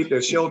dedicate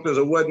to shelters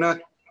or whatnot,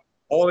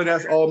 all of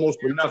that's almost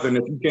for nothing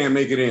if you can't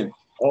make it in,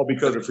 all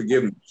because of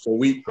forgiveness. So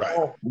we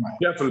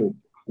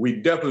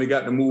definitely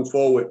got to move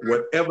forward.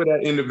 Whatever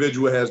that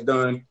individual has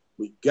done,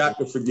 we got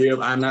to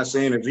forgive. I'm not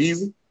saying it's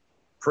easy.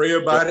 Pray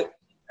about it.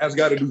 That's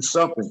got to do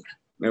something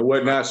and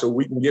whatnot so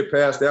we can get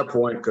past that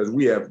point, because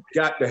we have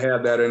got to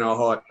have that in our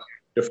heart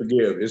to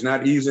forgive. It's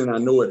not easy, and I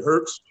know it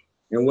hurts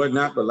and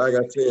whatnot, but like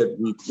I said,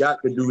 we've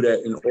got to do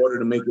that in order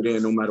to make it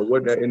in, no matter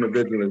what that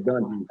individual has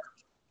done to you.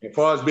 as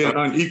far as being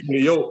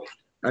unequally yoked,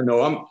 I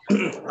know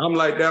I'm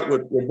like that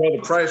with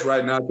Brother Price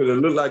right now because it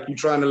looked like he's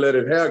trying to let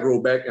his hair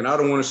grow back, and I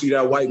don't want to see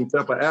that white and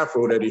pepper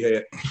afro that he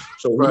had.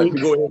 So we need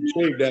to go ahead and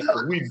shave that.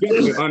 We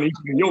definitely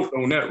unequally yoked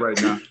on that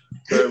right now.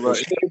 So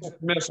shave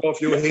that mess off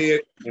your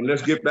head, and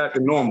let's get back to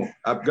normal.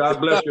 God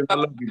bless you. I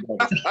love you,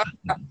 brother.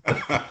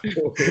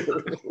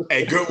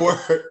 Hey, good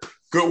word.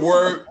 Good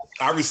word.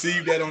 I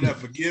received that on that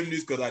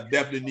forgiveness because I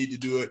definitely need to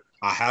do it.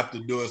 I have to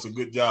do it. So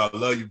good job.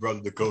 Love you,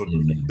 Brother Dakota.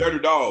 Dirty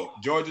dog,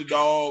 Georgia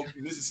dog,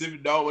 Mississippi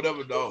dog,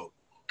 whatever dog.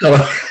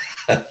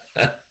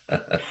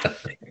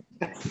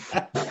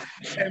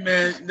 Hey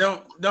man,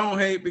 don't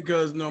hate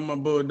because my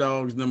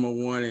Bulldogs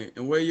 #1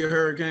 and where your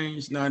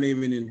Hurricanes not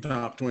even in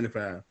top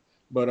 25.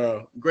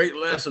 But great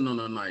lesson on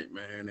the night,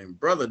 man. And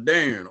Brother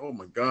Darren, oh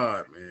my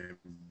God, man,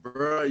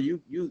 bro,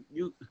 you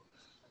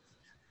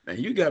man,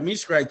 you got me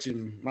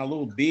scratching my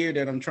little beard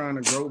that I'm trying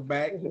to grow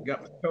back.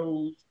 Got my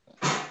toes,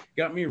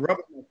 got me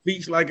rubbing my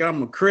feet like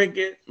I'm a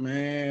cricket,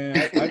 man.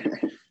 I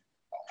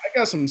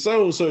got some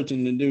soul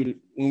searching to do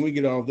when we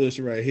get off this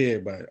right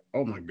here. But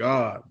oh my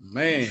God,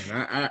 man,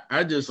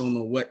 I just don't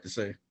know what to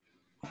say.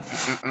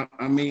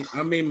 I mean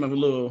my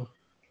little.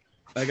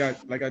 Like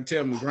I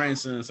tell my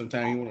grandson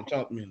sometimes he want to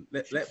talk to me.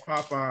 Let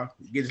Papa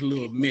get his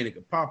little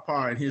minute.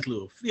 Papa and his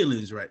little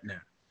feelings right now.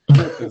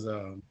 Because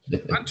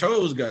my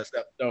toes got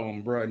stepped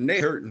on, bro, and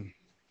they hurting.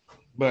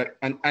 But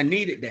I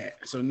needed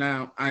that. So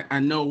now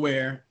I know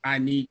where I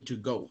need to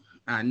go.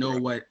 I know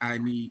what I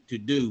need to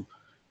do.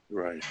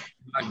 Right.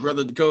 Like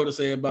Brother Dakota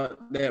said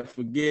about that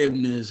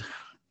forgiveness,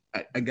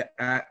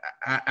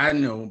 I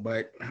know,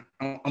 but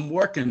I'm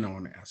working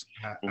on that.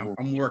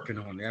 I'm working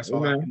on that. That's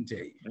all I can tell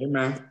you.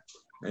 Amen.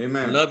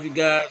 Amen. I love you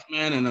guys,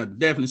 man, and I'll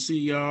definitely see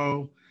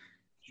y'all,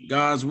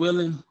 God's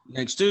willing,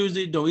 next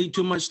Tuesday. Don't eat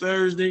too much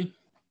Thursday.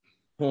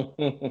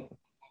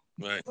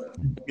 Right.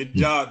 Good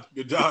job,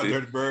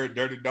 Dirty Bird,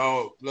 Dirty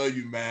Dog. Love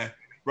you, man.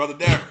 Brother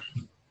Darren.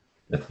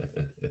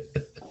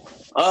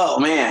 Oh,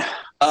 man.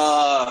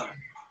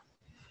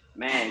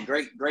 Man,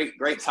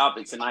 great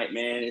topic tonight,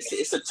 man.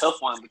 It's a tough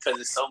one because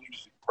there's so many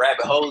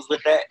rabbit holes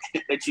with that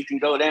you can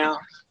go down.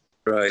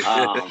 Right.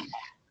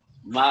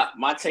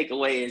 My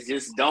takeaway is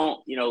just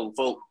don't,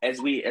 folk, as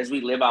we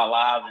live our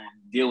lives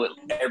and deal with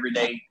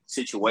everyday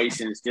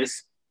situations,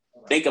 just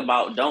think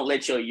about, don't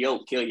let your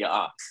yoke kill your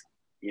ox.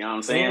 You know what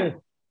I'm saying?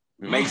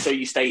 Mm-hmm. Make sure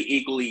you stay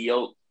equally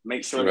yoked.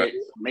 Make sure that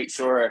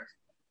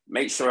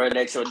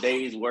your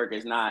day's work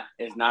is not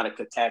a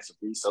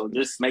catastrophe. So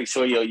just make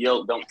sure your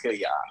yoke don't kill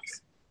your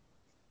ox.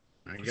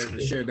 I got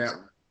to share that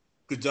one.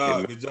 Good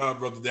job,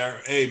 Brother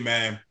Darren. Hey,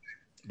 man,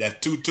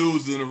 that 2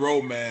 Tuesdays in a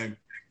row, man.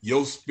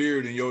 Your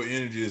spirit and your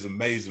energy is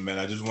amazing, man.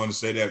 I just want to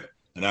say that,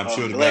 and I'm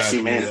sure the guys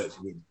you, man. That.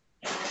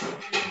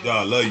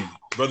 God, love you,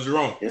 Brother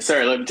Jerome. Yes,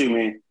 sir. Love you too,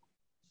 man.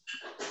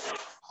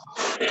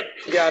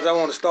 Guys, I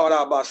want to start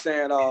out by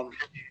saying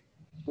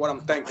what I'm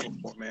thankful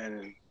for,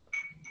 man,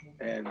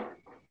 and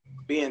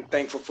being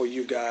thankful for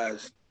you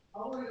guys.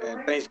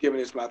 And Thanksgiving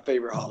is my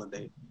favorite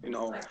holiday.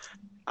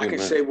 I can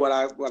say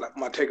what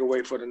my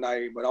takeaway for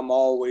tonight, but I'm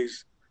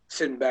always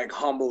sitting back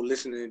humble,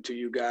 listening to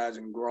you guys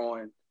and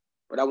growing.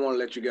 But I want to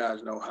let you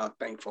guys know how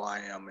thankful I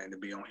am, man, to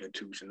be on here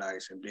Tuesday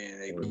nights and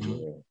being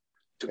able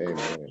to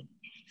grow.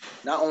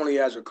 Not only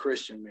as a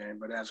Christian, man,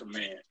 but as a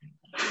man.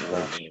 So I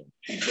want to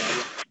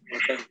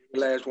thank the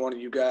last one of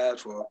you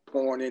guys for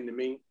pouring into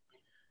me,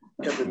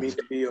 helping me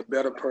to be a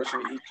better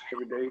person each and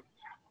every day.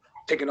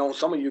 Taking on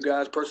some of you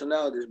guys'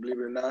 personalities, believe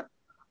it or not.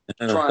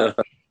 Trying.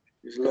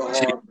 It's a little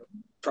hard, but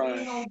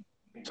trying.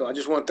 So I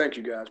just want to thank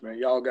you guys, man.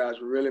 Y'all guys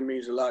really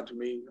means a lot to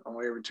me on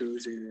every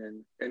Tuesday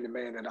and the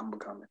man that I'm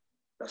becoming.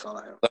 That's all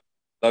I have.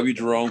 Love you,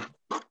 Jerome.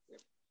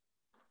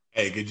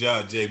 Hey, good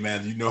job, Jay,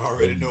 man. I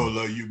already know I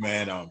love you,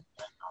 man.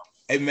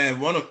 Hey,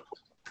 man,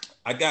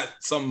 I got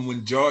something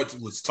when George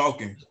was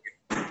talking,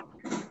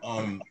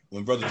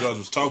 when Brother George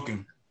was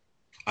talking.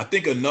 I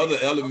think another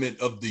element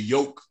of the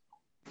yoke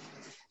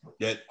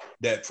that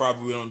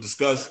probably we don't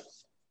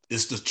discuss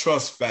is the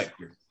trust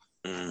factor.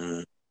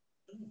 Mm-hmm.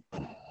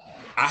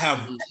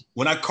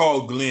 When I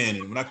call Glenn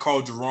and when I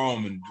call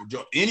Jerome and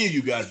any of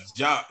you guys,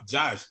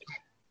 Josh,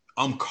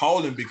 I'm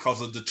calling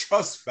because of the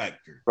trust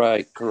factor.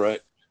 Right,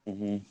 correct.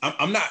 Mm-hmm.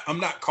 I'm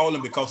not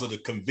calling because of the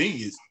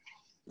convenience.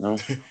 No.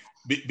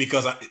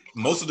 Because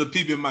most of the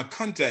people in my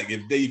contact,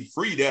 if they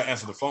free, they'll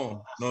answer the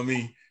phone. You know what I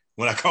mean?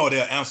 When I call,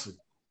 they'll answer.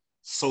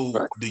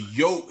 So the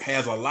yoke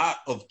has a lot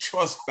of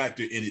trust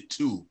factor in it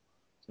too.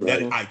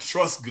 Right. That I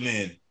trust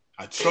Glenn.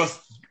 I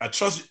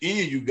trust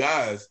any of you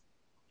guys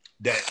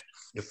that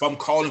if I'm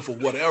calling for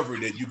whatever,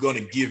 that you're going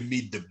to give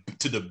me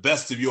to the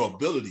best of your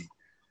ability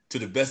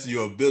and the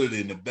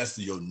best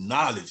of your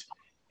knowledge.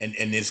 And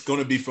it's going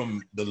to be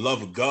from the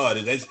love of God.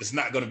 It's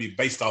not going to be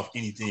based off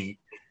anything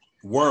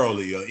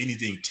worldly or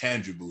anything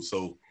tangible.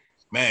 So,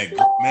 man,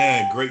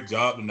 great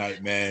job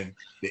tonight, man.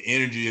 The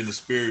energy and the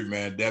spirit,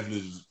 man,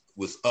 definitely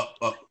was up.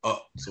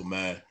 So,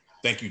 man,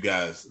 thank you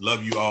guys.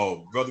 Love you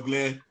all. Brother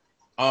Glenn,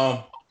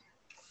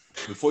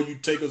 before you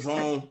take us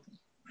home,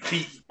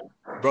 keep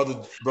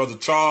Brother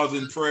Charles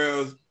in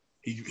prayers.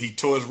 He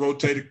tore his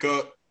rotator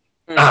cuff.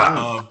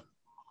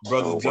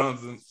 Brother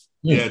Johnson.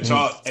 Yeah,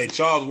 Charles. Hey,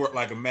 Charles worked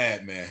like a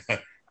madman.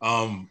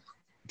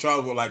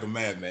 Charles worked like a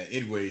madman.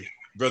 Anyway,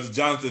 Brother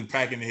Jonathan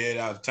packing the head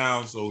out of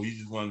town, so he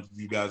just wanted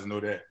you guys to know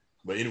that.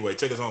 But anyway,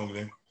 take us home,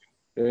 man.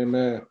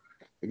 Amen.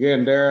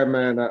 Again, Darren,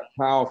 man, that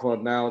powerful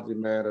analogy,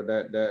 man, of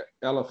that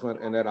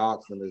elephant and that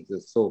oxen is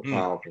just so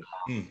powerful.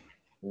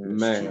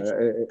 Man,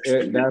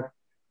 that's,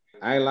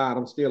 I ain't lying,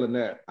 I'm stealing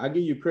that. I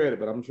give you credit,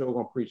 but I'm sure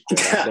gonna preach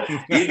that.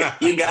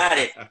 you got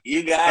it.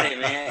 You got it,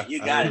 man. You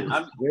got it.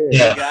 You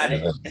got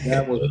it.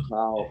 That was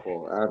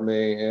powerful. I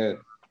mean,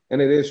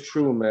 and it is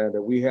true, man,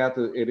 that we have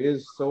to, it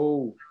is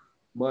so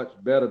much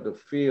better to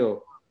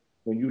feel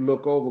when you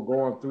look over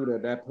going through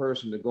that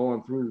person that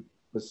going through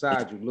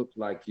beside you looks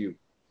like you.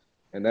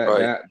 And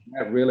that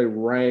really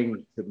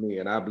rang to me,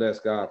 and I bless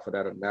God for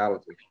that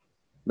analogy.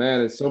 Man,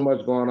 there's so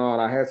much going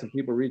on. I had some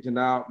people reaching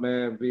out,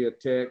 man, via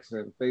text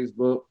and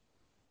Facebook,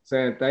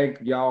 saying thank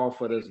y'all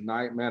for this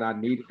night, man. I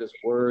needed this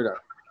word.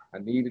 I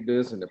needed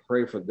this, and to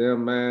pray for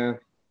them, man.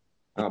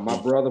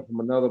 My brother from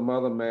another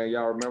mother, man,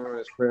 y'all remember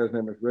his prayer, his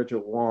name is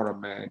Richard Warner,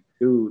 man.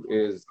 Dude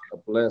is a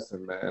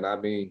blessing, man. I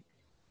mean,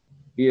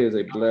 he is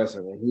a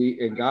blessing,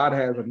 and God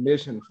has a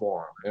mission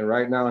for him. And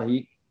right now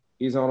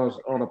he's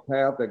on a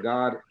path that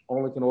God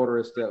only can order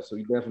his steps. So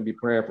you definitely be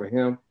praying for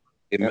him.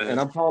 And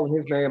I'm calling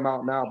his name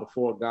out now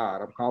before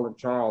God. I'm calling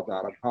Charles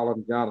out. I'm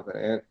calling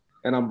Jonathan.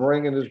 And I'm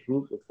bringing this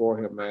group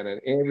before him, man, and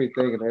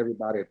everything and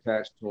everybody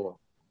attached to him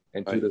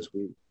and to this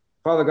week.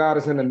 Father God,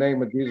 it's in the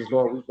name of Jesus,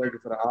 Lord, we thank you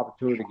for the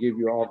opportunity to give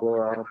you all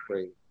glory, honor,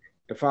 praise.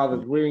 And Father,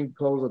 as we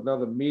close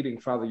another meeting,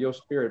 Father, your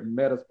spirit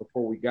met us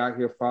before we got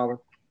here, Father,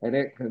 and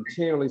it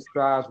continually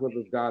strives with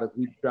us, God, as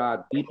we dive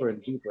deeper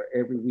and deeper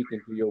every week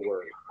into your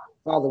word.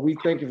 Father, we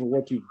thank you for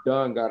what you've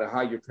done, God, and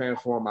how you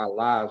transform our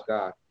lives,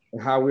 God,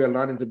 and how we are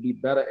learning to be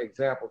better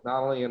examples,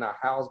 not only in our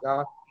house,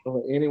 God, but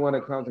for anyone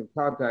that comes in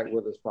contact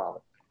with us, Father.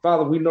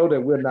 Father, we know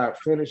that we're not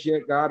finished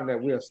yet, God, and that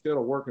we are still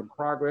a work in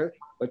progress.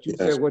 But you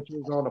said what you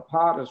was on the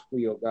potter's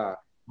wheel, God,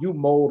 you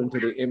mold into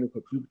the image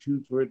that you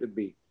choose for it to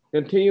be.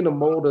 Continue to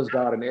mold us,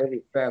 God, in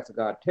every facet,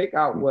 God. Take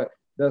out what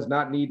does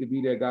not need to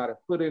be there, God, and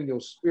put in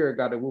your spirit,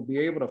 God, that we'll be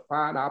able to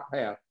find our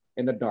path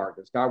in the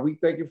darkness. God, we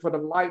thank you for the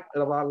light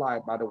of our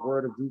life by the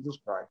word of Jesus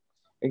Christ.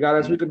 And God,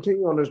 as we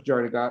continue on this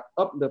journey, God,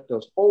 uplift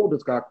us, hold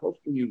us, God, close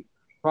to you,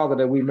 Father,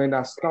 that we may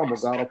not stumble,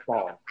 God, or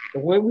fall.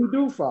 But when we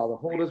do, Father,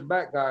 hold us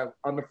back, God,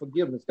 under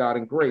forgiveness, God,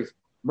 and grace,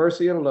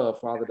 mercy, and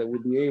love, Father, that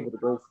we'll be able to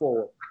go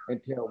forward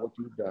and tell what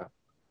you've done.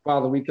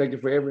 Father, we thank you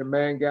for every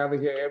man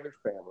gathered here, every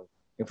family.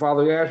 And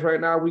Father, we ask right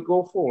now, we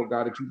go forward,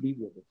 God, that you be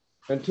with us.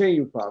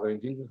 Continue, Father,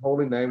 in Jesus'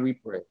 holy name we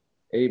pray.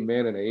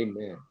 Amen and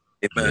amen.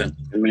 Amen.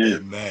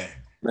 Amen.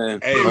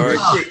 Man. Hey, real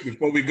quick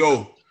before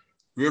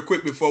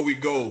we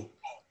go,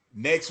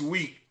 next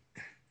week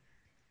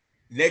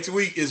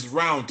is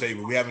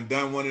roundtable. We haven't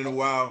done one in a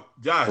while.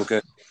 Josh, okay.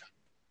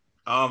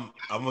 I'm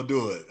gonna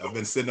do it. I've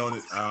been sitting on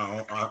it.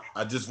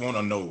 I just want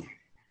to know.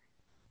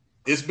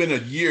 It's been a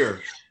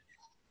year.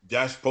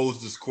 Josh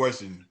posed this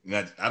question,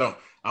 and I don't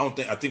know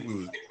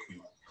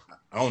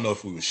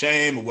if we were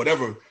ashamed or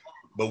whatever,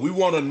 but we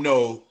want to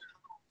know: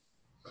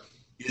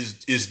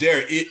 is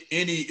there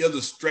any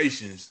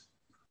illustrations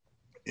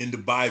in the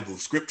Bible,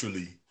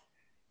 scripturally,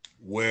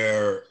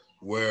 where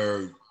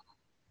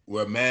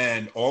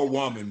man or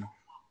woman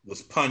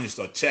was punished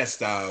or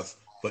chastised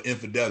for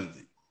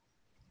infidelity?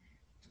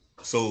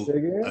 So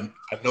I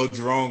know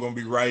Jerome gonna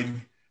be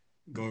writing,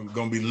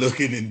 gonna be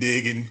looking and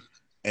digging,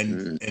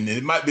 and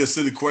it might be a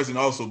silly question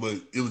also, but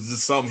it was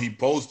just something he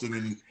posted,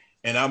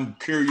 and I'm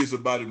curious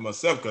about it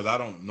myself because I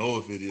don't know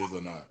if it is or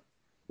not.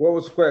 What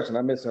was the question?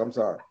 I missed it. I'm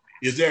sorry.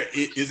 Is there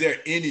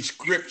any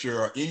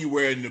scripture or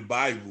anywhere in the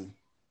Bible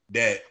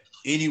that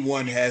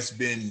anyone has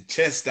been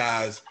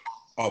chastised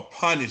or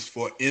punished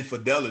for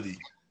infidelity?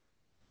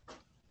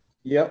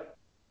 Yep.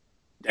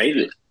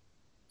 David.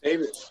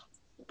 The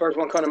first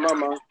one coming to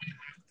my mind.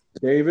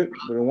 David,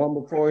 but the one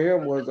before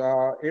him was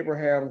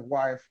Abraham's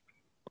wife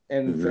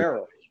and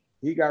Pharaoh.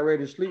 He got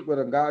ready to sleep with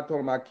him. God told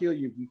him, "I'll kill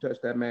you if you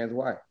touch that man's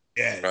wife."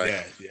 Yeah.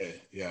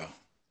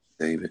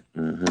 David.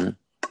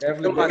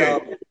 Definitely.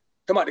 Talking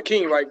about the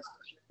king, right?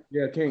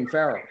 Yeah, King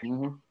Pharaoh.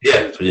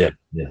 Yeah.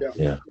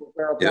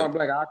 Pharaoh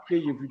Black, I'll kill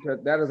you if you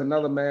touch. That is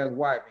another man's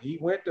wife. He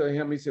went to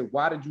him. He said,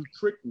 "Why did you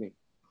trick me?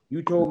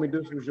 You told me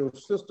this was your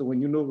sister when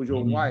you knew it was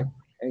your wife,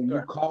 and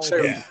you called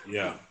her."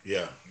 Yeah.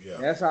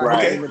 That's how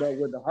he ended up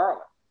with the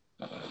harlot.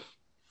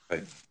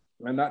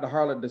 And not the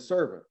harlot, the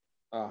servant,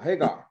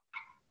 Hagar.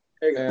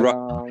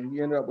 And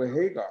he ended up with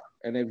Hagar.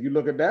 And if you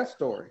look at that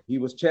story, he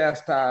was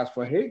chastised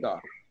for Hagar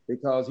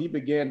because he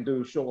began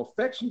to show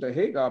affection to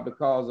Hagar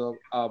because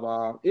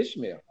of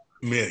Ishmael.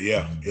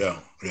 Yeah.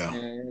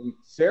 And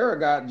Sarah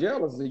got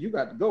jealous and said, "You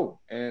got to go."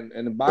 And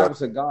the Bible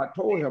said God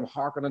told him,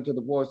 "Hearken unto the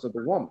voice of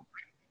the woman,"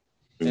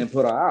 and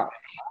put her out.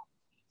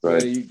 So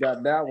you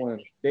got that one,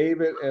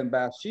 David and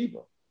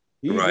Bathsheba.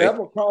 He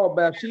never called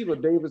Bathsheba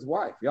David's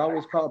wife. He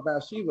always called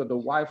Bathsheba the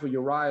wife of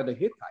Uriah the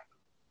Hittite.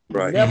 He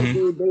never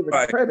gave David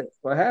credit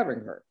for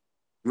having her.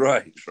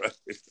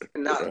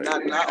 Not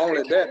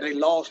only that, they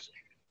lost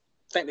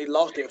think they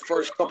lost their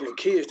first couple of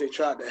kids they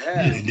tried to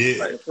have. They did.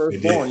 Like,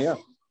 Firstborn, yeah.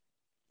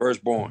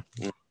 Firstborn.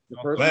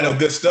 Man, of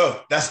good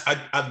stuff.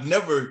 I've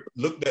never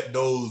looked at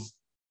those.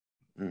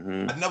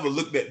 I never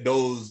looked at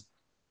those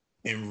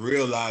and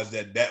realized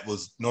that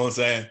was, you know what I'm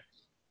saying?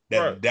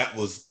 That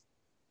was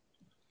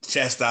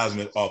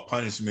chastisement or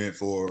punishment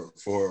for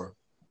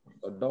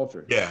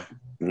adultery. Yeah.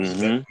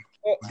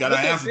 Got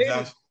an answer,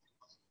 Josh.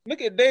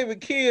 Look at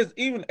David kids,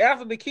 even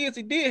after the kids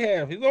he did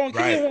have. His own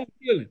kids won't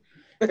kill him.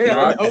 Yeah,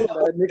 I know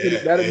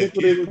that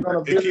iniquity was going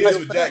to be. The kids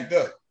were jacked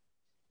up.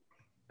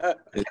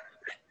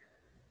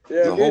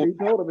 Yeah, again, he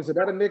told him, he said,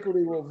 that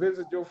iniquity will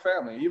visit your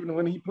family. Even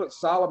when he put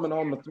Solomon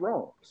on the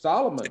throne,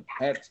 Solomon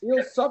had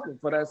still suffered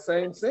for that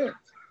same sin.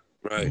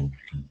 Right.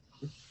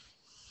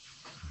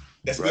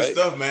 That's good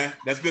stuff, man.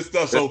 That's good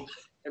stuff. So,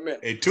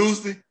 hey,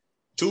 Tuesday's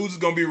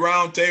gonna be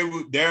round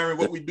table. Darren,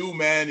 what we do,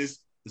 man, is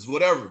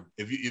whatever.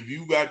 If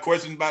you got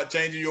questions about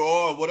changing your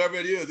oil, whatever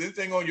it is,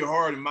 anything on your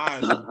heart and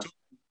mind.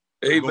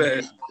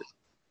 Amen.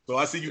 So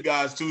I see you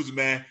guys Tuesday,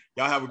 man.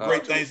 Y'all have a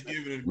great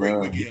Thanksgiving and a great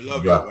weekend.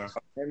 Love you, man.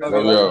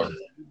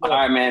 All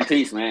right, man.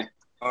 Peace, man.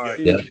 All right.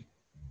 Yeah.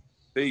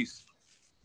 Peace.